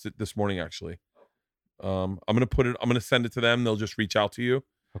announced it this morning actually. I'm gonna send it to them. They'll just reach out to you.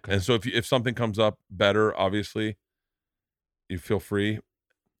 Okay. And so if something comes up better, obviously, you feel free.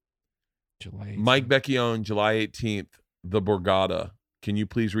 July 18th. Mike Vecchione, July 18th, the Borgata. Can you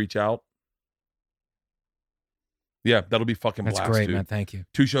please reach out? Yeah, that'll be fucking That's blast, great, dude. man. Thank you.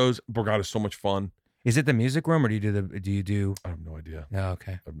 2 shows. Borgata is so much fun. Is it the music room, or do you do? I have no idea. Oh,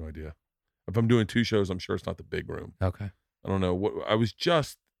 okay. I have no idea. If I'm doing 2 shows, I'm sure it's not the big room. Okay. I don't know. What I was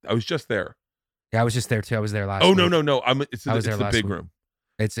just there. Yeah, I was just there too. I was there last. Oh week. no. It's I was there the last big week. room.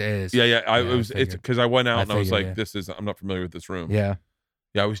 It is. Yeah. Yeah, I It's figured. because I went out I and I was figured, like, yeah. I'm not familiar with this room. Yeah,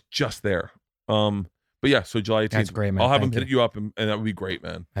 Yeah, I was just there. But yeah, so July 18th. That's great, man. I'll have them Thank hit you up, and that would be great,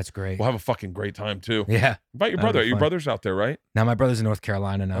 man. that's great. We'll have a fucking great time too. Yeah. Invite your That'd brother. be Your fun. brother's out there, right? Now my brother's in North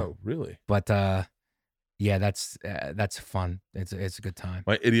Carolina now, Oh, really? but yeah, that's fun. It's a good time.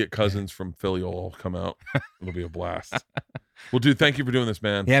 My idiot cousins from Philly will all come out. It'll be a blast. Well, dude, thank you for doing this,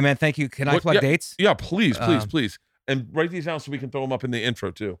 man. Yeah, man. Thank you. Can I What- plug yeah. dates? Yeah, please, Um, and write these down so we can throw them up in the intro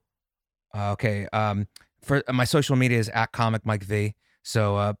too. Okay. For my social media is at Comic Mike V.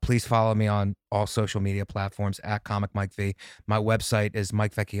 So please follow me on all social media platforms at Comic Mike V. My website is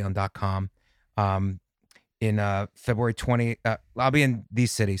mikevecchione.com. In February 20, I'll be in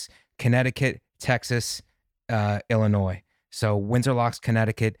these cities: Connecticut, Texas, Illinois. So Windsor Locks,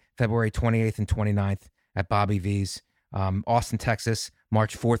 Connecticut, February 28th and 29th at Bobby V's. Austin, Texas,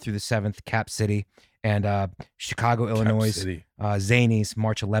 March 4th through the 7th, Cap City, and Chicago, Illinois, City. Zanies,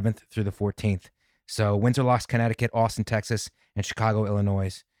 March 11th through the 14th. So Windsor Locks, Connecticut, Austin, Texas, and Chicago,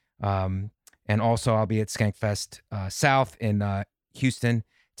 Illinois. And also I'll be at Skankfest South in Houston,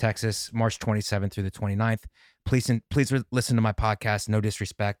 Texas, March 27th through the 29th. Please listen to my podcast, No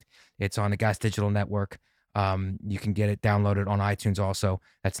Disrespect. It's on the Gas Digital Network. You can get it downloaded on iTunes also.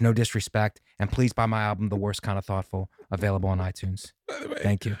 That's No Disrespect. And please buy my album, The Worst Kind of Thoughtful, available on iTunes. By the way,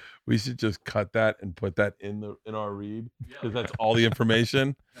 Thank you. we should just cut that and put that in our read because that's all the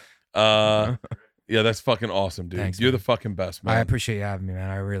information. Yeah, that's fucking awesome, dude. Thanks, You're man. the fucking best, man. I appreciate you having me, man.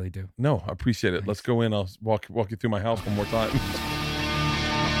 I really do. No, I appreciate it. Let's go in. I'll walk you through my house one more time.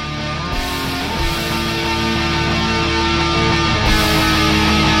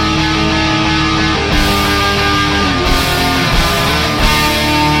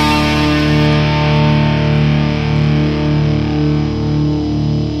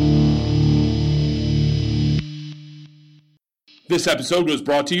 This episode was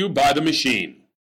brought to you by The Machine.